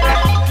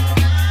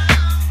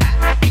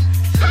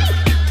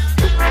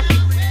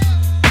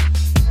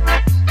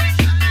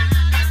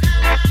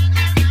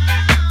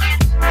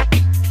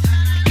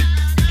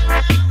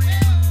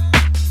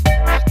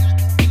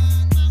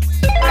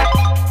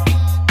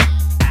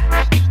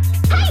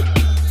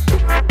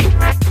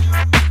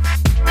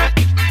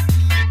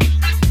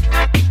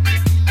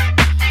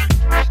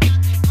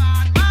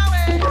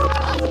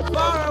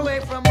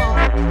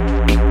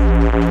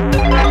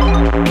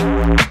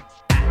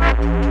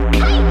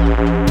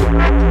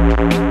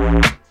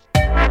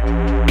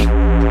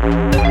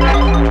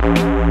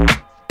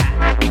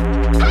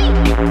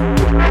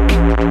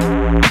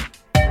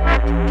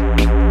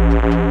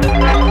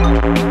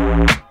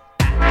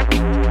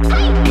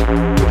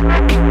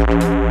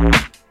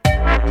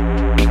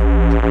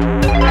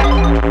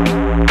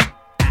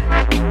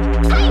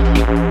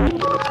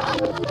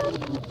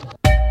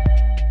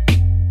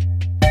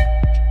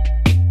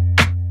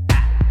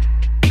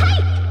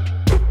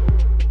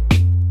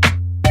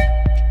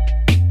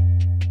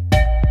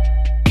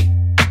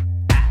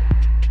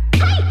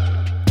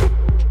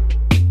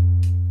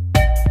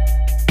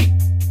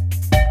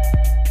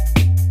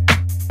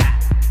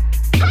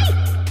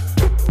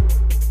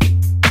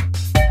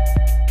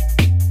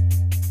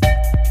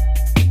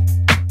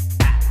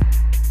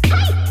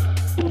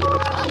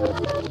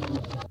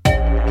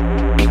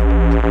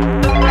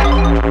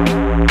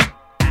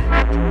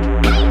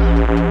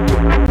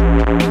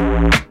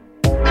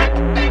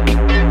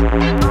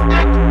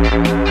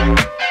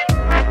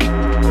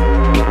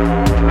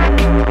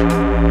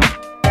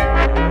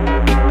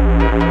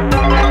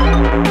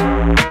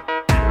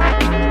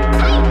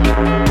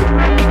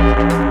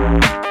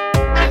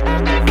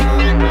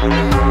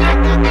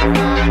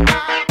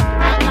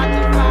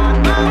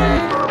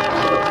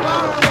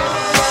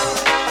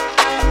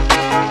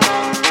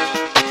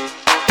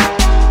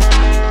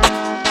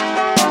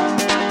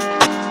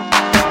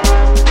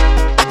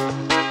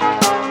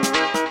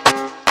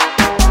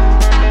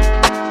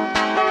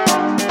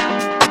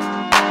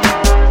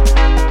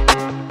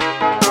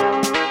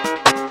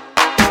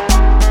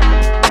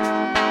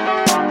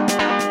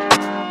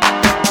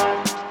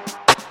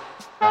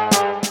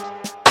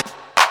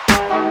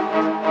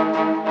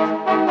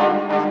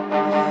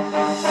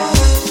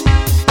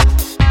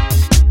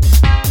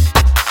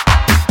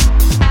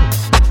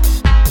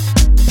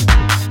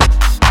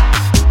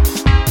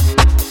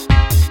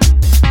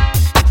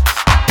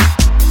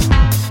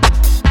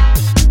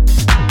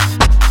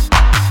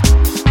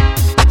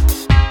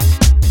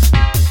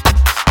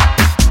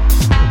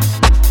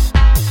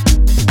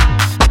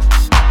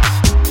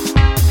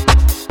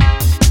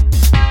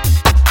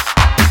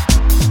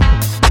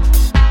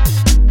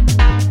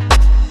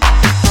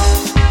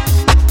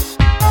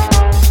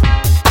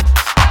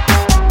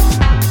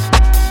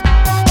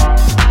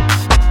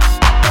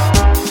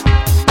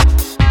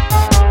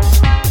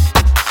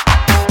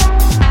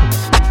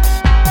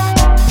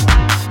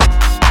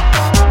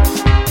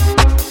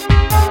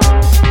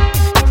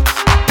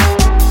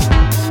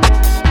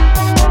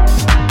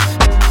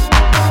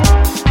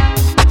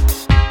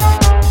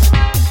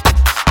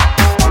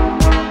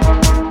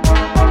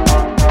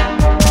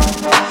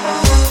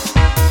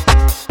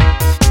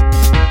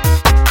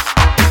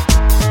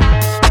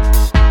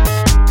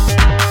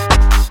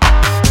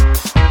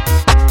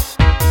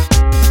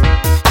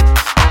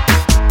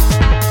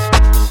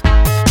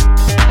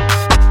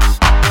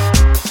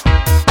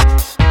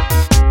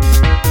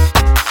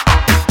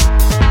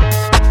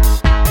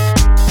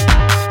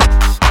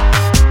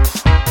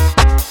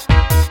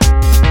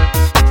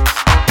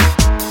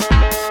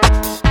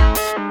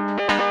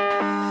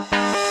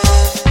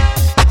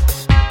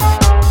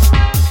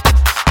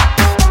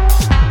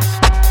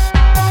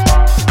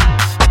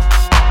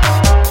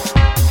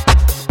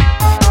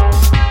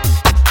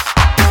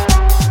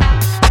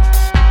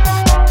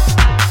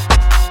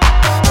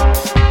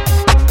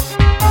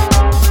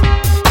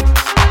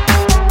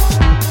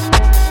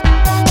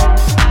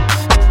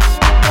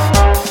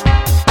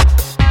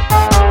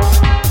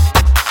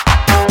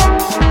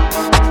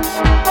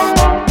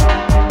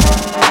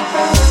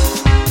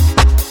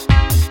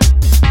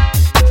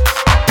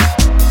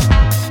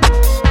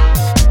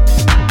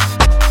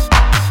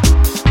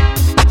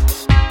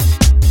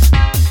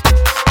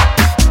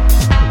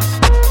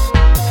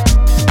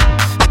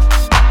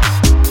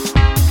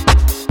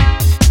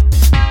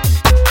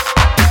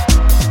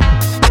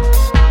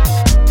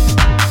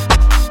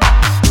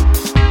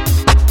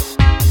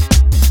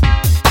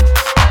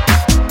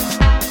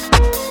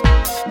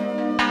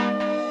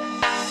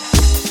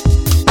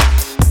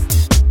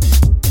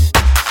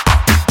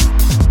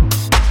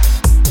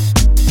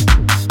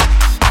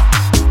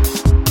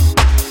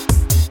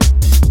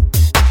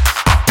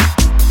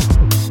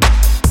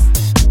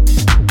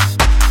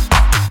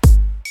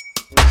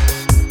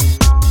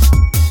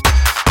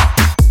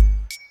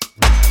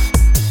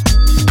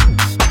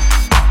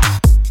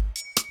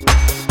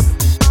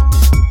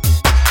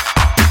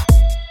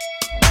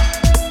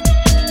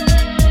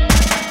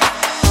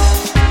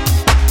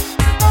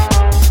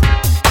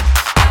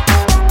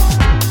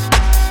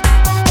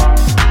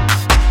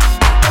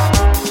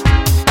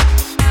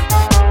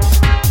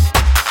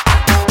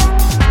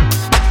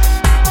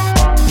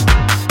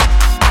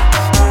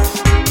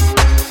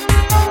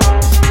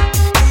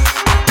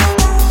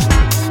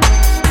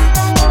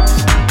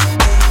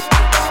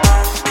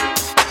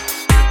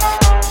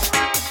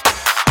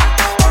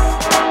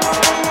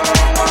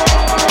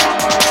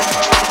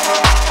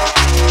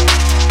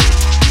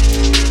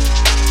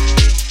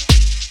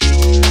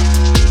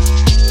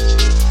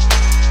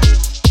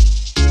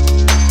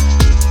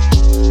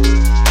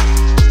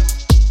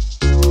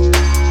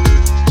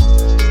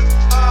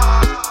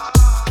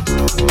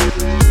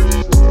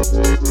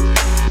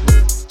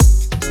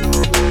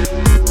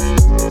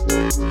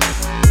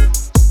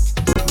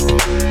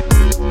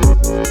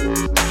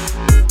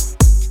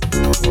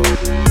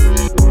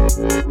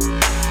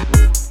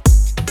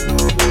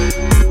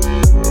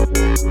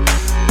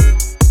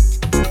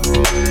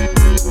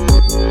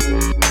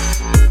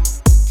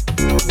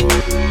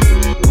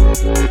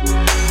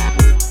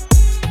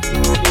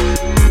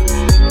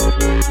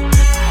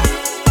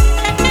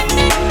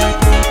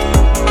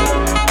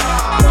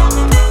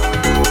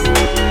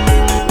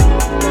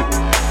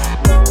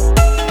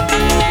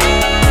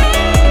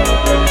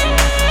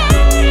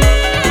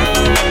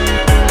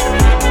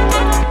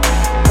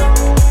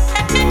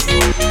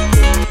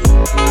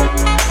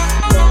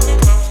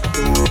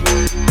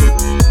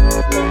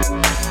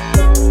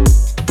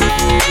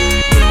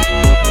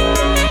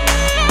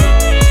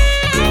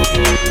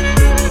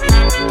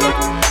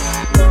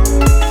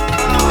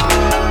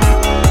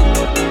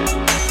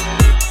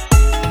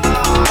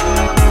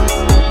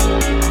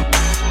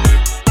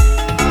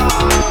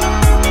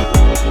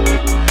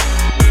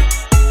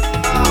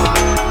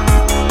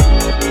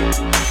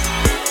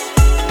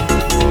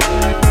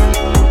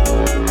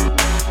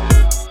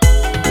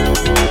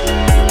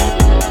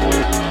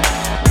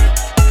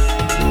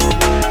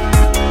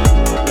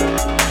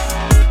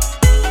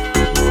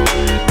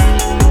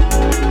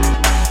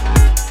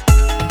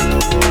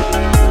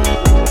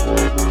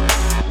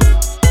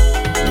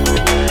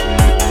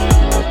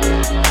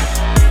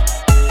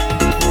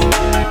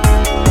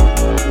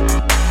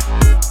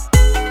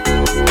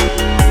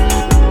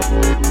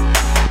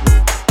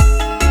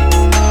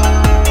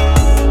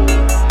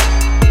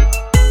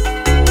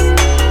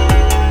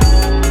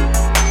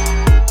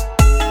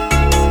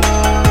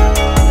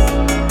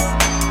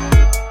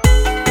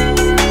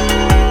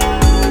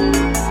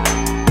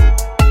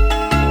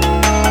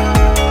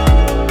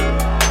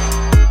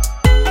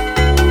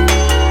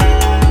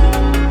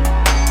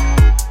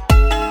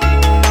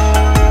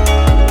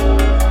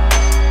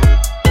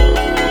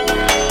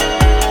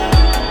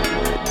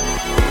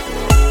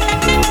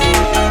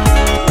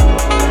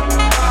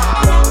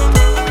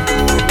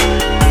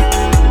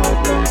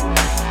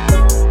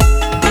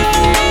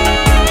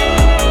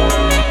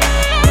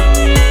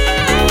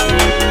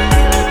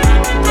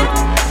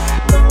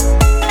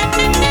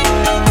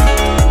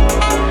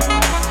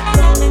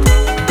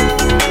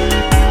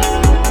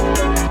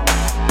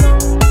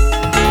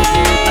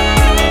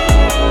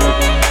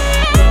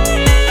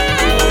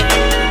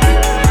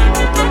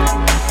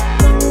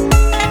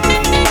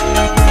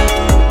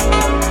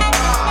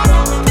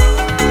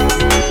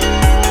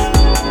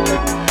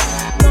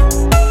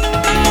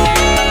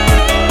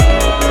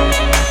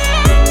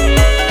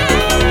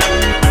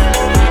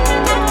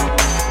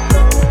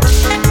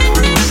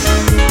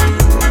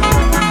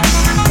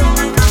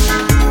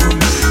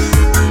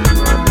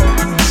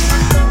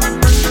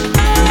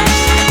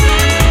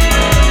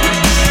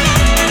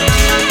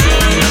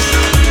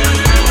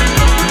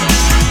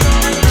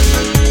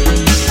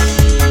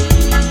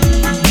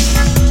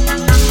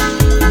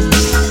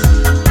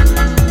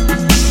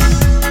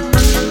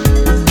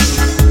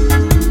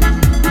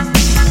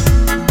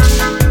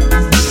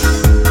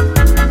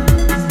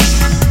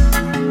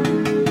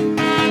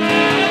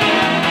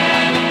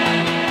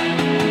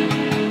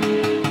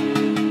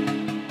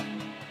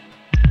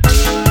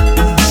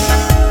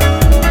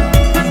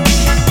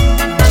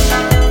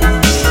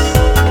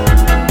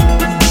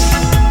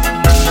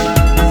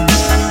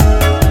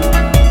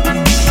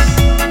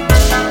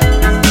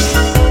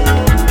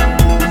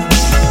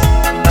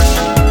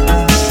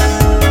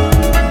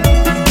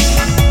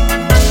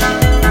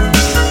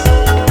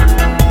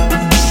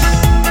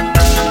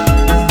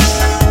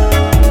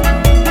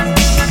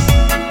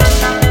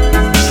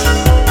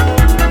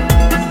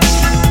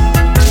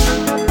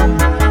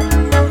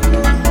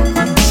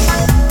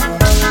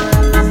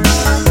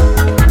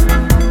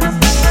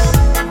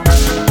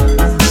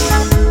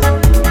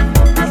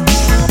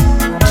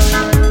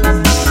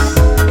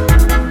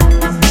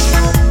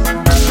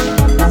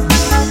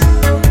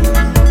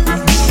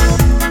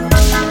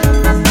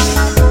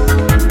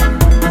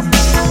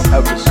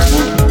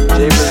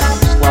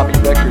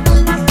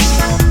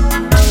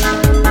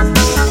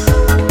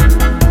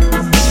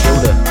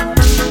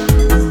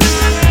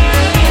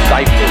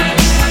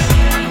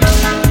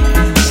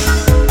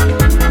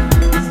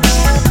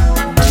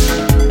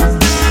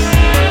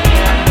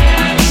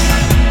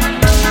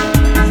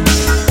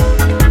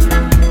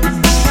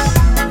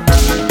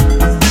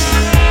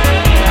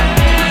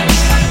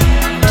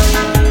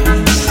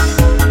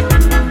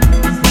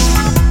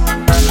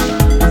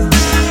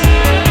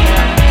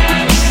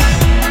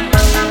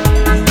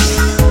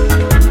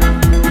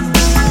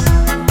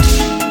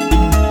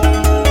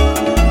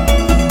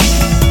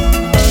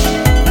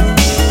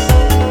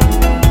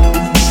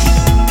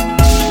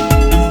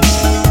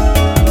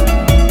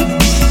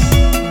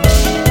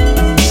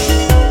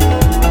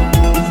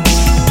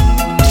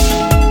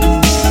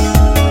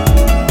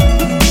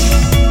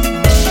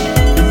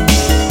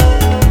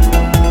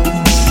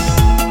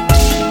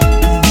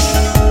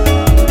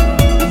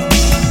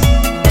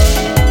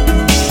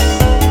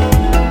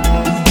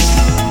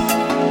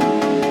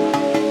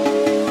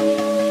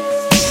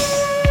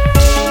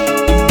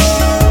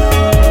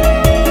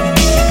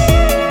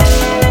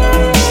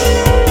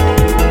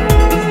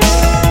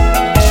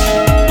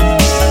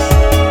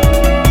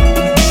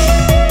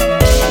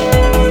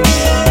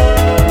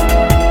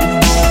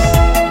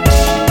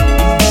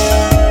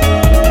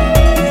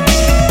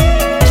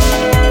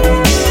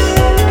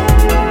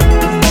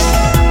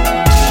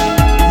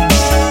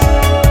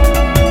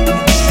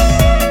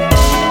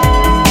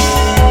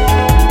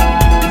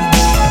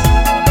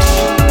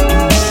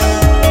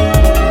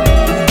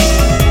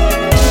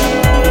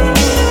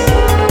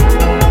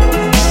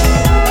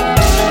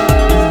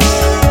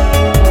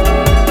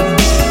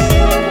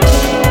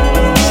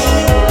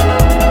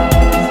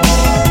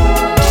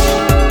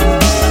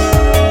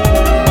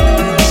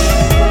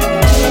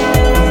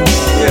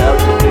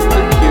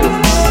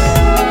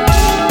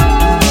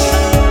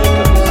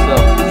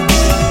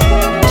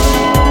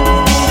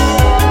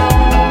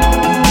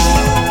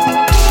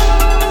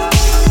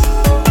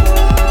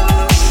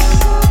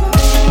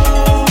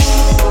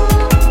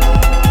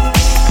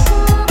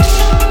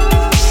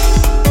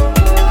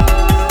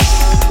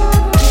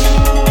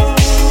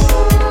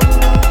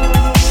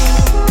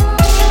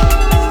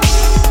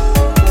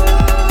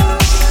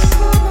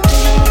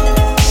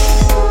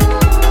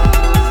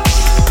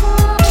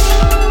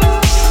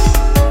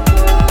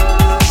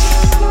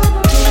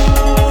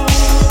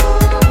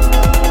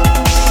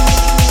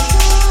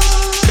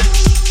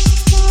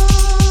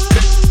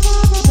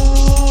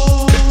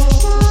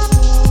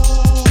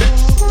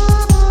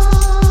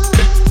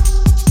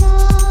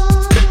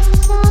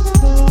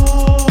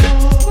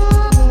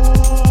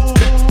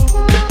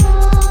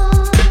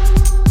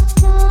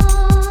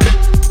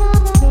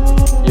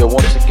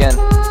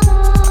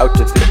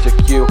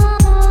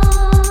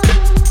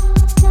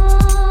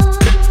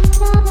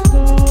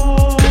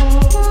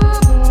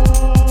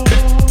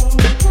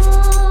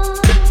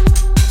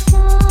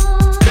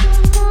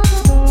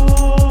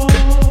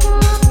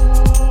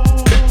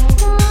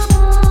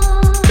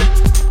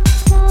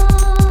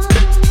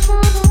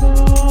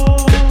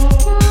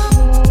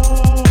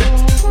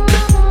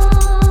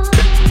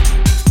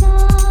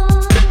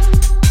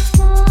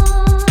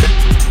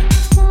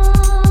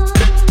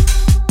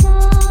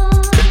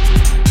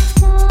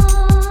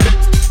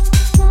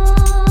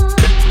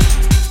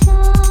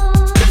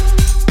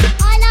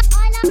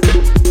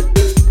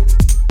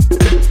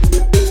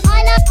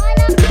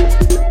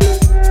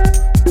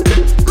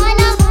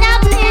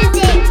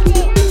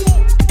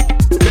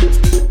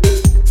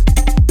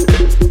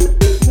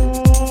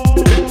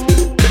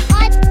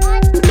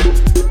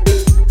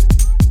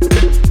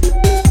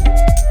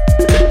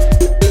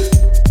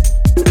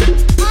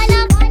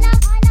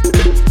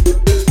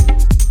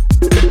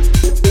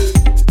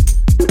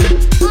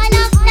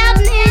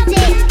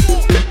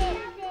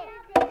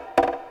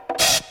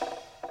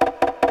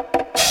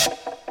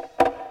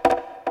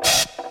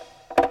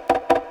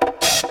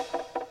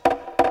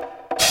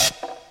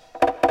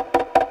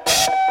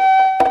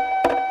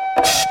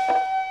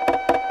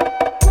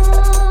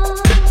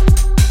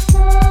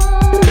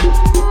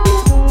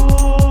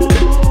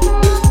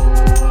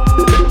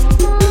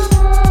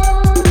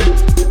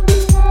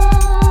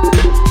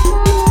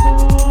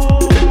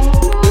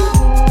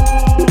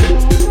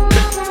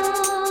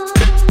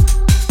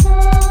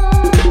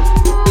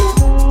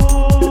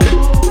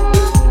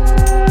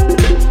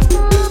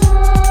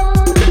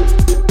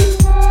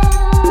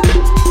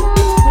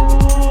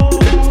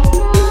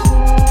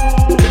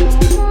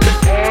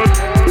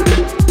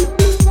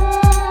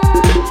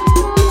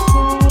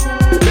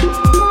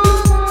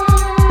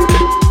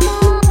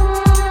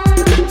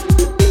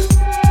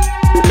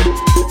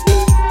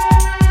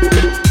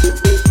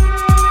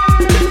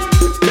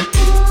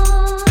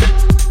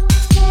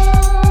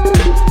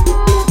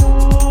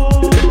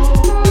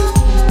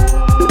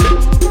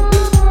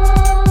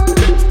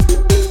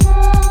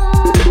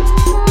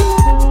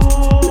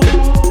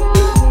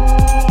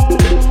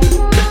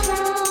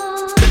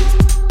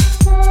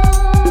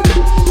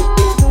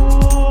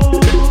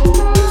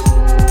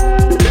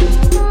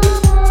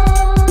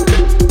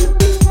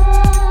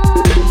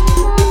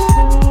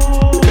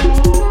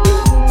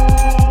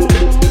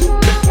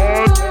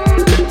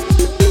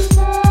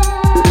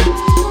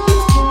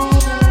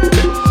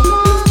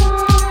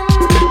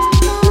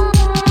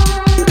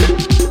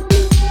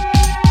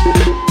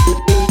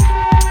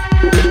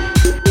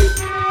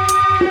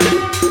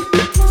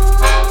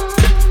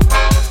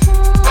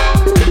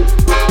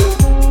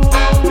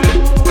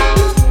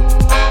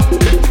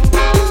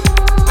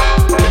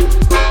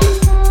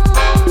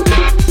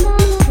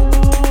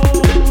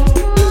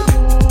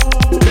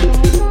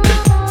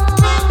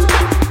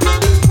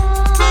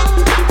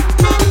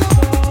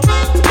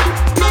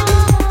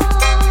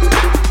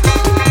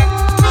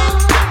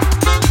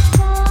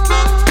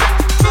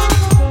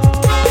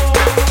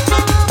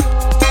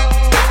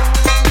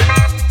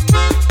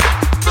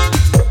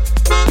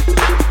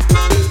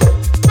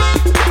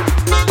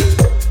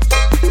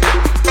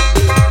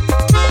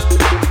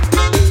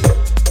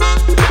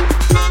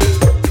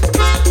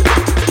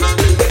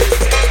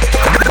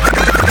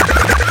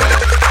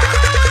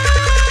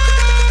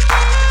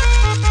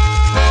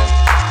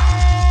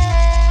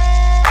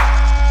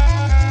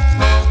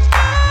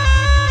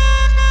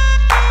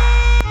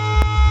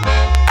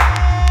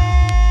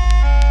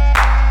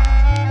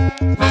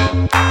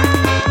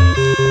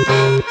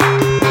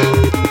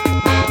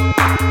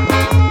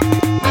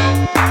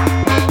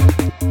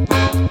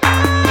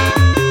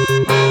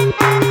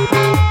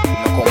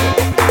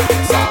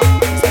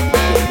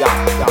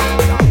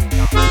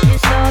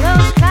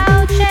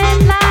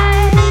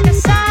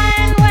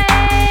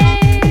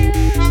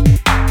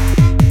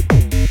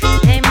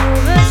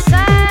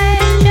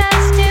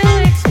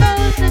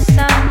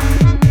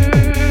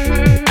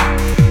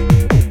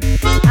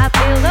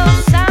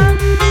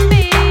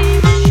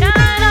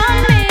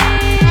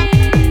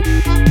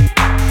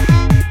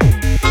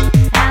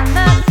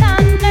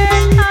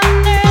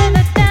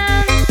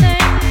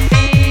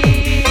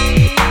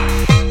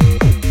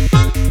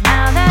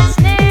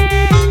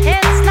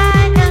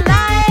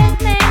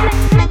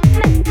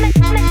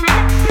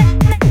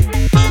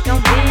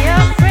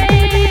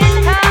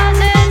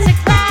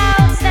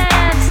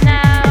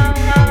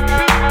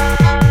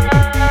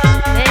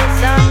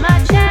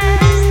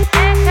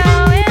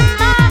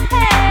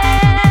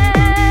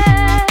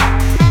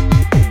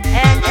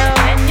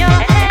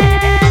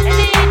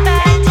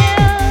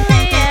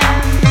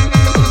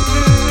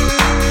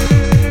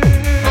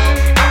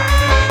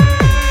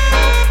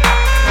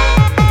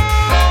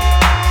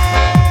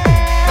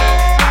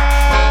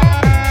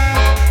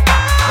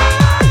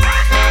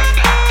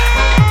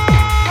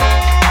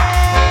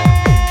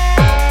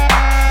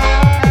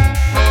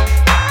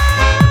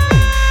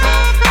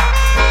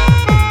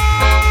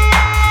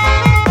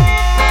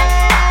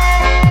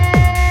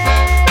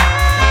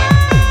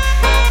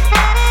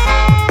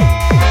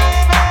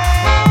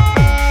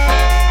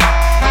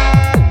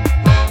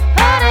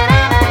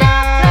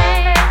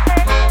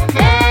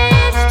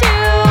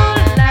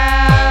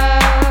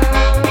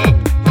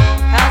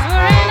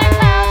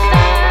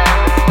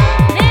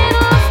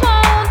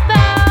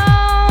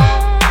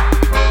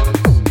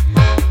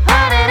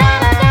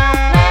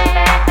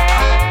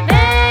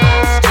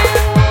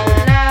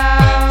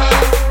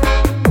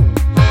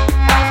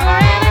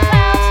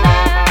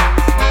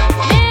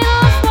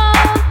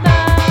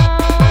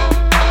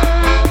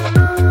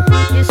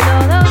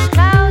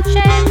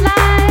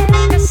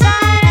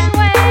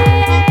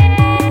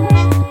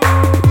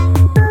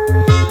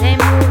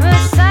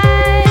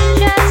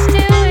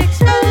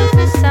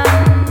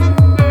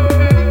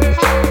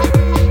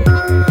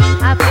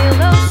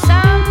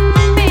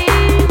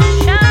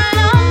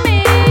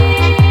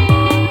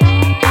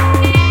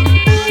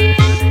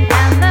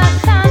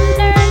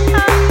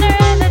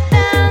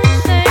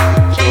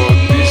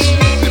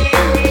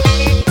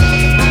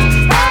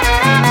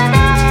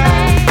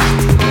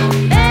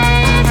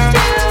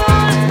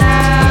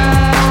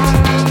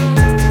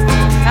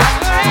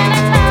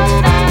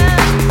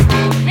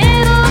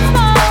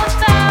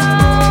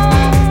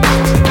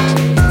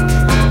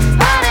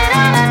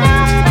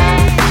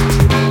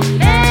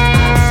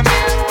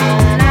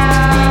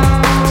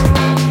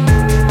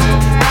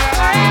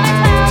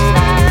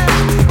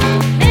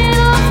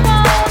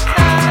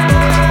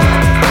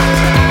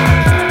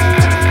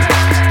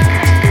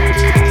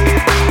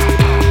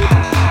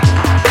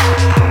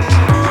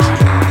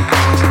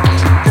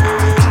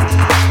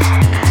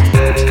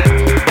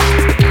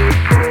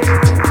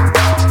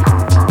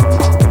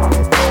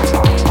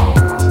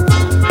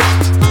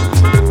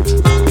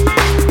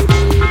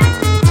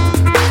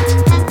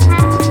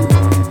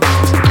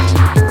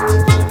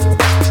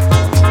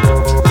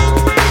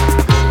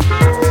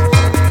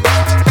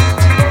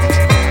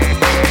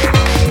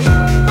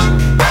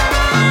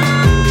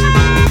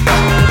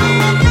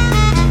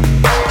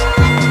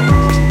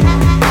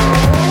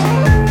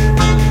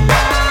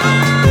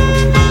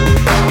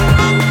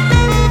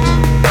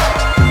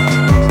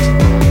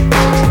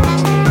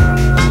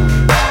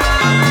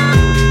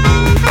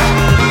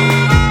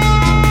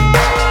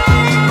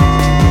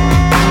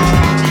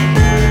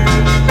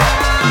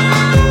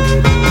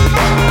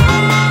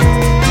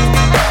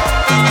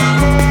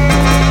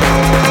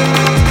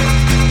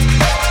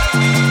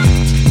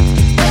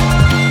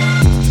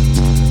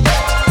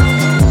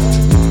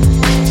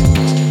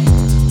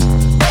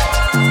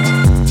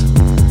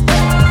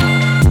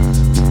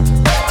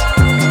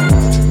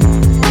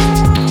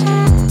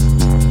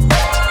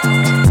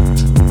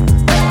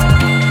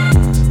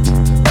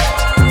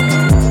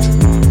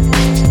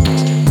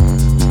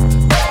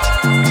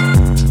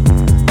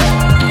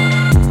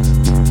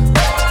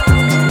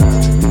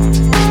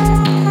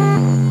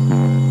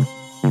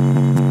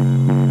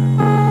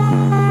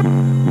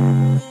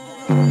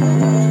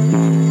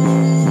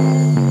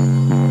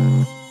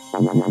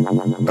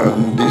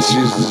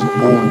 Boom,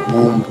 boom,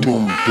 boom,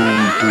 boom, boom,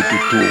 boom,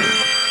 boom.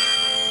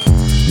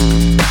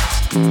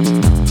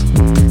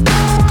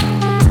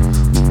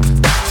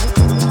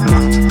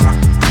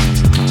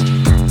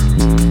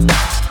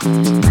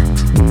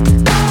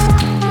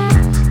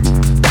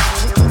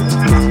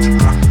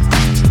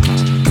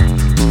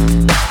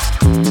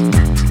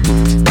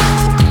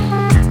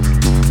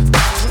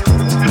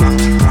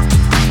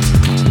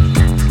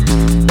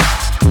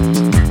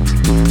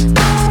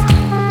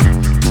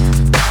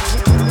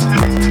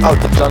 Oh,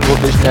 the Jungle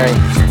Visionary.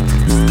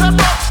 Step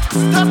up,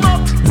 step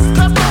up,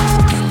 step up,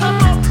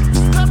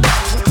 step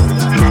up,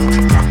 step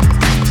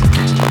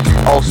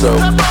up. Also,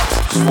 step up,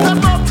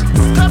 step up,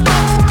 step up,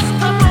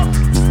 step up,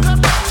 step up,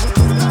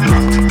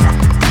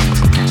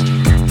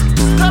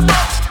 step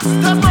up,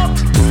 step up, step up, step up,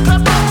 step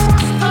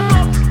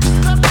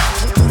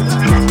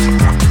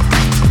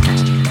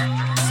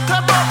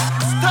up,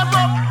 step up, step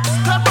up,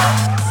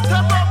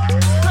 step up, step up.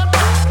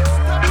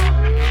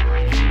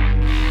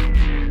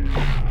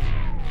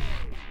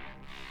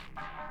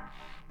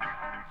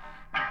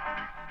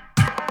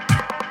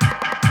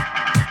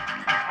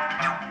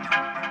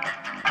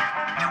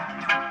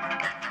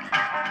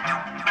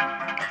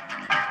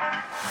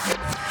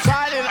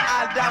 Calling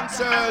all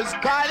dancers,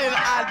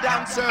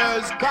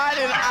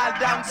 calling all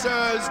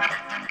dancers,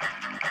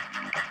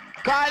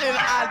 calling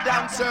all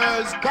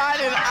dancers,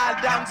 calling all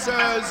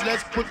dancers.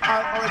 Let's put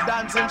on our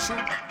dancing shoe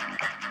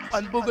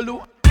and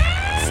boogaloo.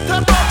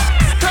 Step up,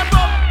 step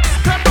up,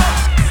 step up,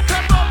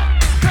 step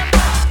up, step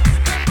up,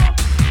 step up,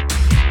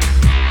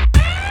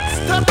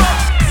 step up,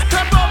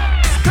 step up, step up,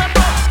 step up, step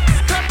up,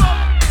 step up, step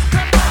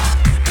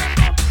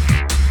up,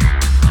 step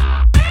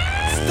up.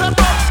 Step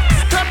up,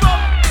 step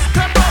up,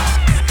 step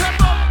up, step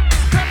up,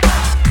 step up.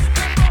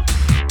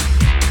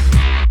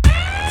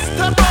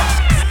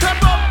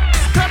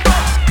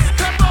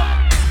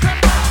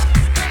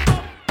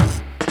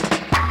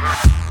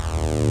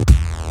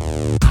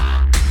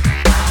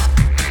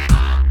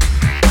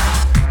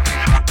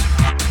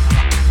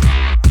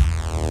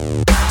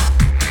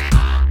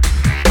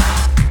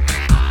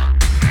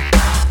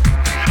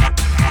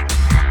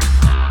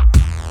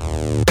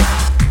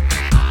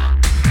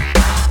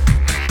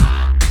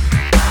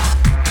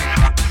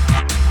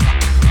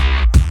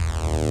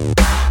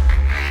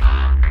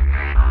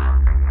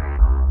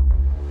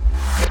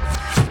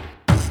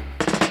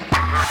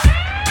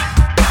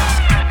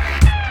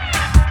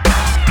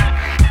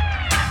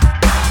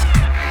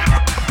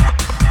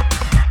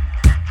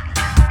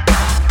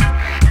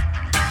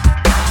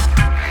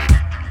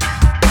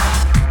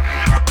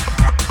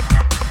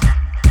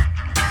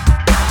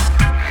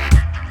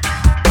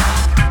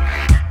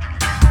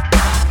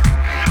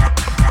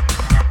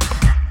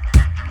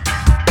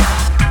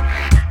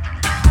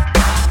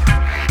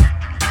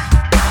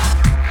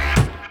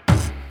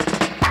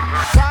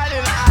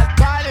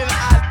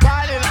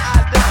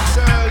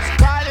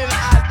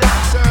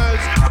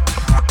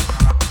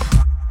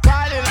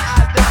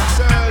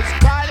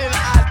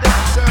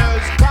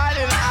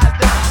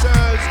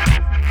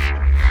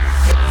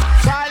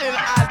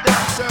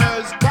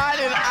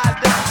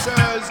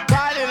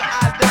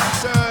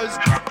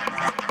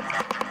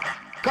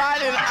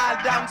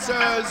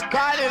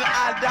 Calling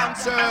all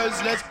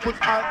dancers, let's put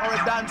on our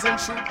dancing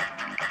shoe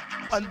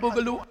and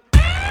boogaloo.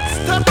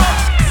 Step up,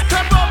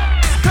 step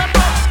up, step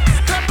up,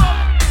 step up,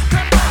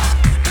 step up, step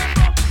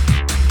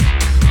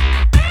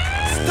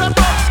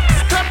up, step up,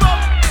 step up,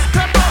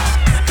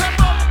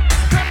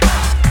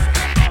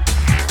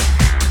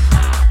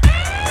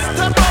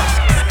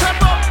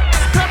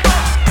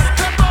 step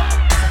up,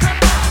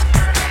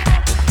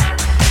 step up, step up, step up,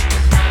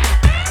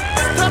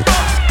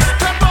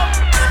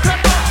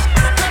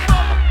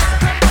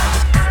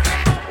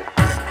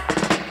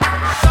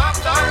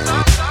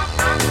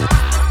 step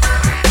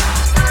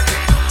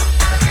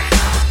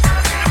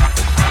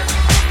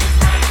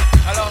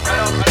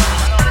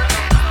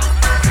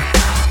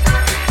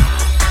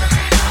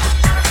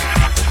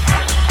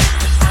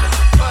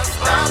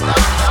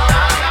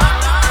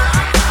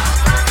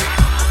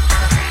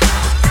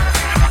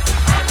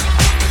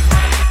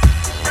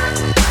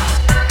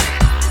step up, step up.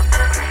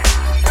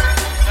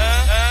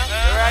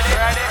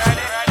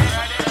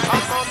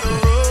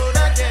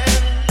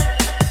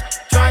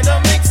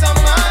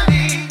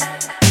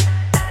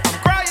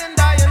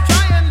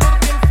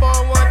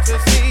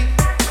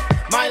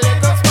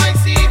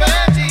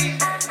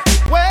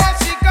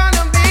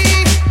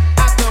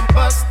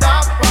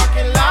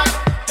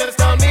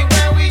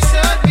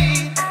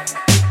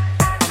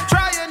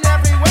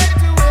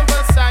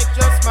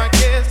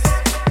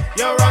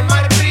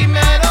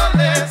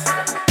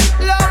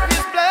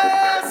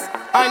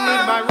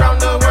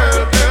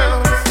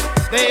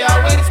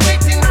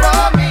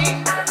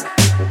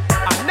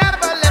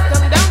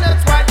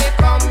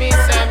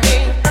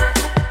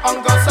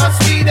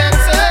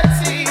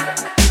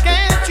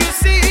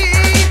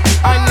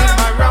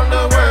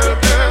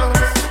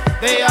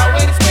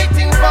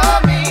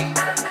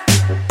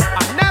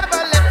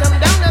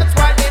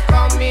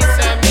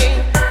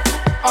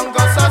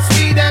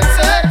 sweet and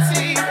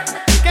sexy.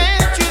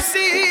 Can't you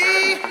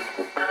see?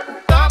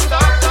 Stop,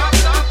 stop, stop,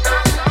 stop,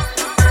 stop.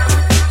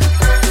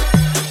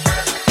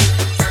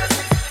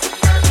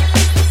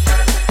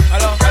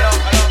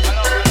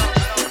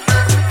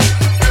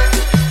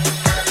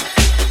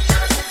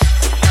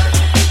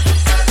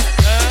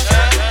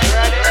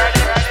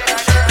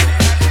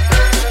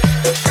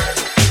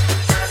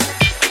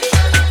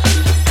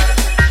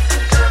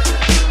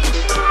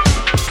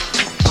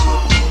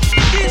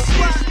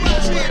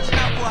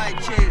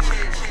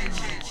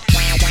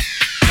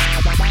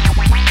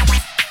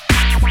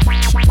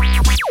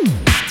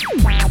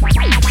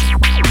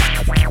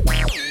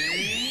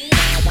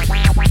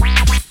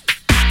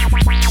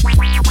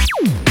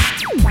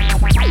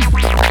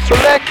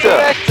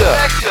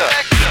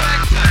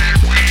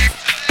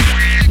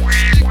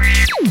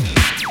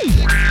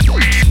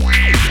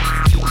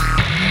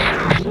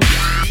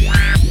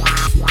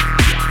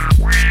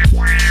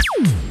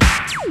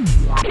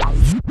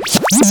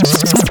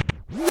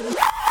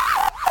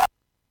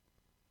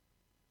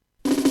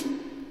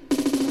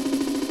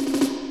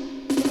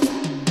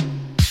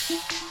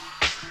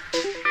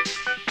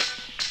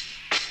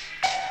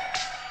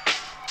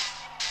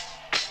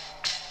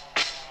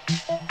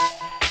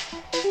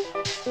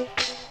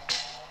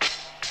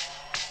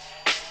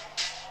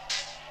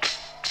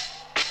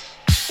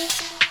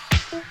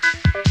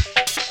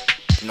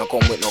 No come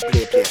with no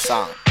play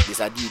song. This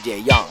a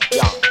DJ Young.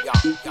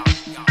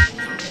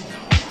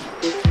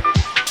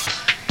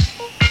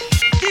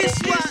 This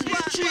one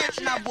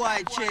straight na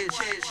boy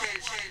chase.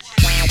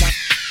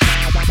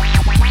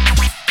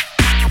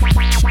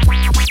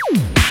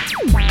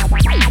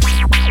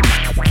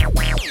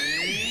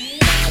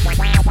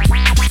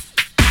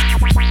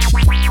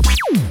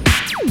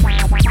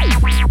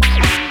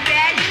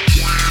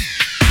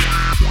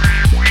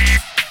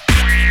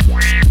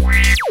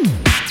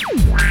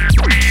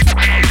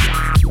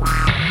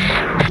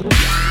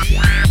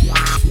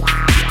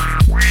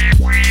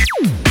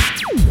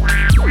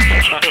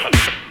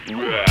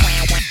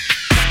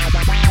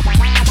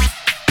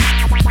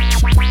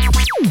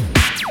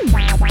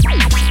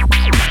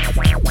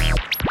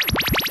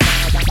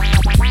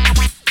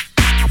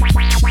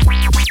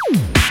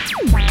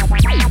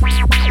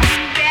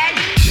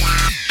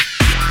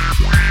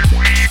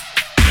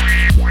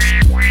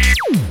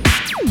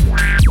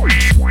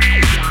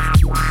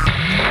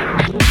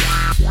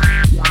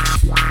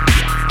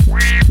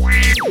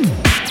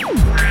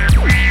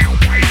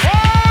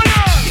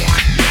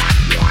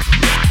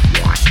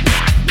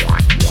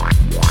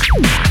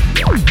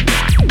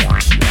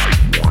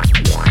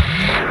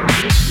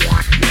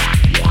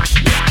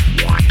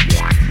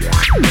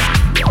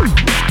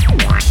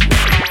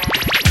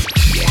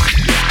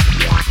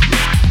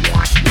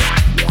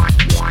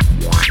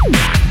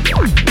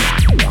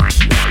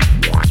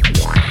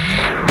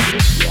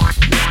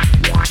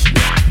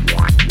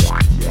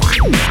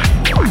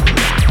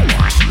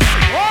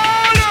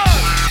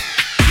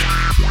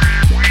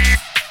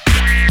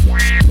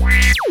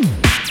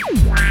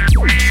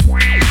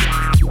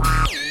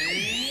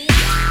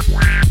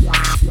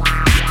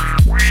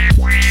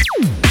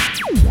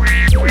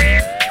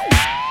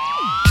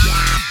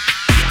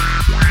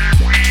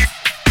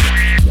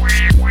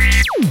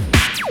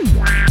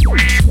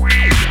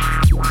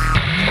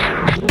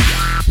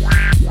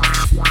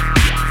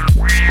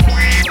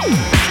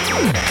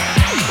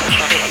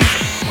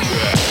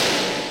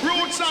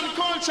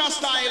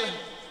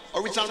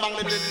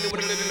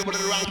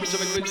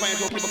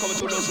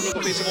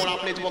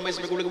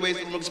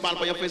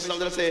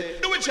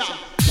 Do it, y'all.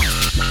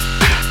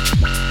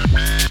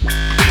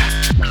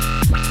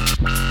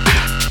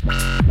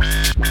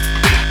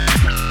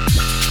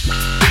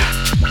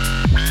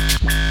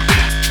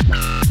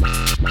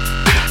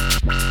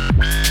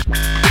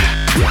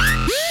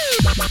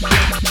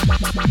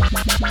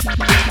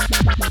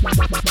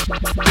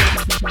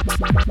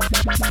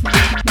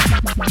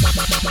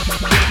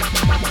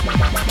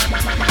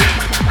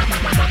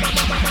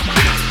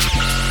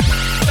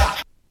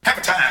 Have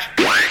a time.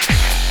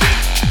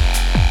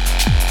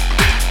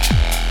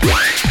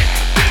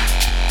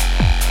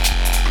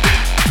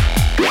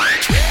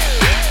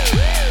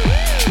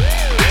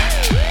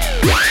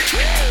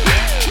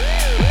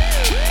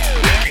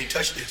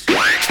 Touch this.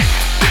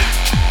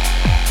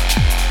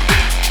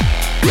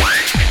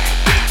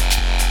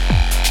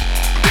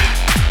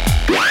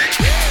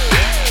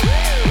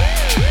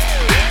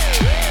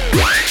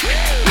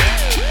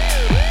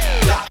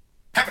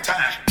 Have a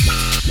time.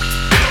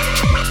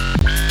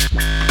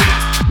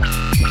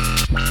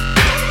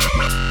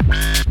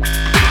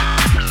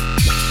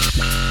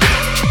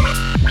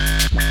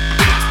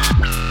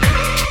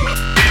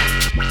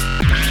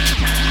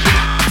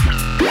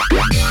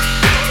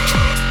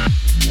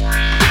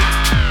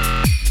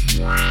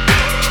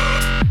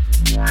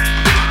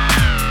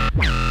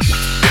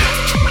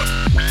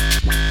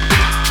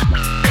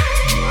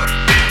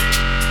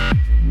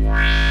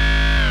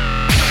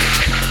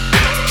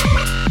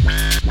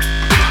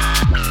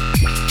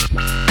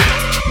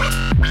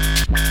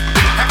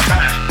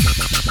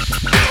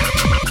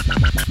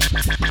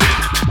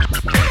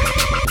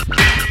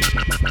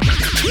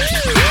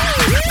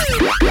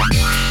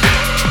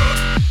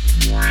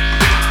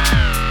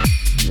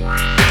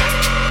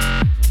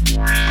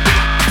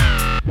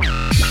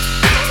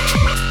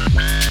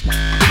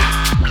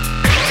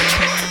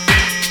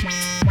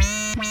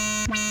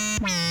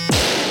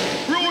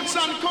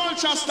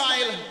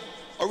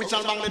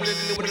 Original bang with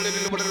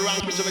the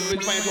rank, so we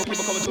find out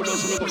people coming to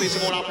those who look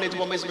face more out, play to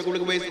one mess, make a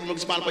look away, look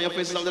smile for your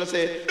faces, I'm gonna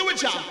say, do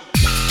it, y'all.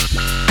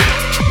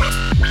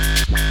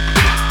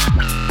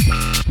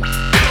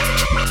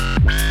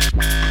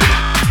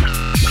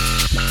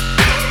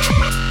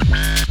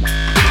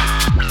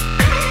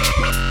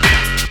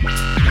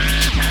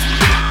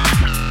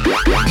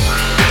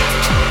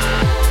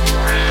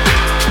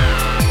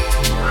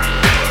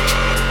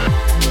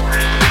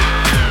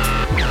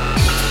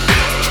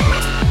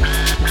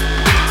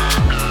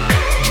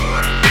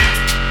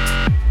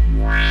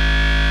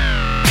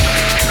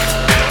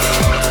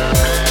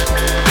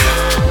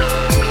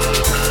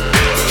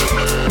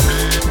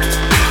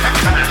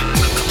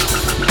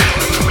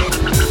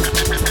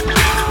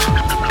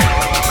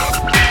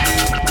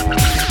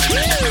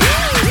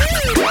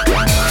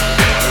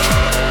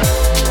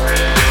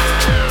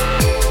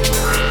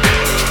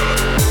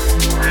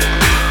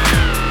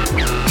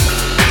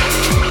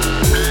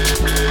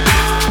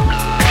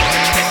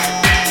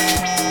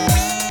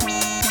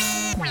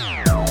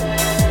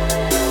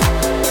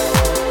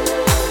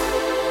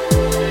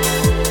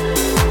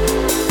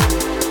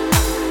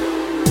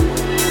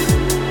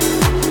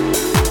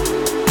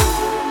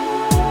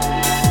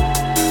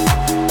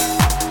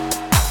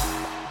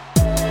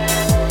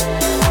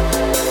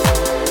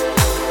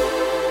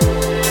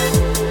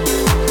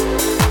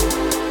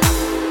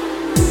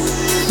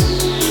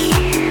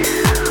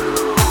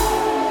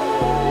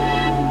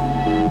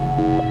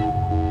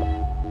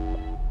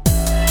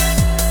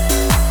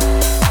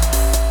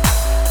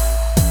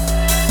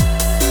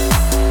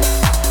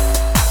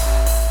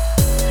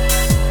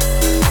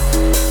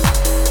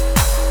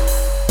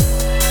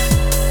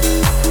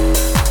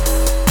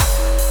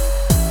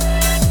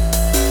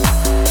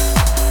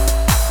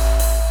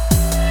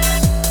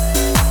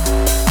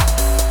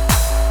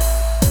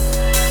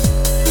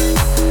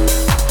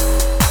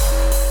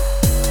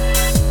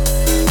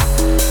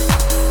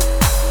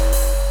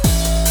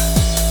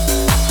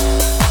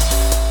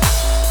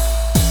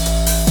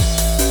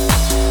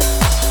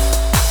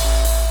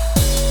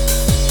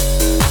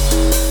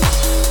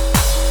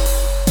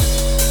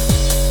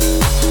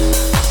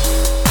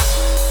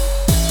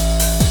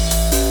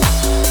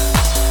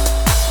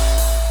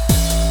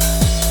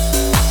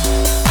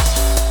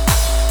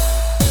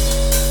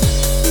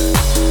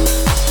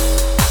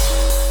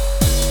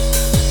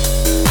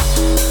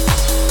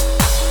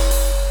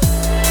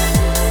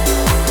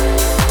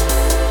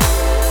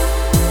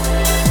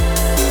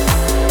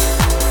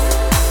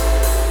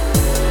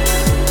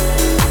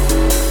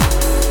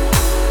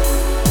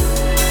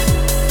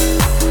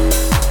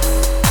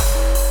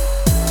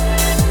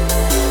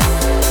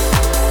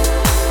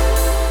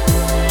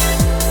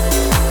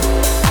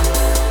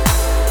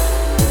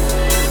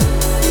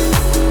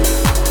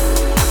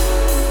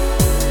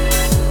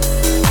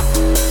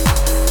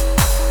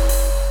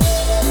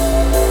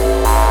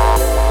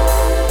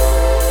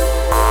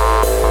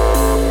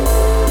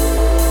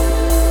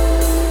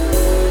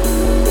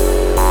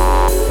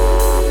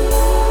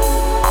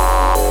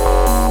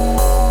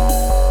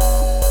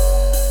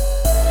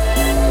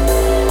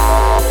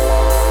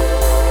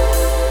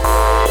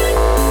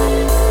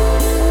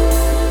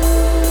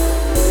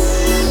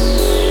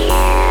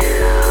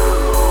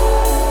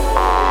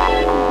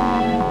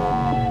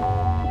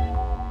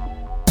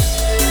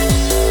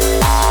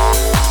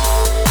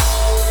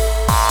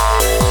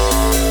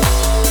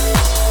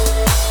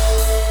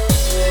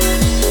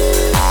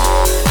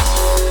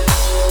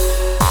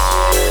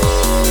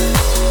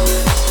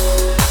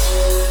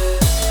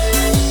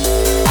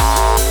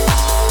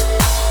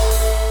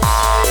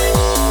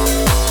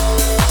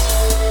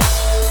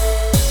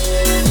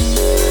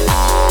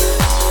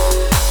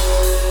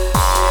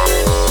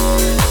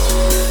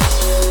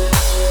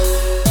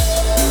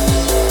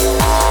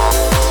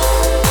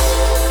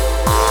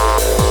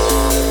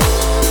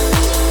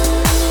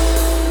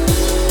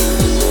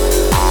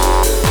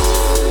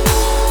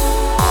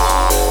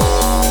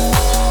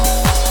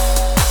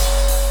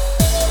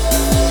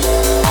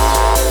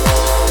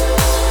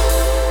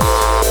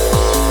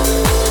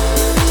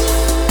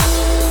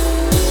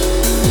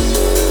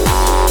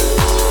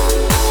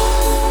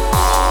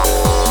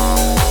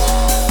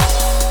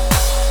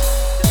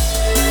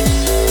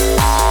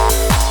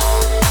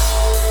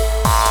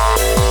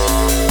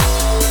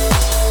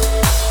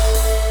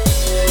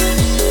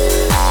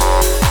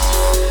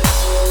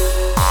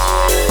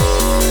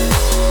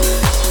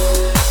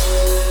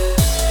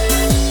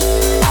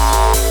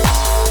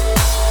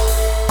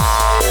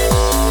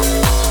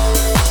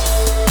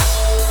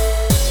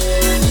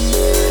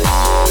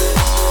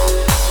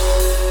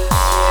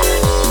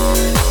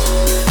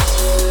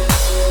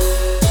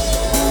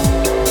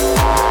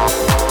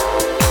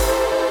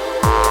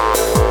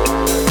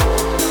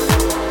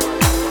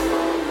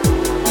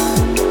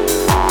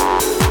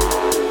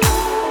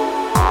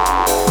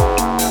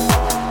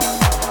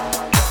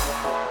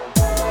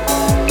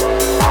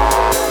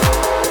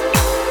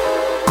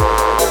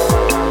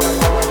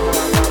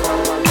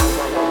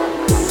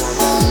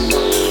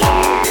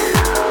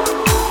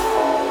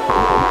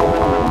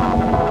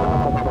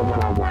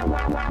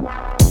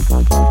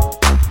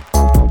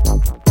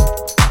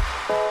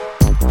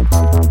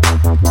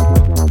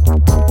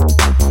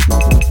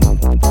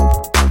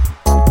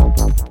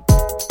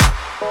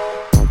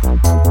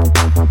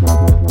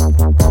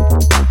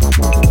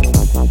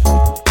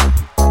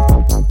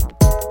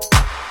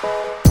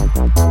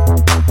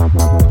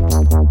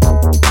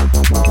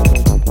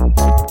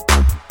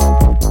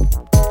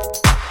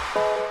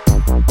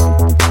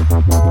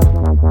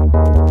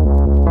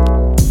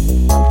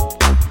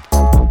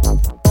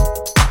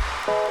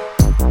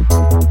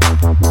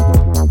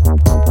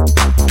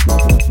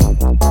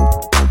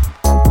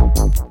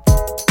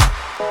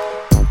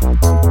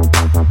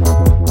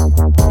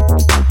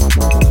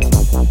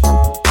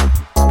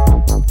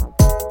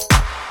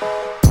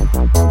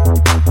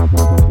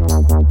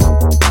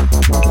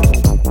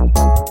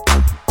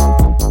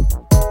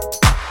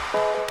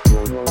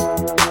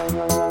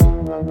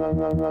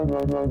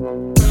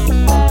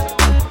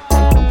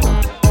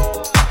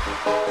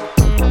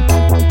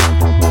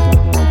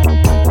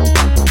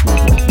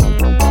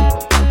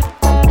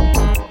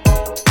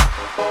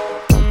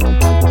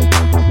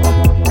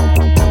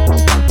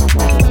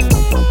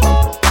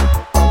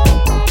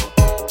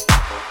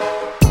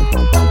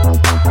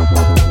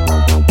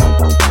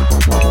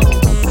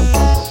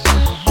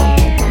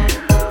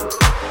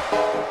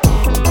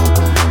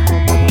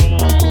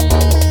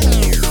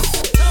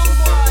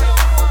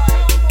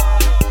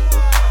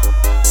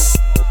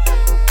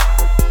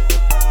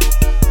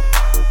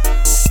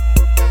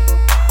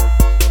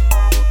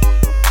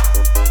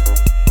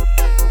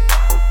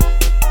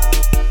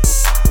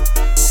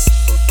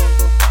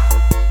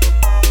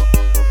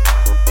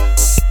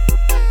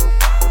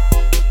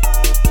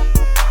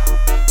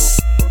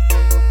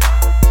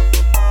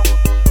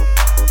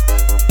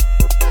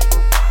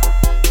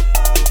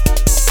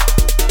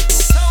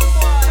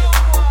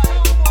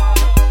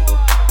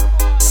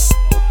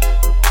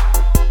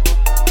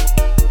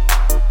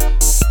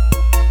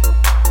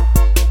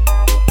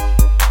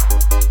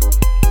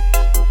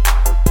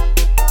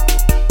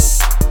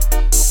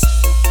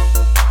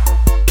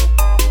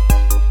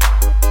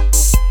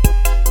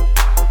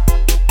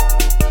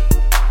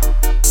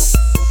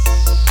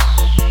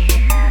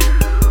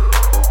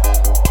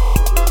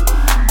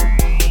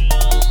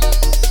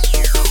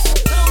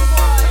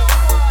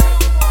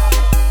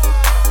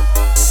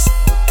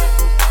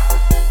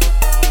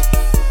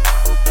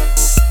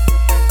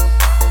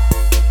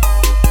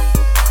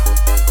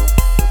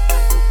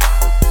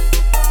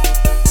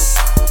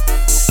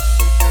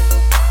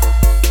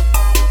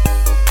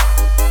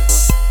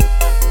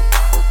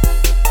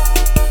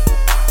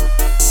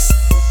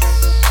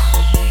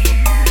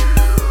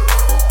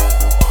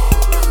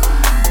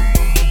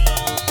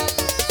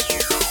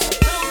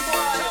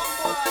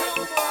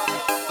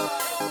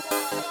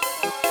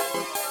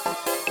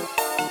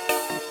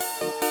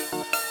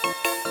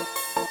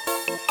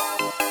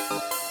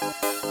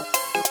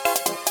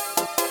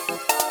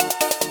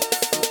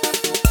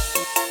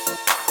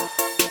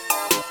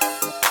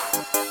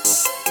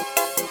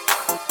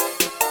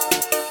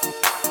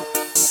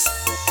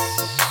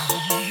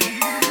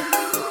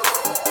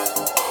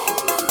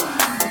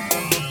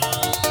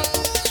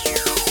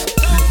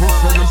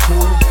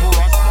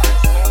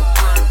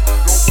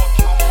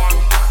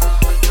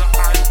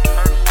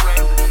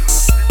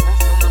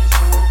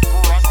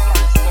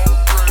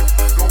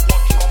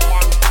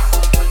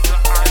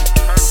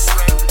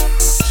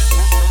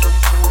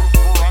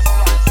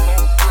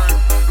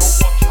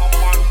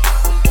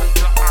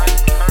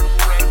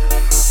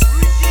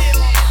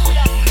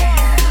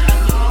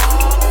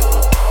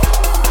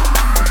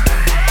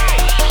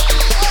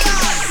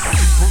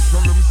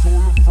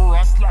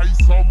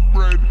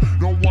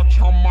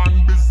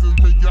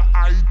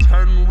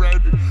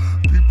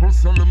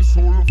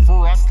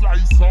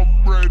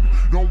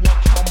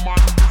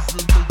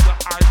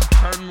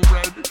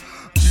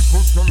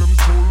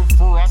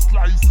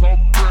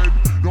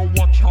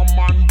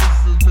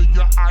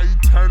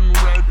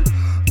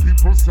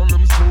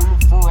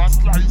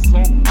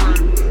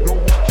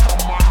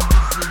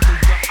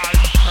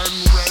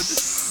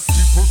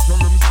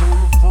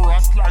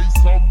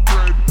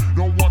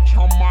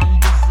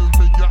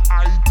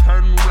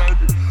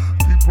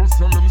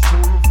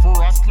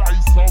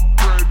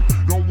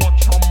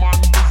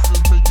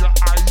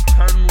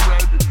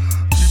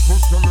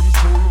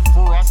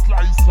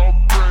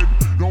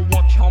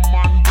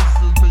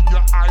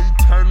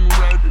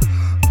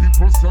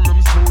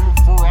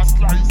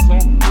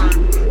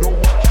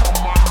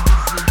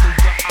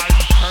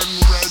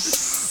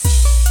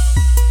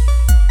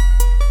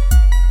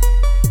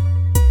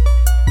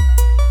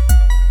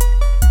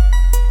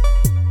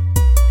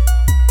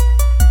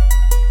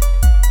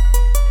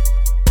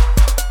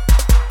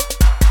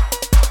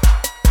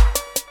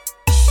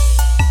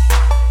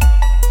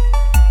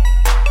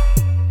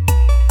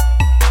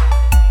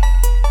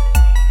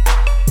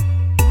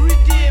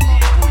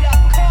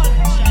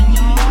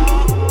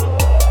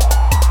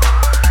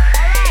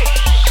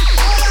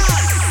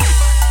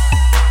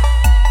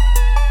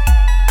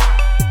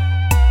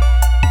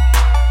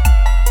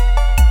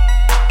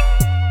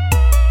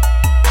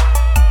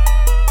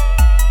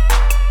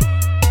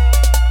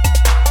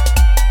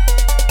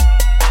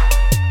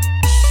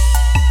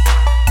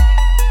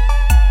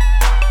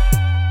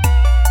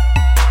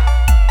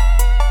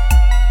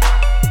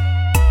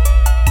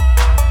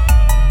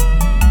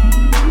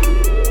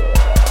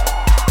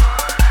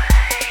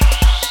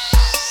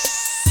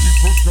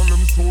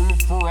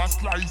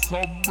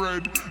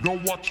 bread.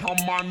 Don't watch a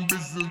man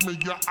business,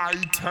 make your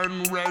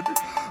I-10 red.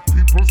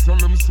 People sell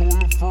them soul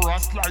for a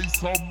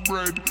slice of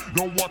bread.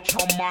 Don't watch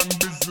a man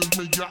business,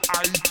 make your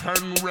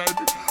I-10 red.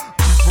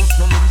 People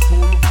sell them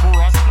soul for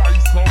a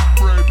slice of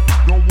bread.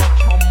 Don't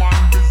watch a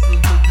man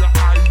business, make your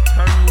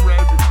I-10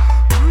 red.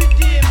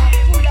 Redeemer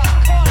full of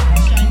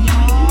culture,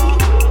 y'all.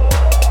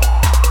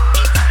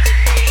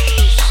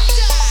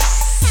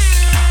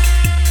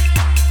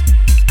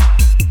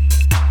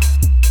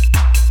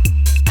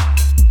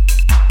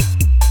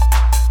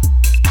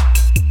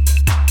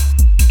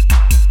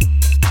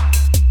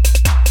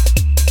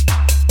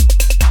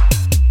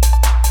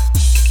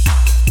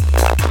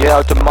 Yeah,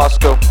 out to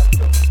Moscow.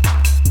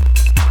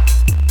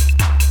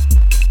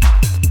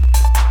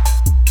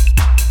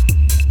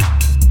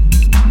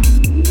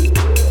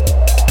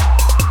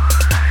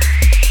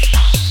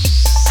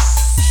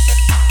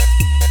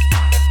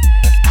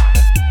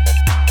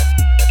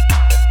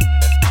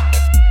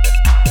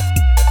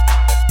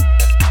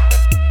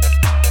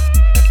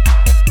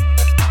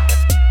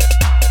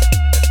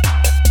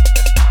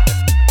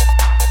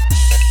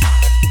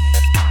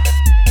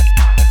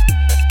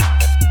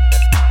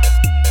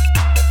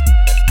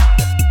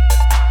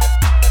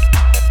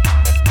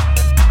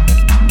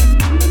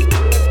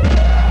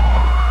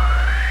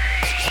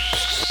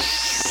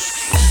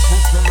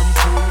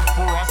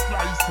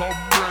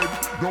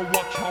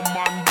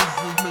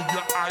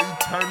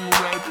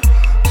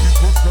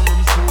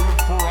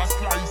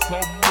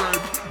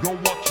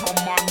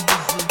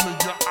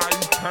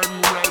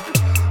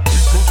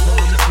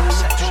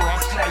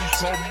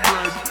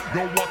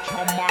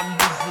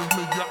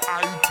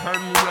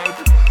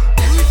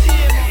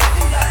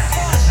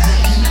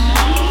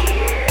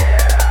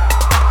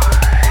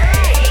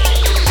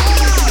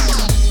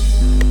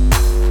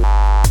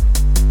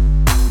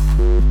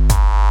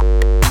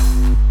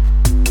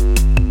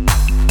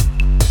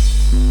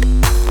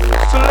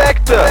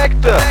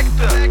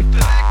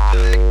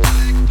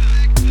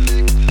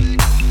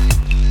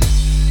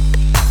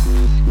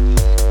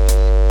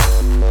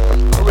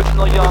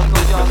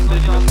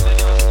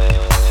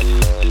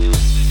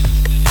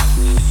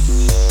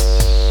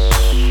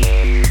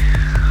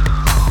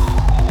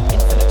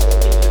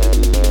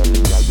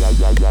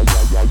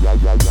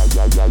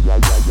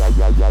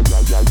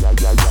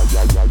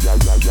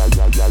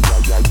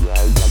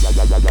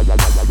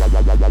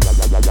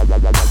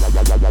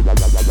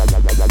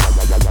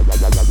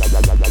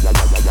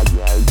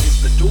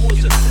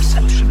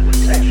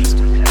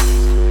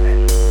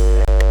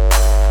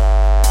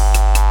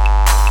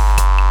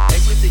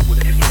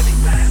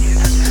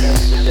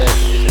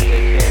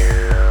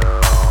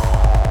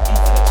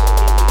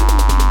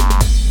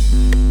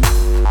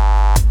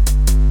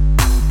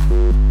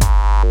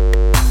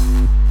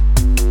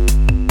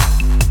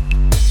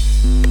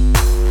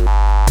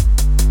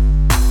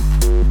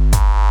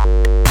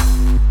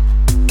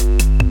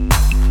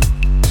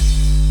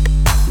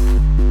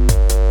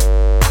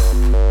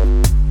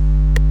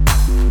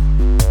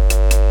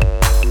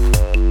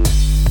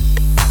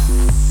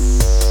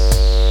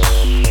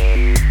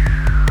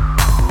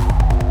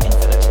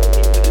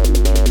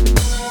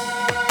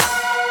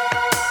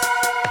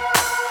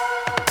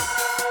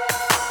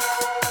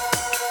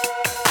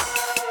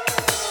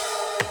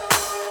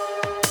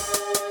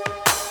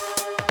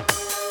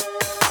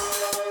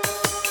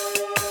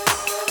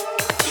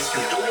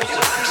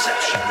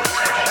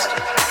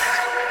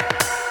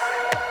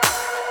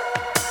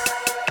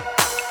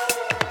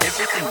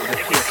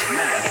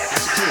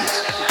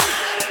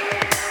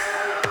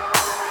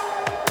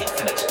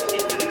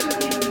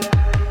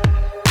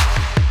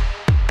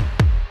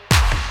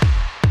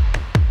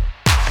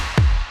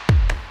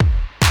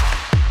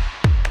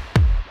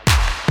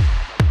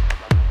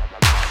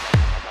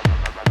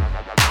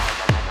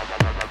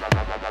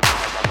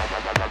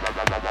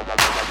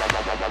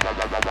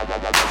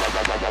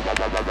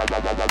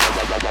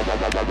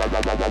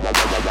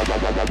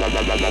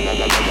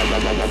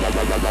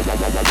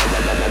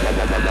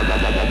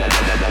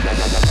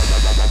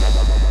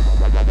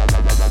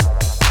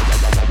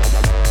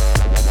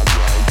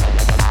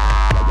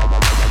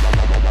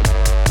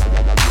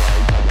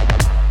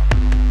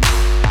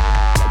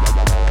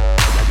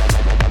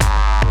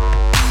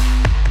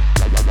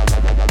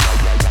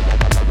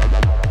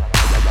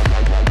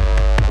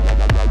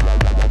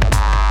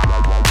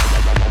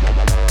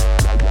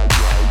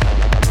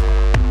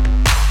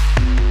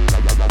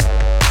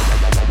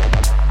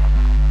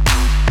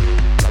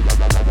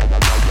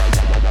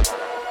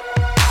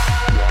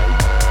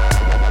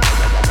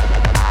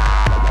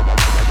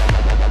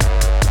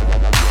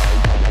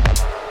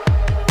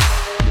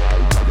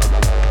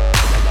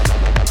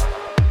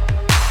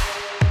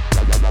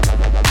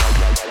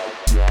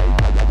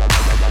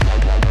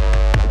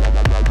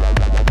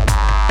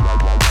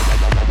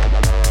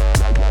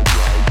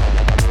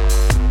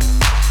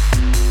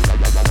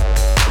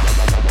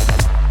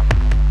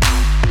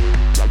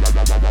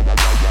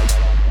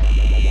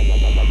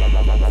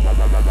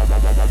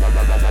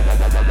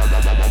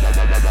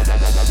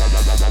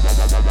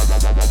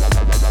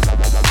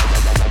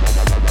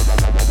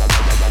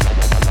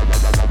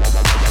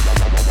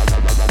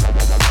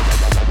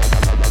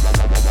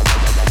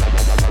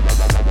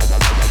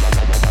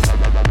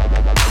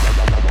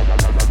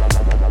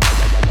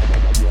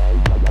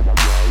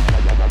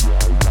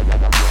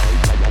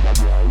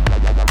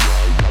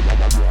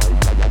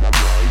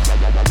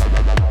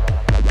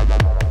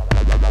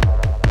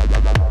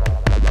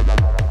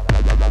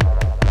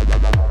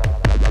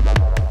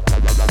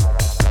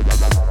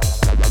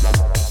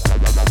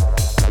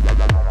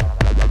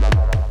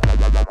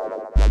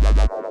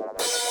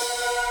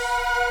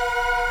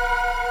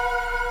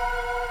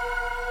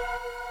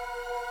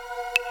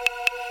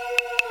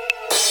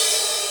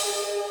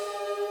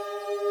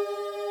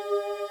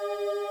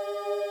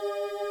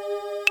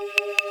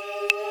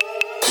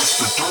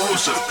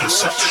 doors of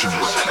perception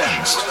were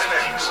cleansed,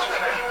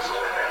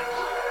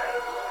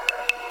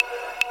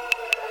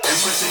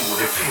 everything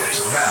would appear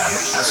to man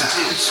as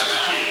it is.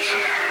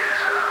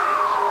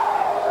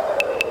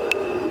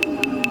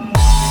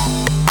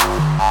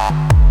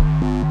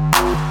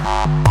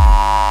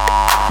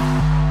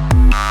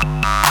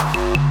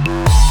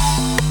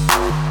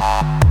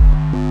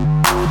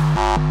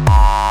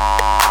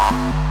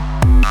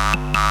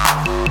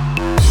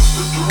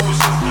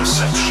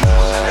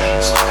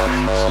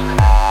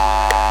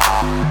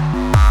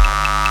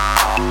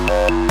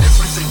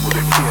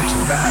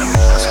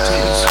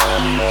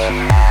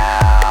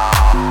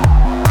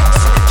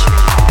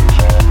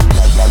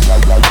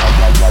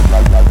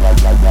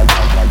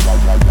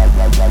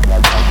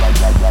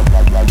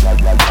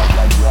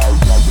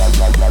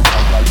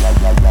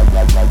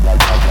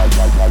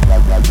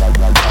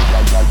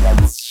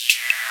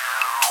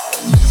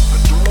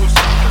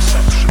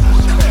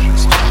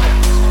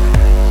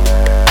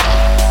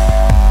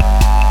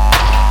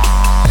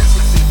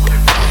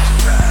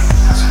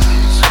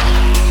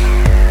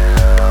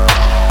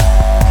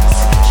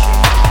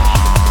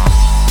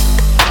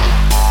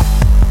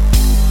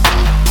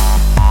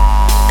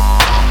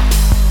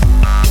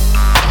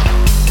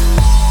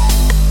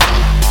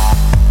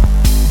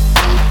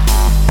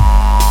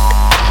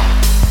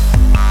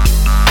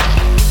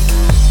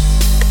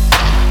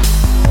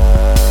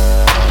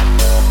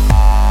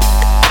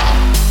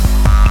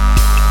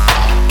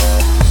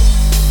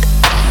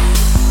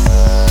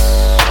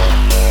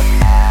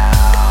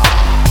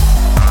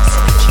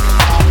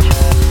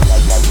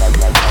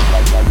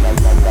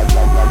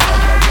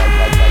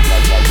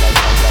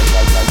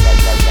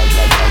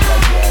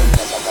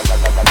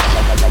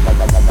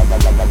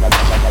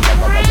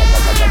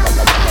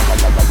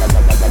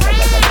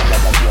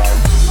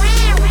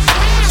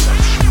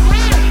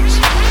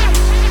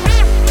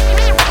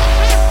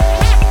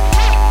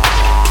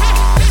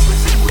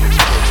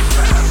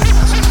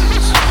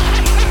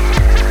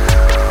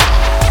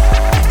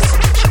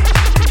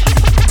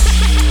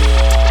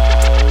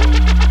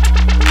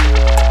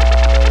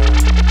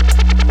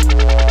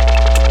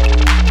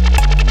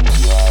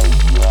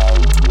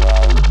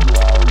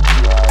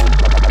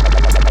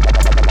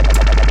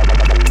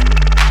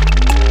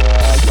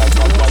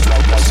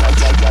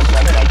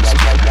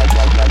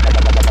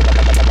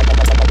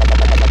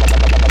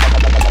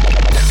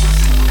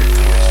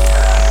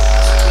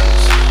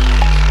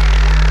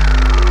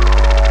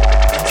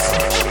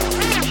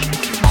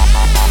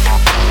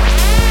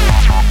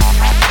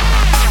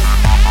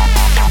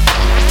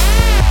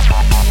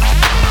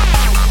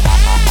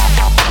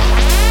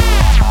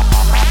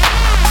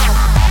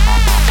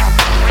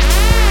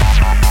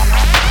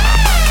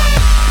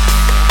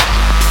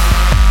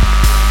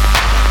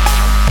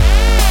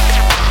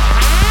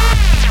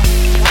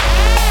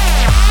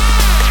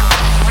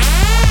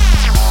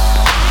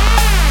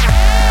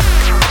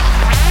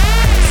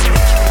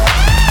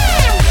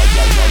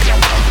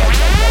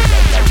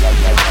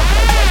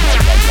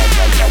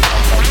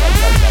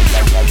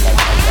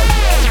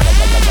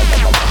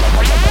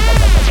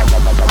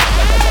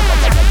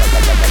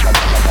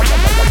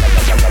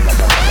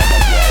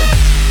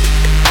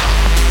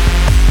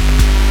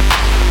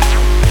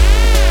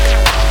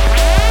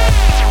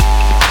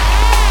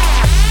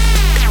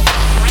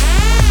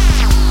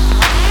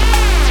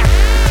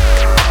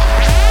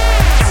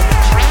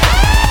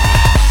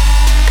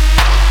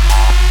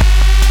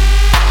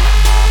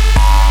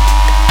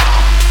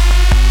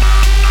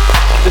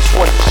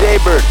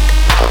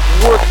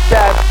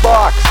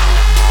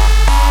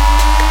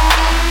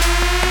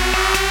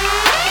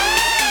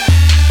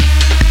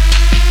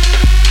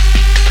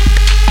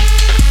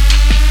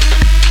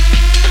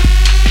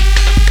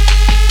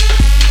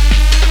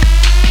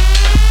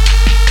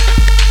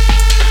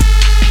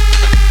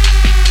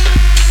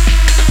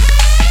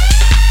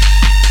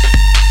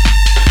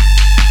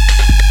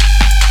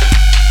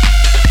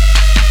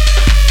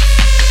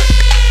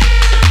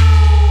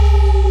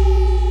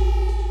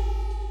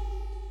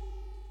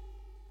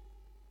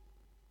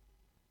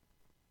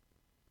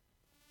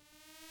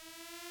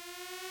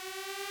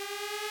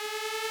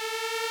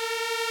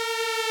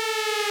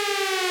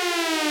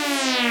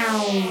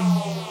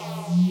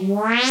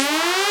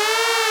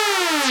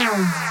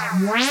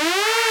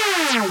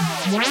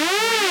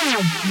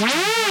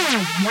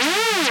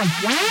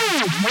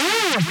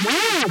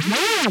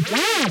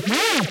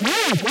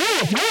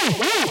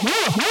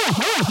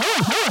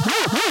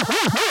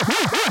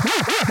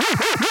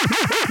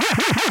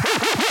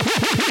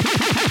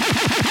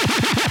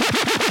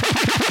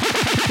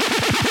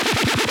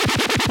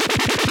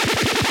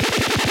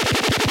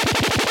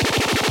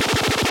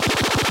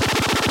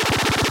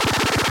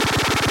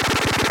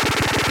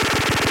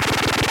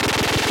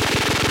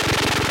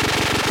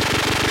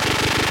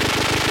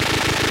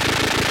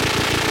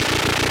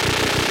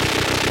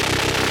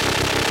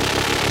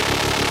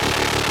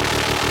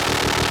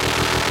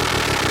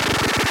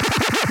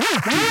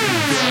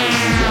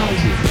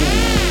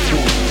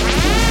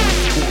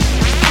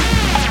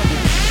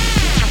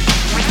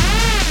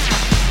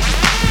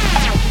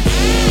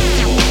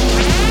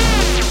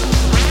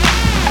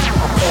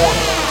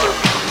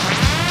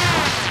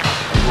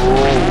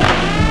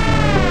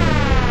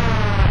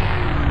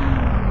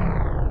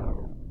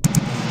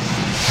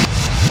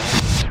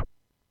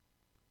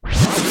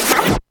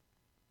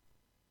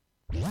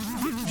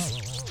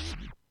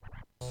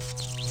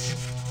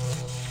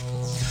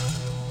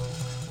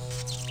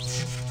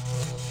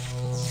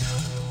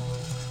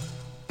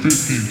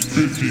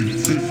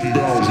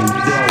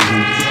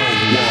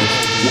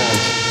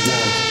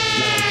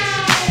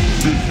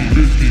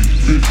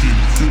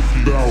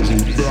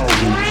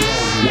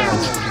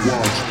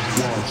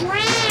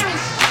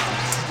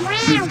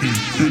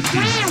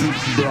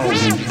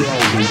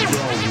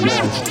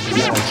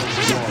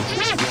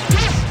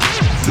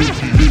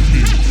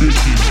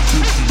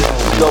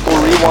 Double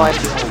rewind,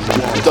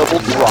 double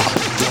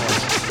drop.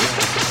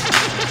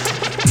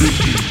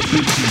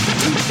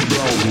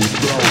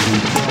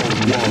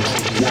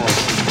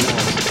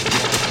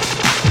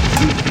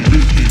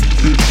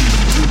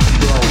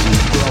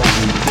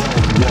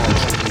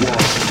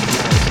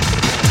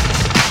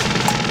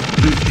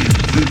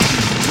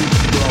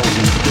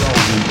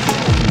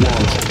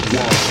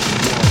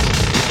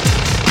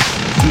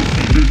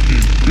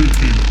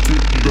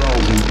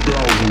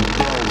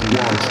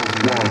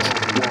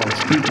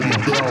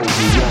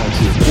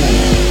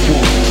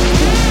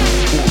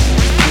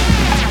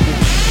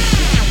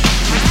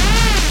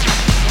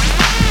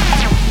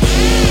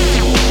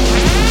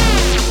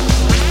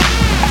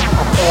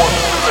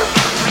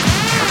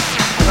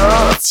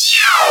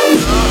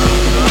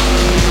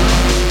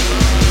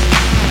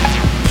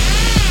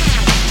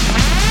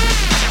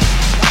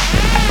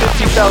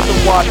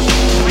 Watts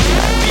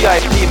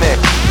VIP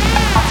mix.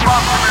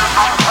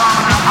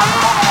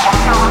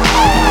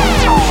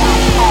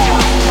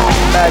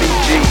 Matty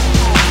G.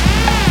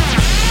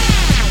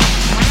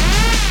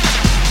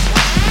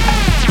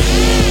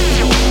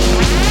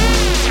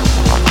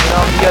 And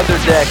on the other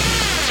deck,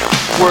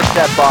 work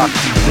that box.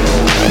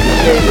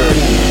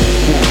 Jaybird.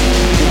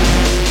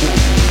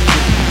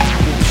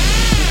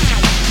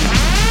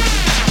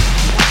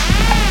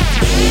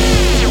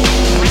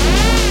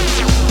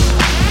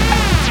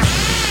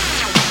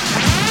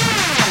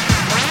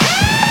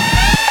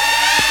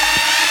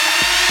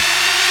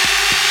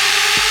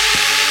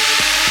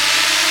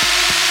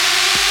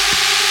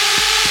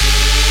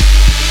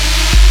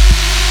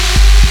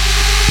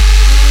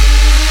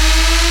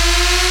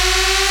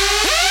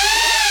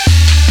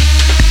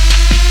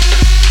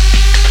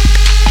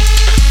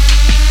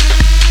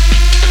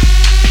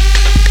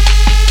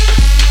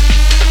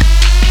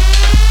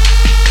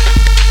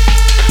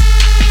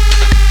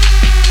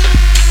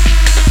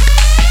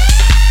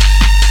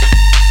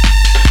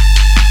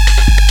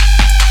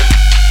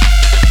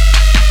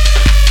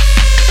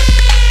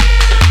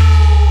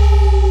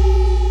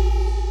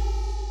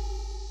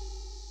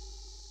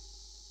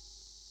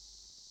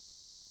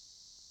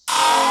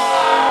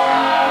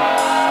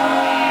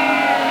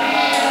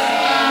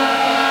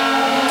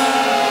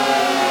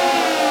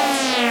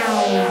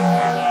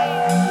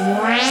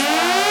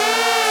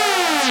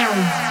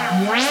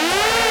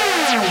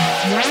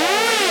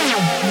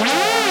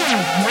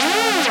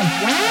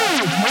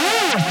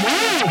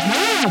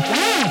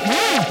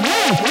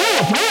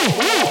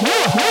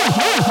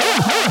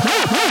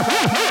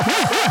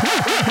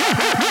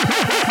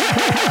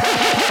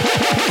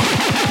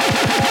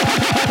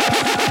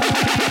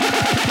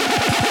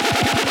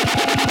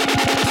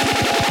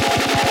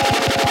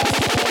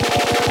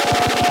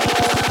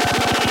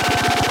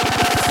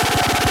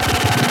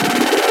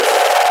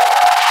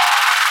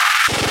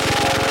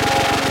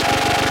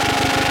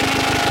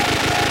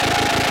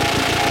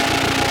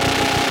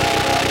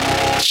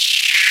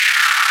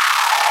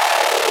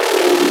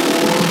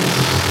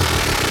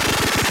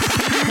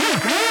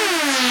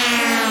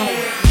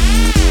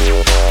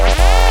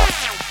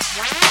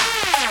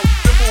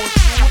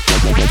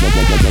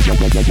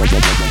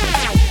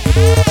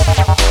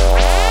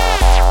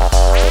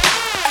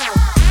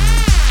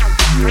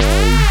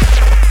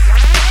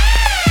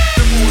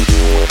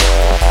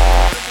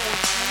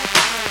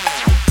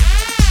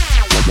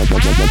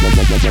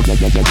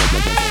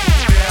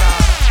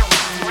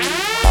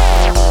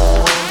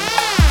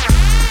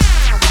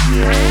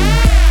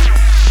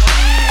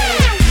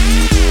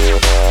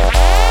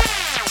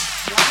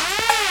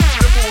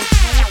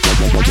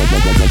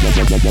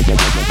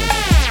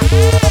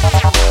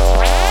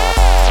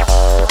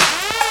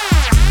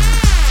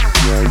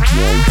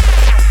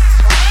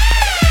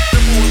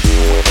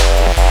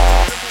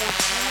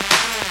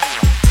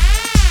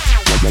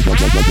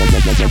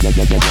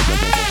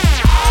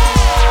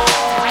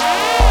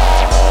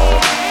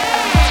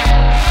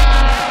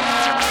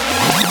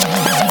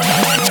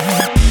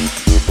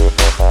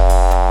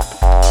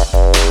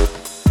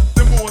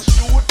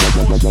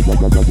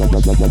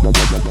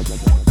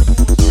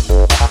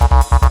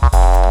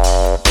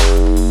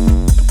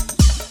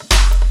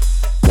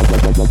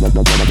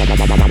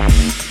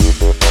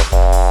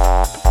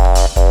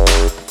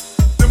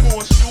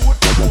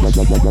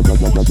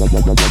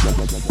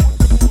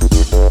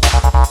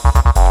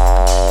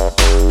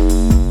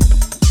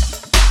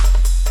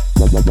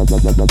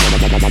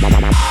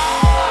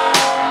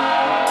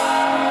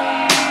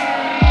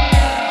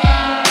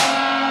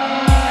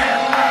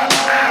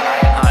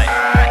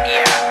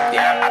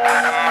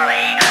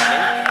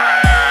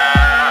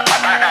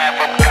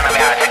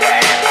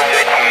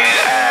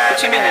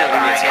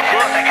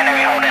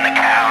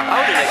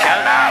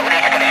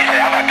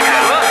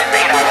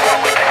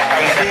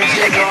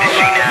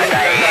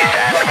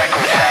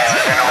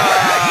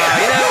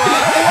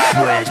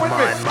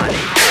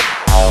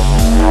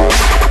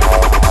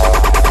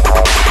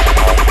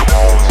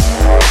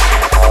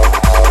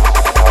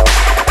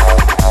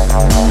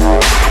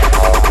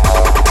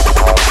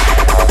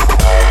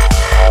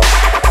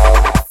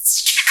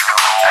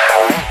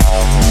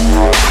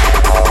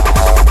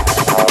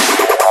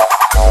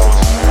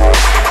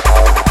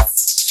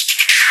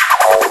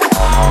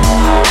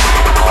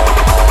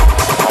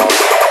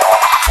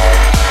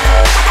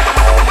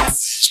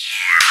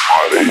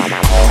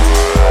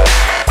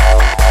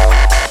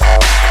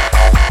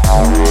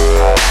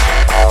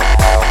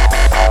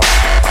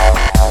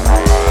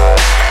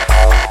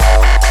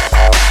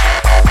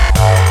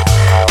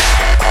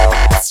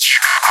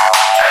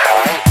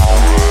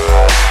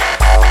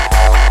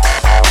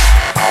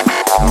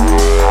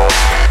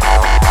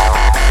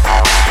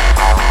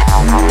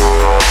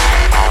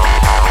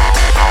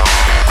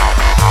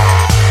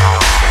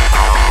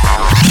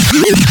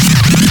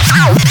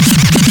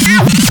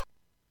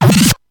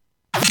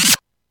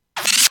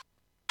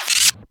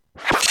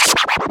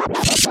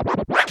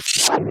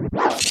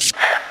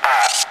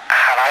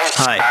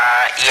 Hi.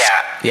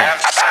 Yeah.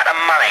 About the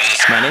money.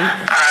 Money?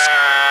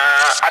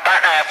 I don't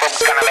know if we're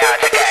going to be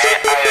able to get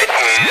it over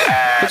to you.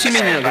 What do you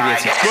mean you're not going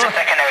to be able to? This is a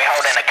secondary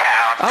holding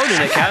account.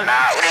 Holding account?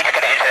 We need to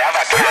get it into the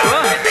other account.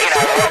 What? You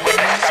know, what with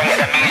the state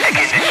of the music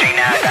industry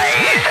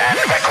nowadays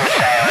and record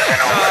sales and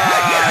all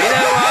that. You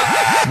know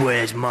what?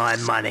 Where's my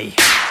money?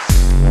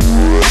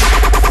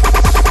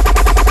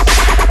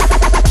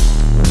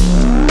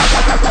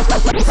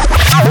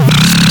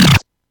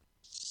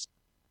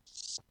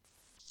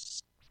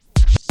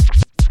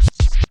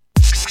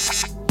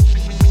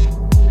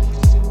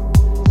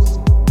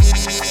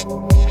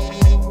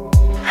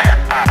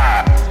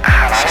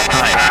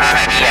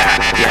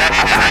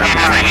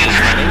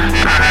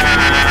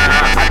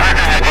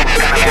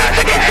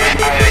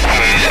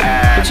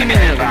 What do you mean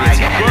you're not going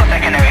to be able to? What?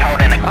 Secondary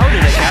holding account.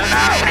 Holding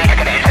account? We need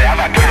to get it into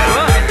the other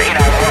account. What? You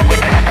know, what with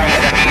the state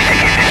of the music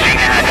industry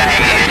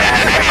nowadays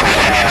and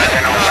record sales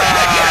and all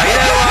that. You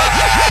know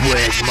what?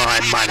 Where's my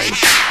money?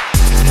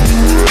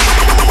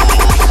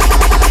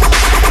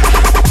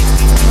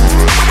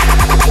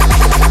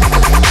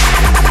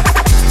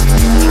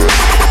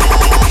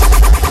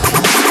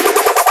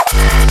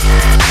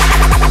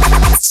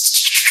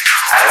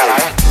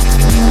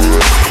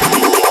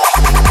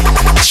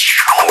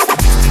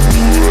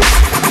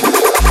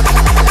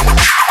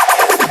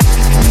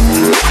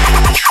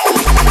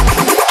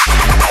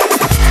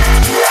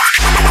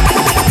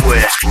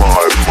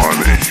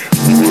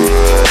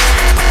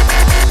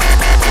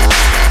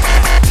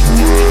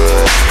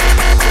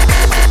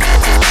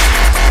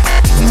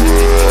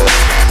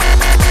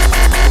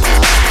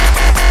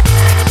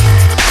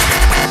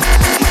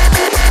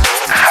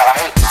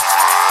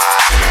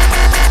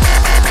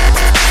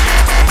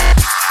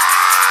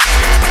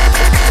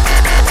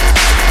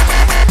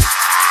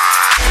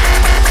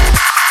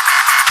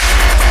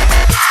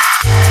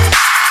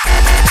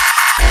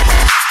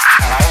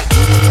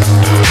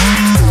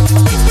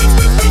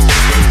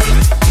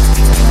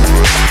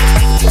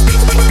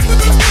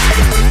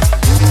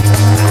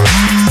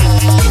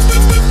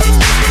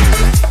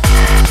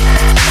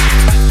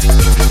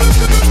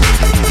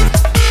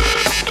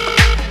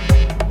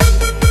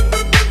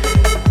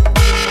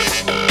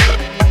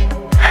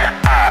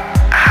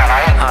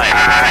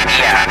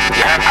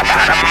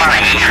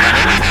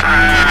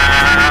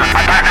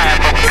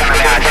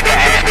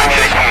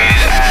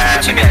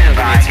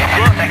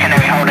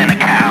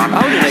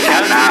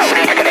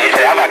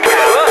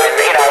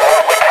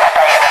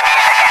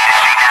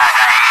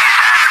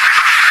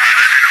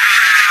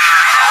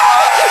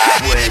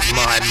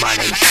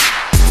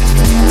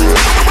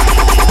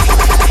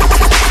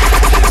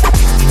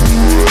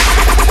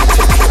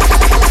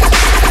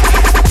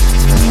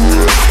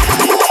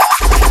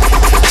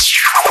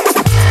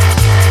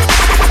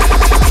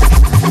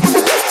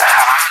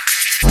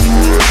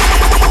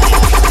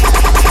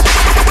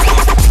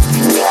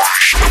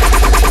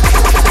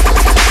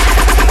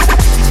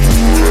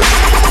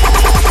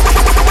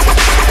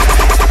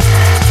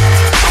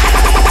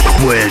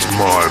 Where's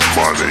my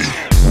money?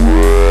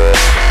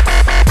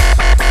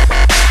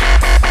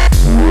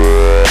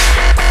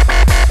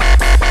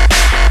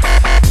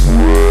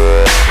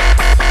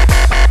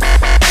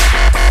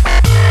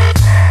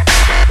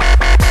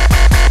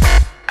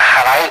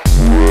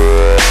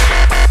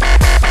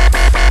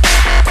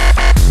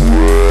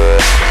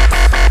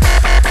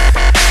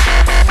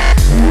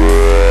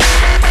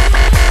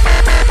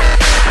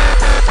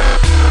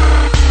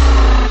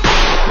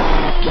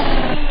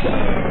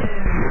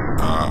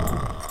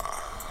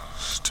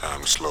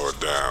 Time to slow it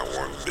down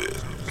one bit.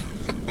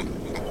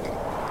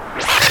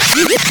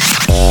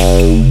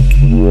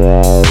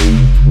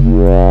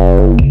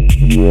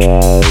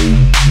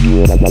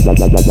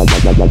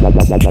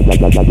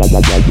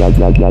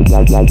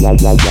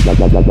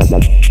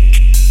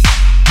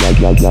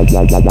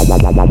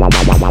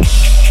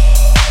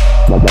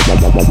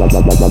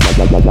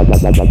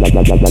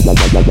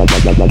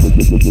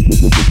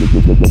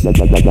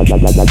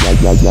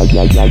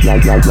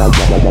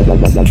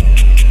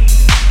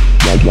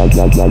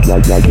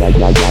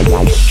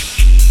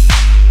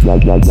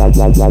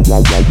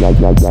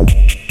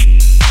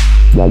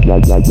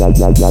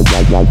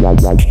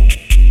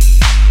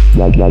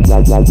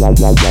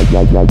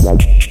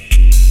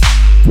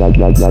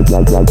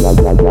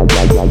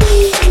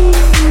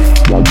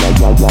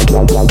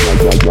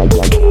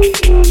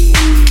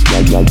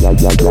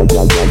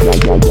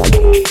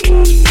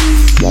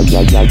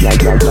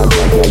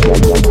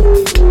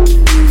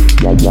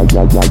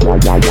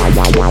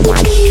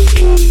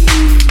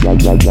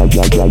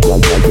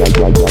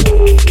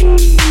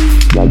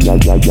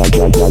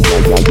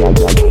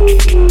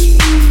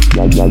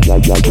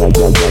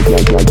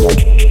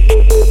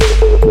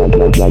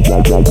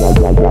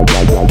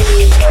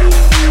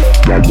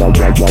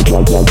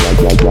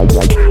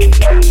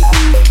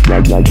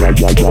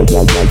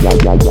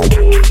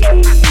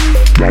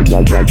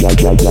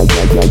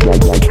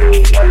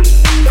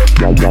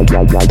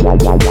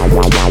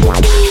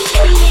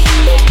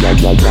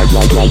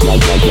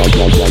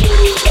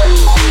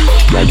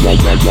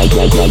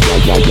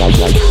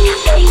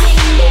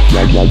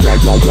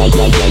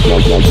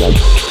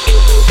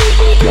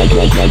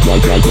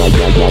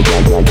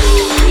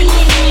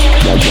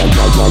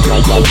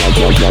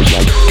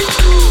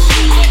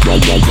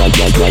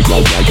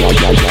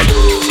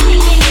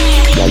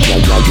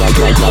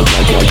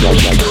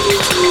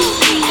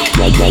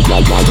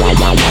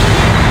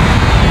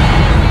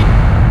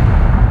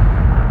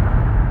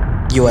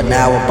 You are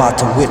now about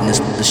to witness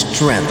the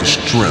strength of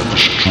street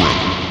knowledge.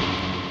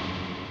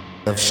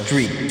 The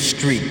strength of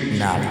street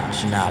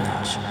knowledge.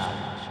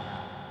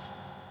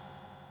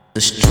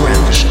 The strength.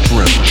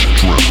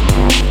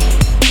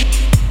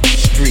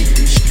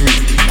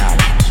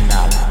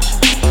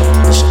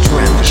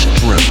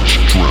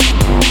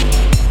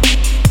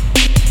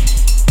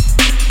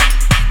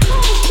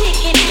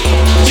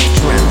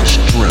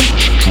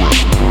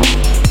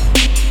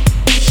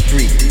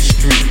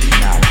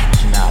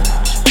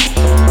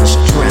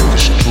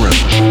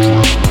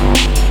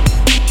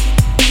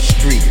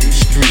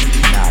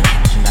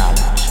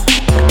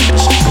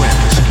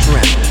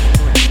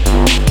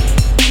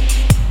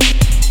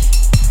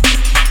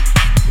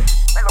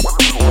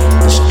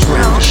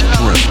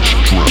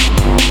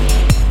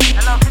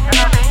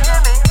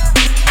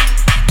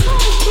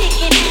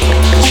 Kicking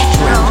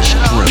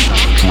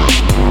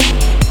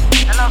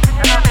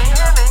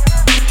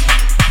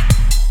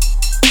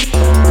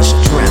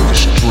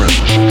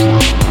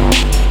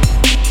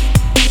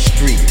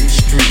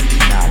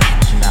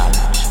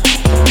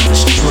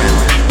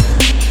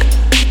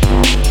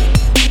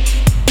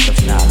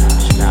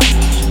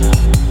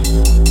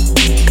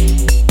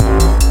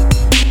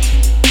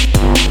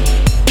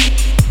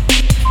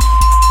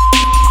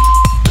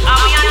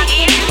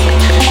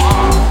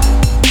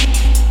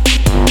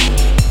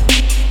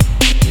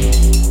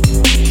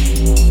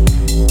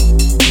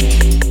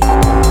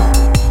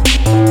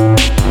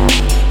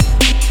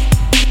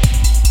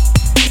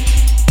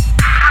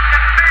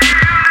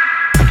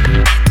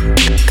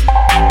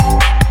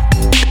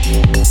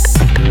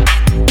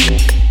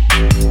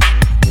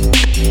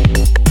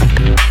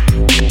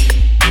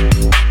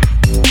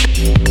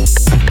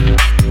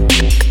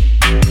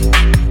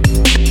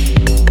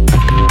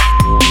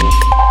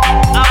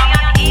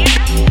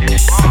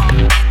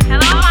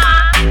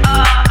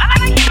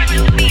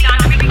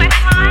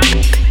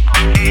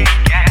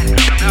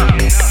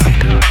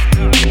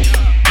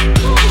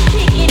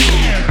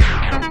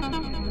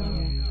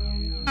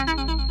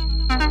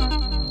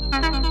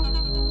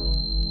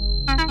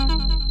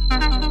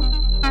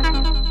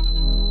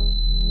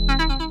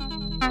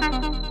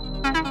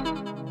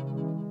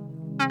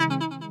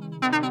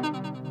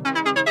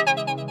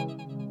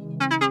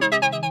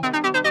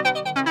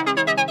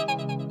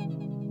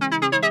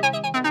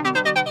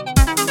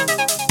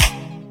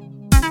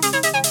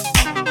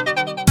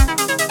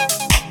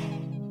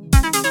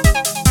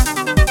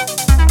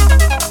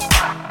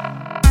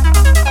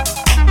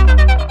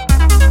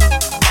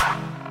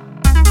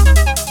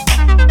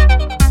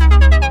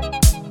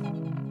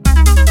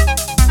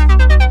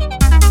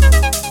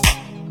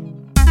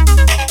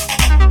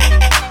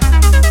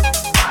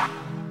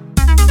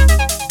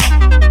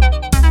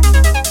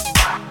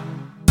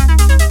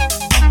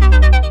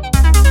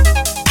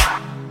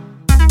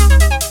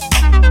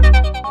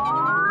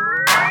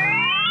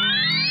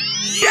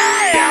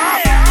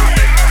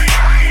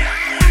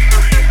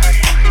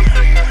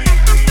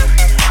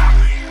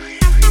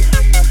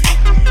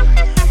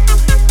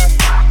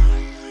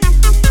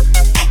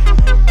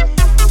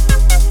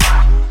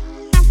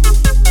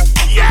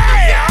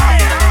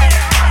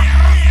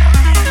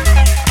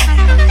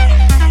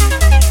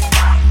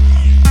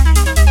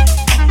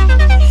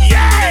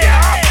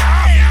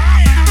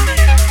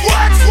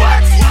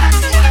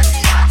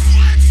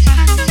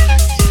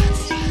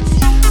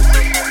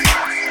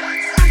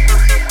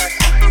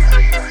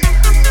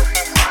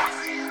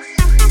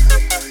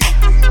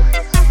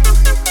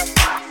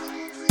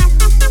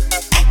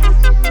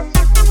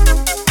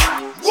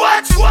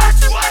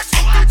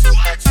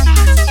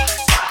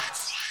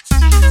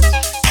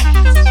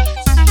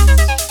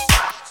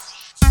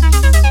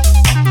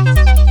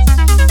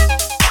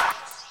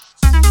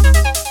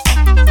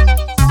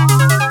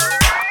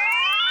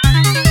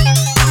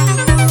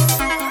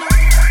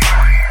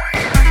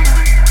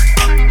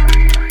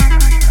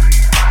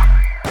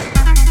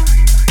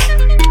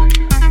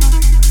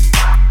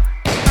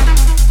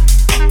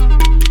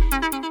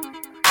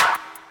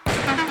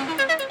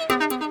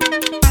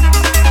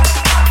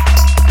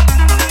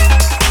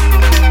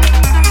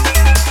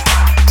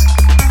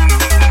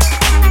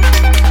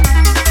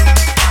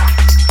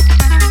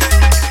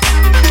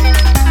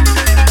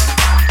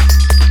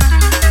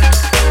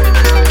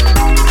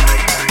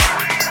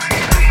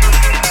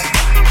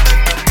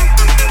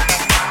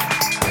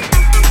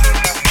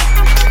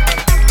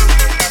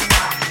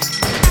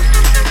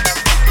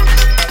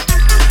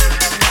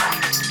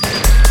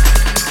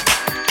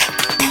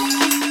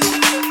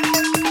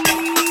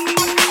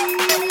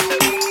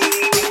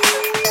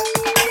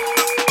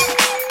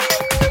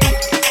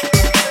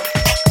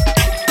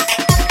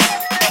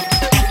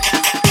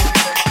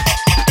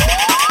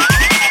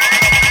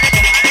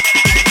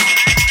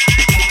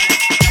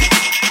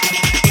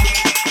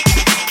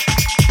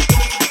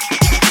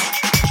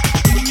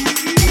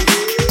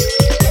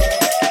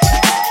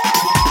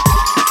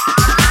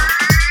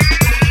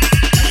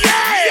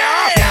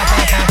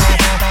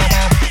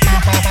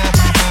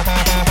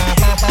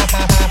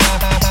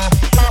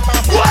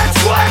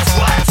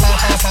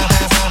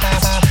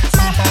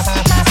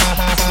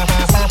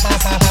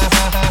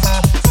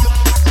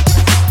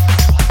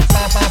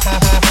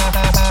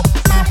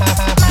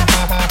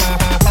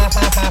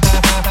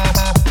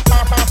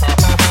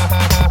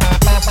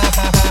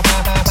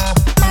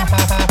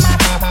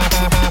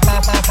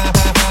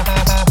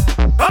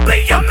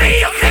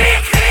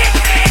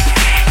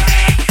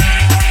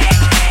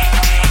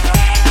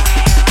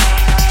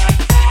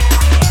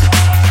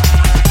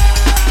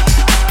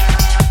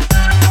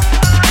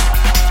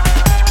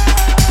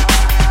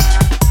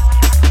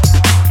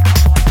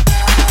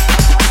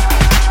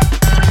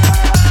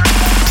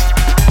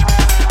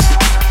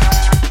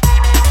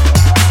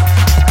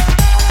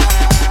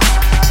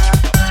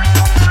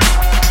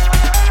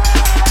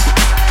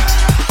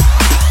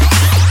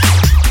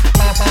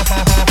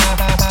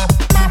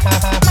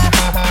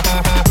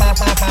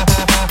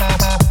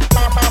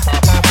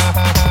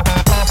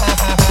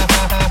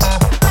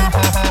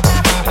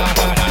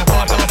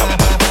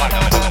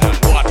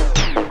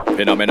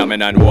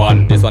Phenomenon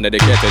one. This one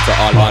dedicated to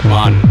all bad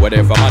man. Whether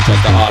you're from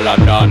Manchester or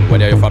London,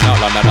 whether you're from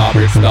North London or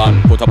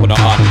Brixton, put up on the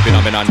hand.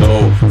 Phenomenon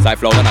two.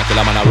 Cyflow and I kill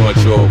a man a road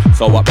show.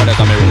 So what brothers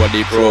on me road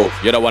deep pro.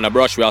 You don't wanna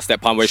brush, we all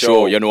step on we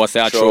show. You know what's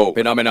that true.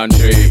 Phenomenon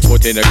three.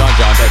 Put in the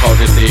ganja and take out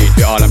the seed.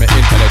 We all of me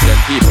intelligent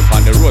people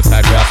on the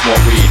roadside we all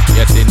smoke weed.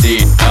 Yes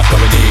indeed, that's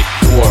what we need.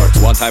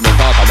 One time we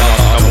talk, I'm not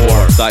talking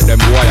more. Side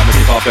them boy, I'm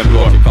kick off them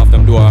door. Kick off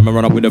them door, I'm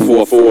run up with the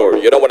 4-4.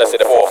 You don't wanna see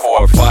the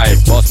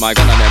 4-4-5. Boss my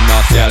gun and them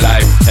not stay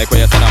alive. Take away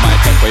your son of mine,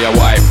 take away your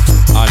wife.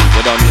 And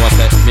you don't know what's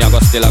that. Me I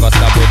go still, I go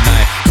stab with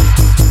knife.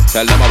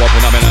 Tell them about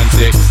Phenomenon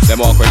 6. Them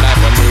walk with knife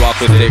when we walk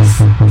with sticks.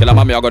 Kill a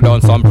mommy, I go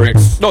down some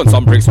bricks. Down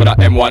some bricks with a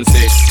M16.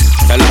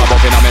 Tell them about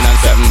Phenomenon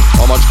 7.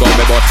 How much gun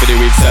we bought for the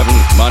week 7?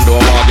 Man don't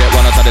wanna get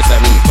 1 out of the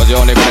 7, cause you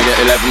only gonna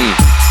get 11.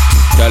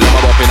 Tell them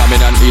about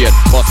Phenomenon 8.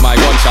 Bust my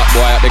gunshot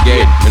boy at the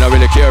gate. Me not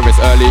really care if it's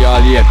early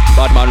or late.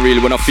 Bad man real,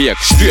 we no fake.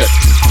 Straight.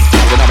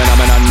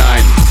 Phenomenon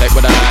 9. Tech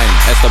with a 9.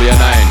 SW9.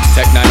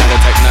 Tech 9 and the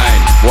Tech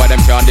 9. Boy them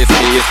can't this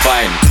me is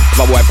fine. If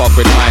I boy fuck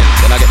with mine,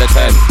 then I get the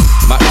 10.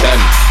 Mac 10.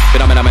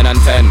 Phenomenon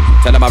 10.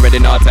 Tell them already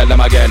now, tell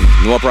them again.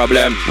 No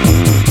problem.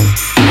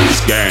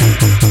 Skang.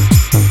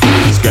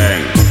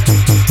 Skang.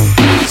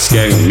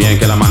 Skang. Me and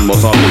Killer Man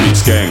boss off the big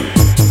skang.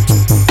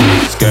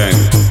 Skang.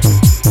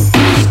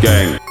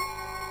 Skang.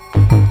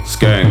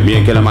 Skang, me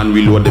and Killer Man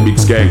reload the big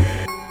skang.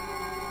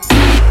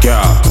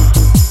 Car,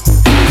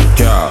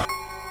 car,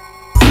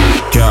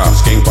 car.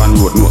 Skang pan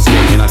road, no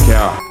skang in a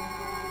car.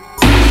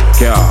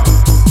 Car,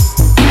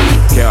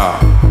 car,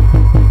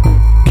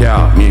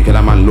 car. Me and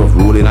Killer Man love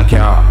roll in a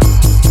car.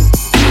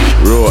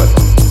 Road,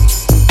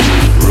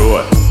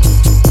 road,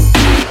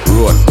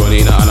 road. Gun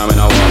in a hand, I'm in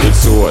a war with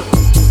sword.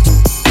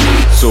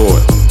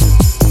 Sword,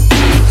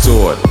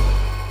 sword,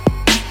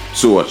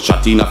 sword.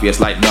 Shot in a face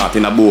like that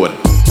in a board.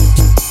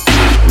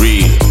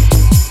 Read,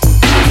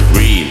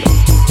 read,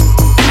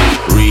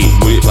 read.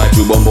 Bullet like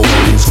you bumble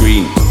welding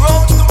screen.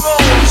 Road to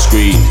road,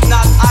 screen,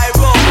 not I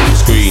road.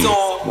 Screen. So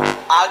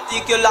I'll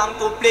take you along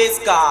to a place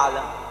called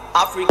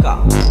Africa.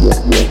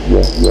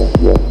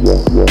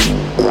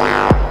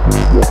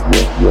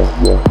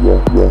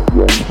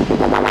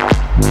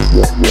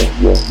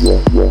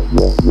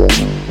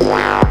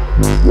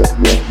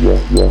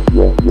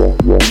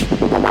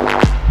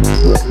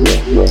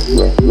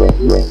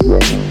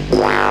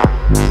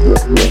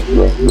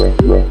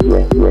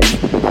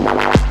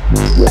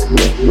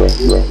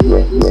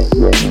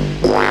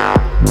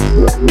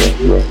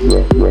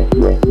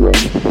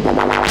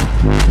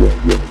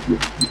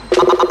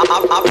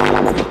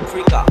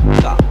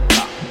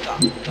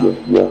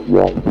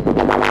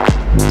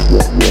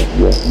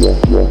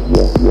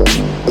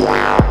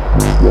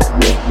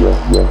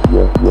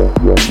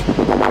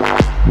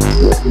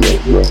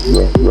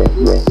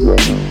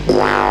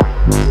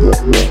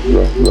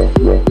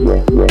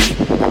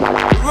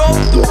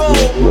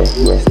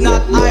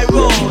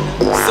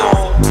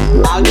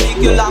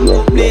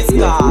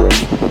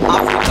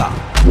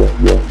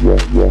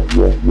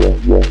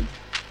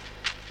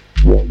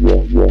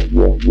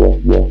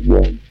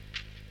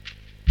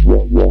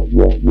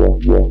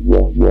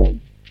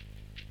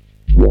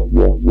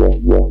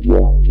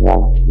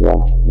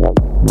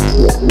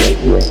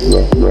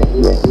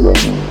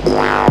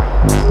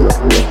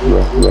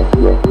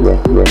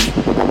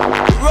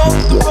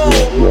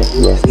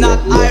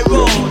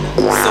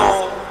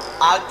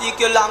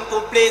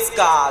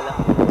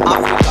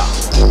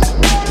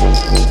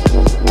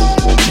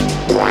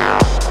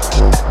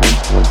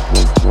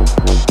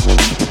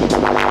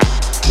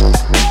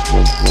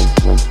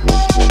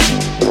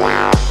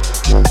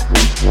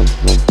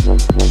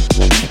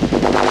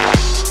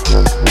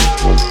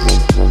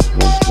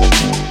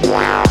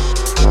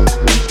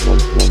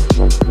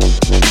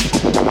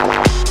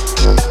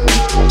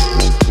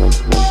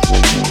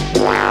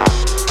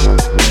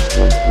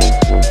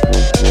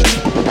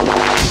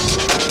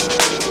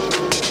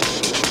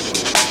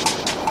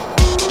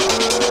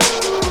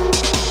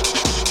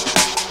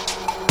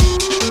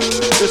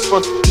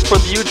 For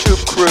the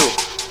YouTube crew,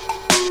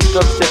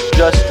 Dubstep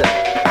Justin.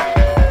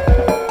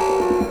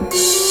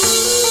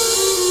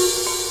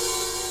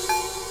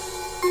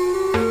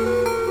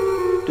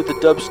 Do the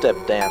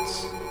dubstep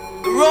dance.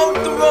 The road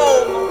to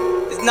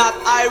Rome is not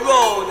I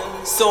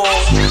road, so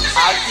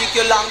I'll take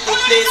you along to a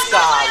place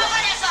called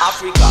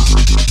Africa.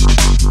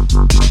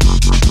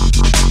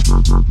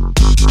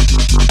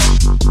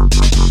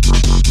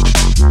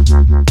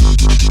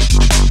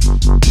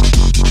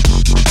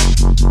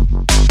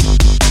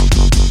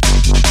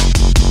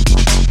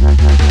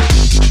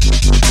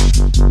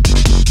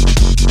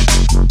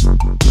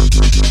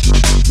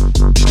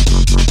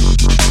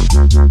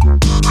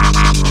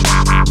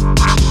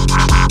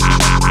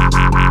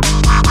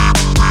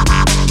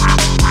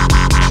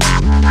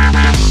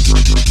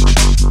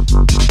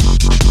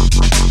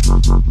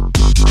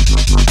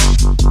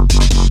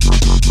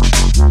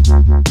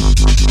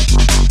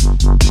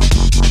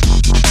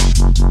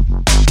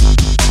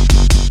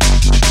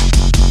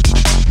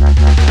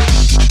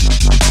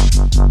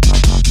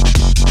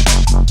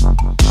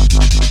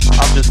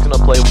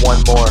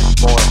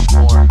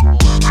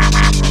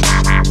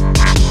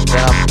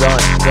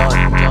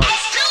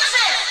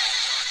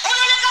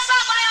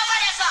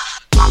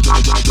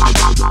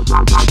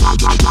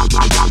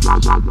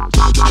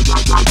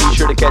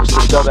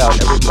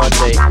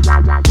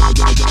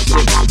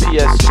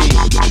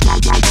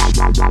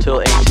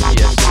 till 18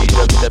 EST,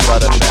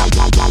 dubstep.fm.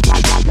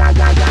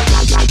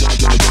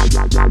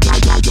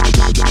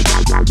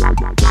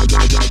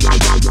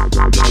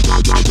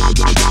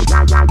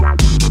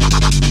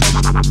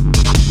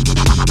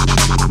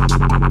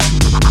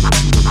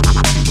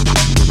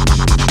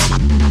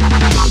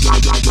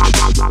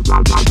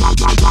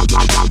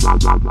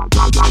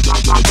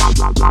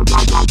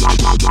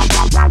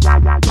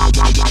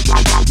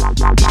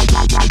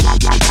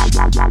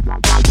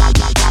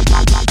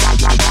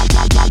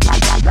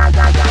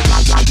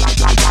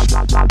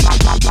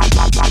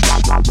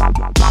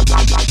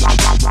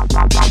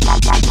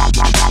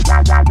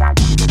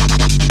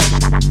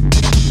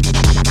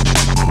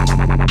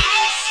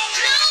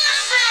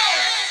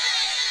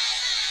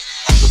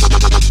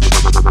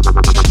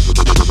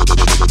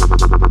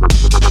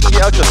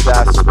 Yeah, out to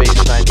Fast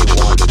Space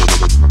 91.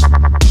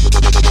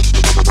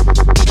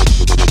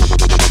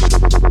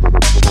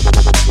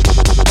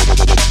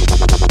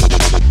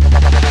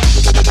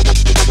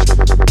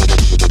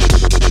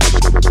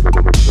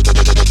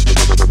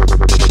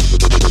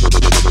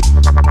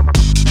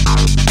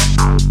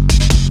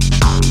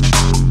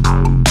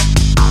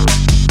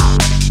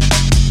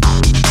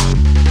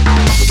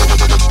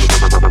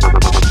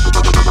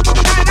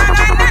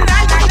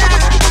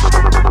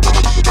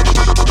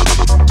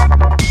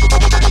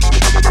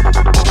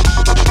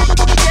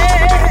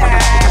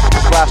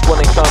 Last one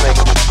incoming.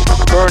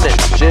 Burn it,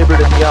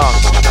 Jaybird and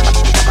Young.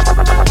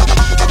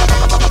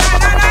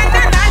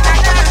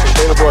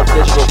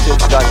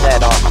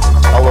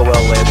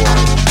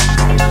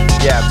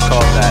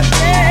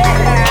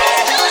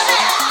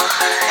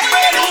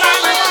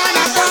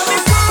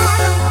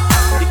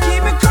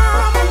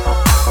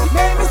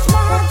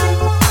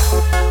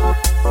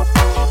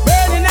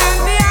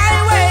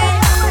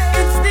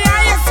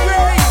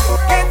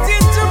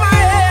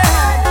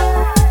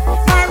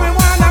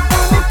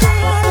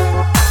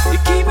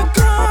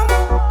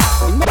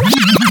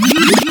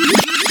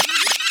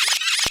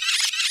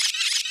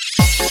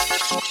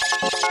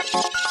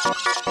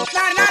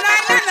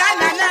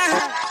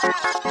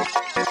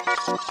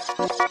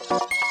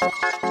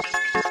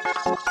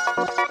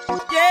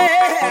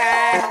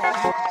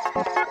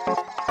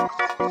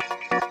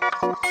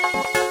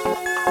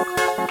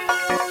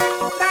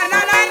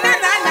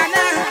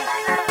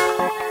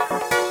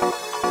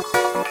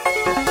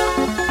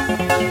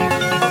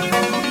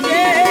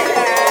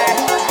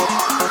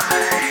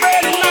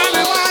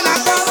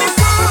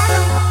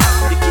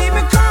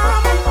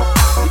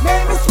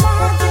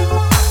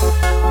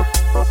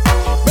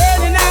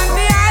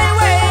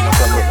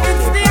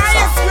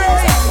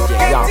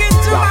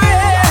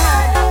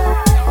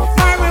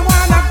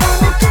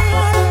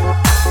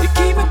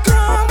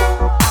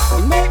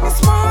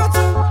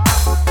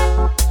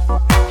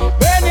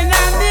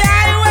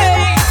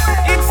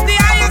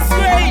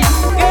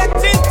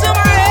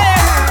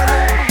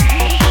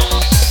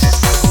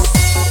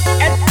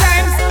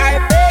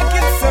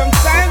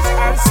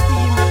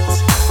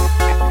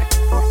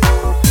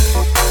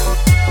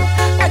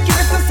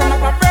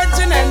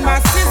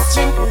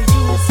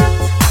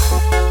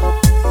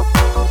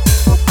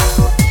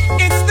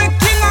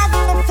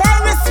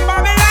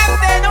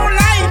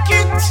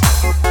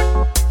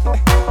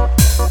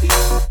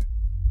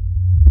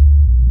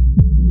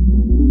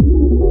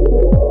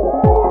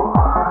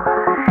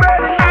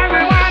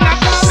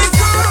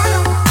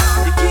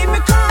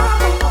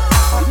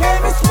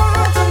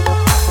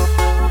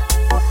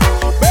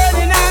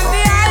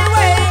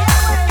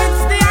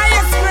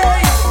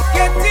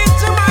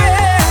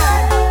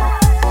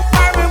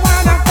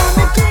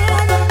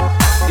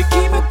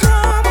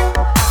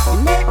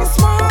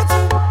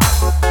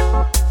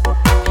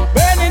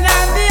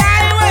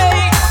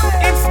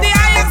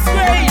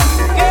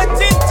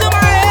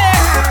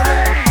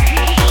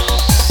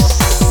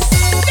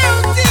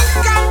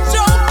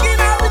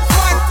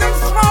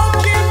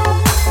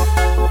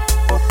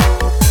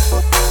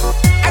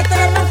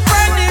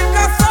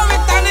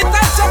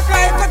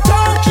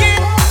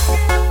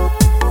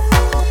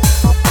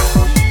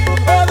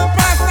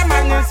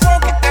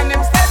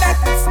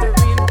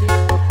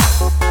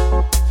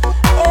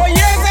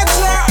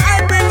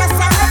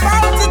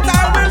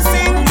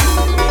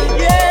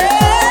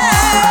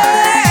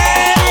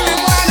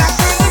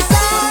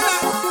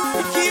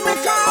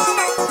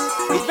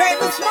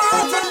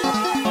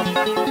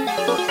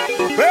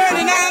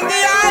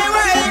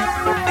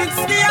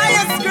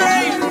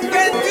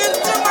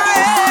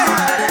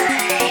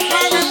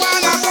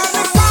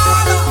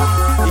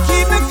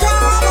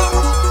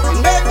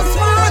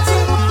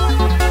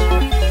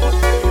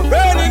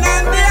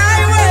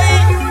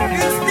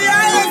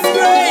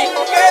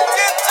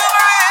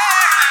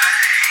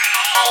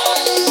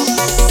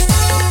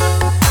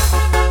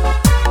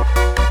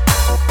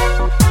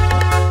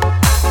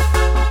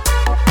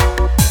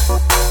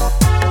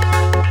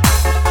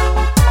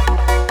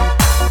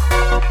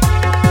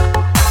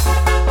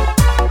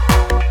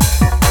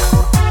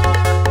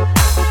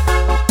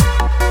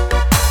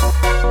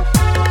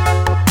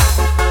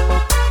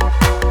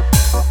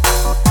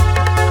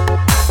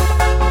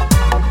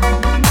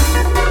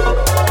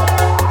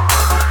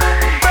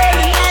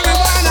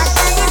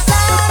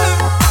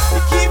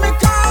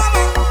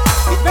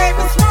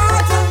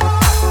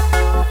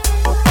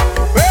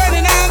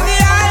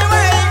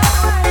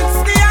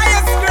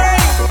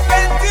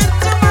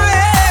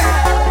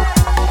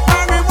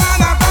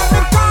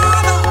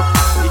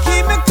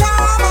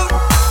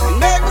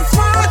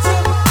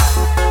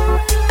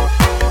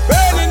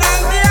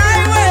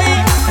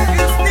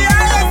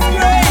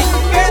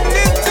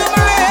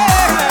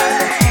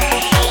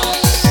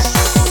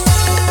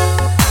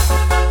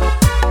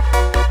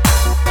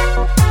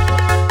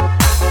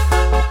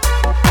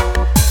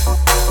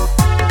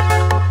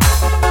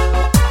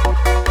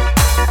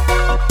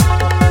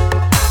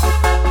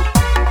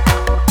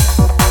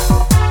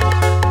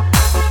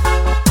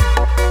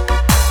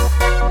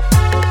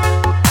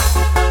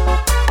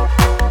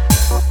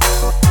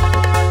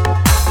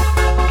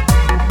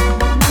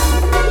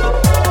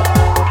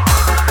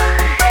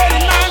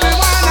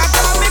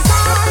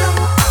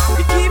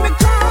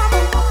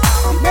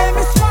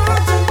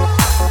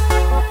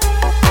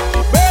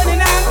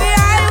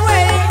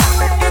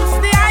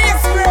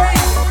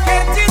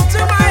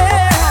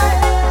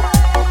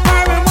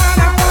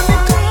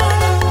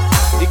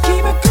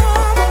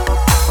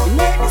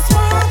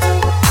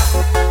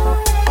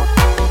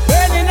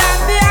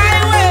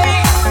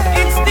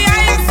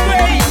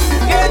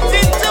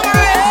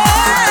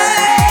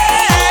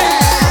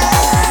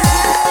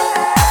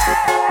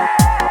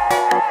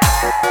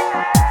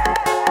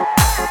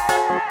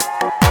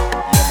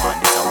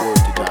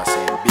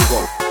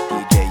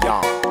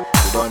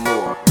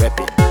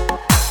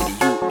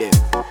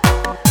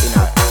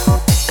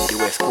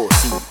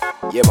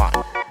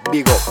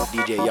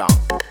 DJ Young.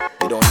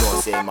 You don't know,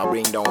 say, I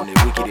bring down the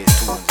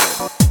wickedest tunes,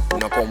 then. You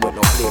don't come with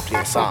no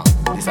play song.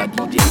 This a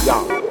DJ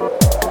Young.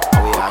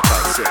 How we are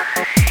try to say,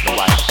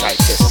 nobody try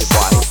to test the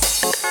boy.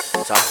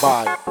 It's a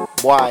bad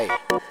boy.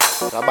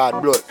 It's a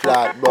bad blood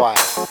clot boy.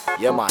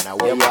 Yeah man, how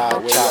we are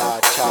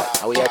chat.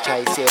 How we are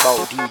try to say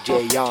about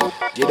DJ Young.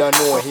 You don't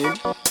know him?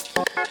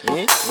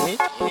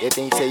 You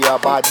think say you're a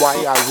bad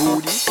boy, you're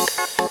Rudy?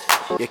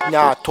 You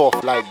not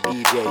tough like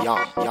DJ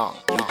Young.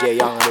 DJ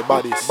Young and the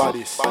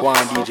baddest. Go on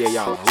DJ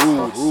Young.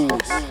 Rude.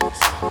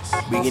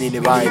 Beginning the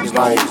vibe,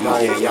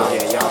 DJ Young.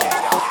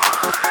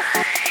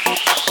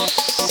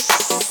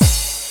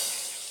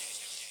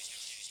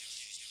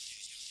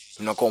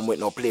 You don't come with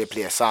no play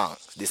songs.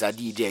 This a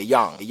DJ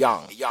Young.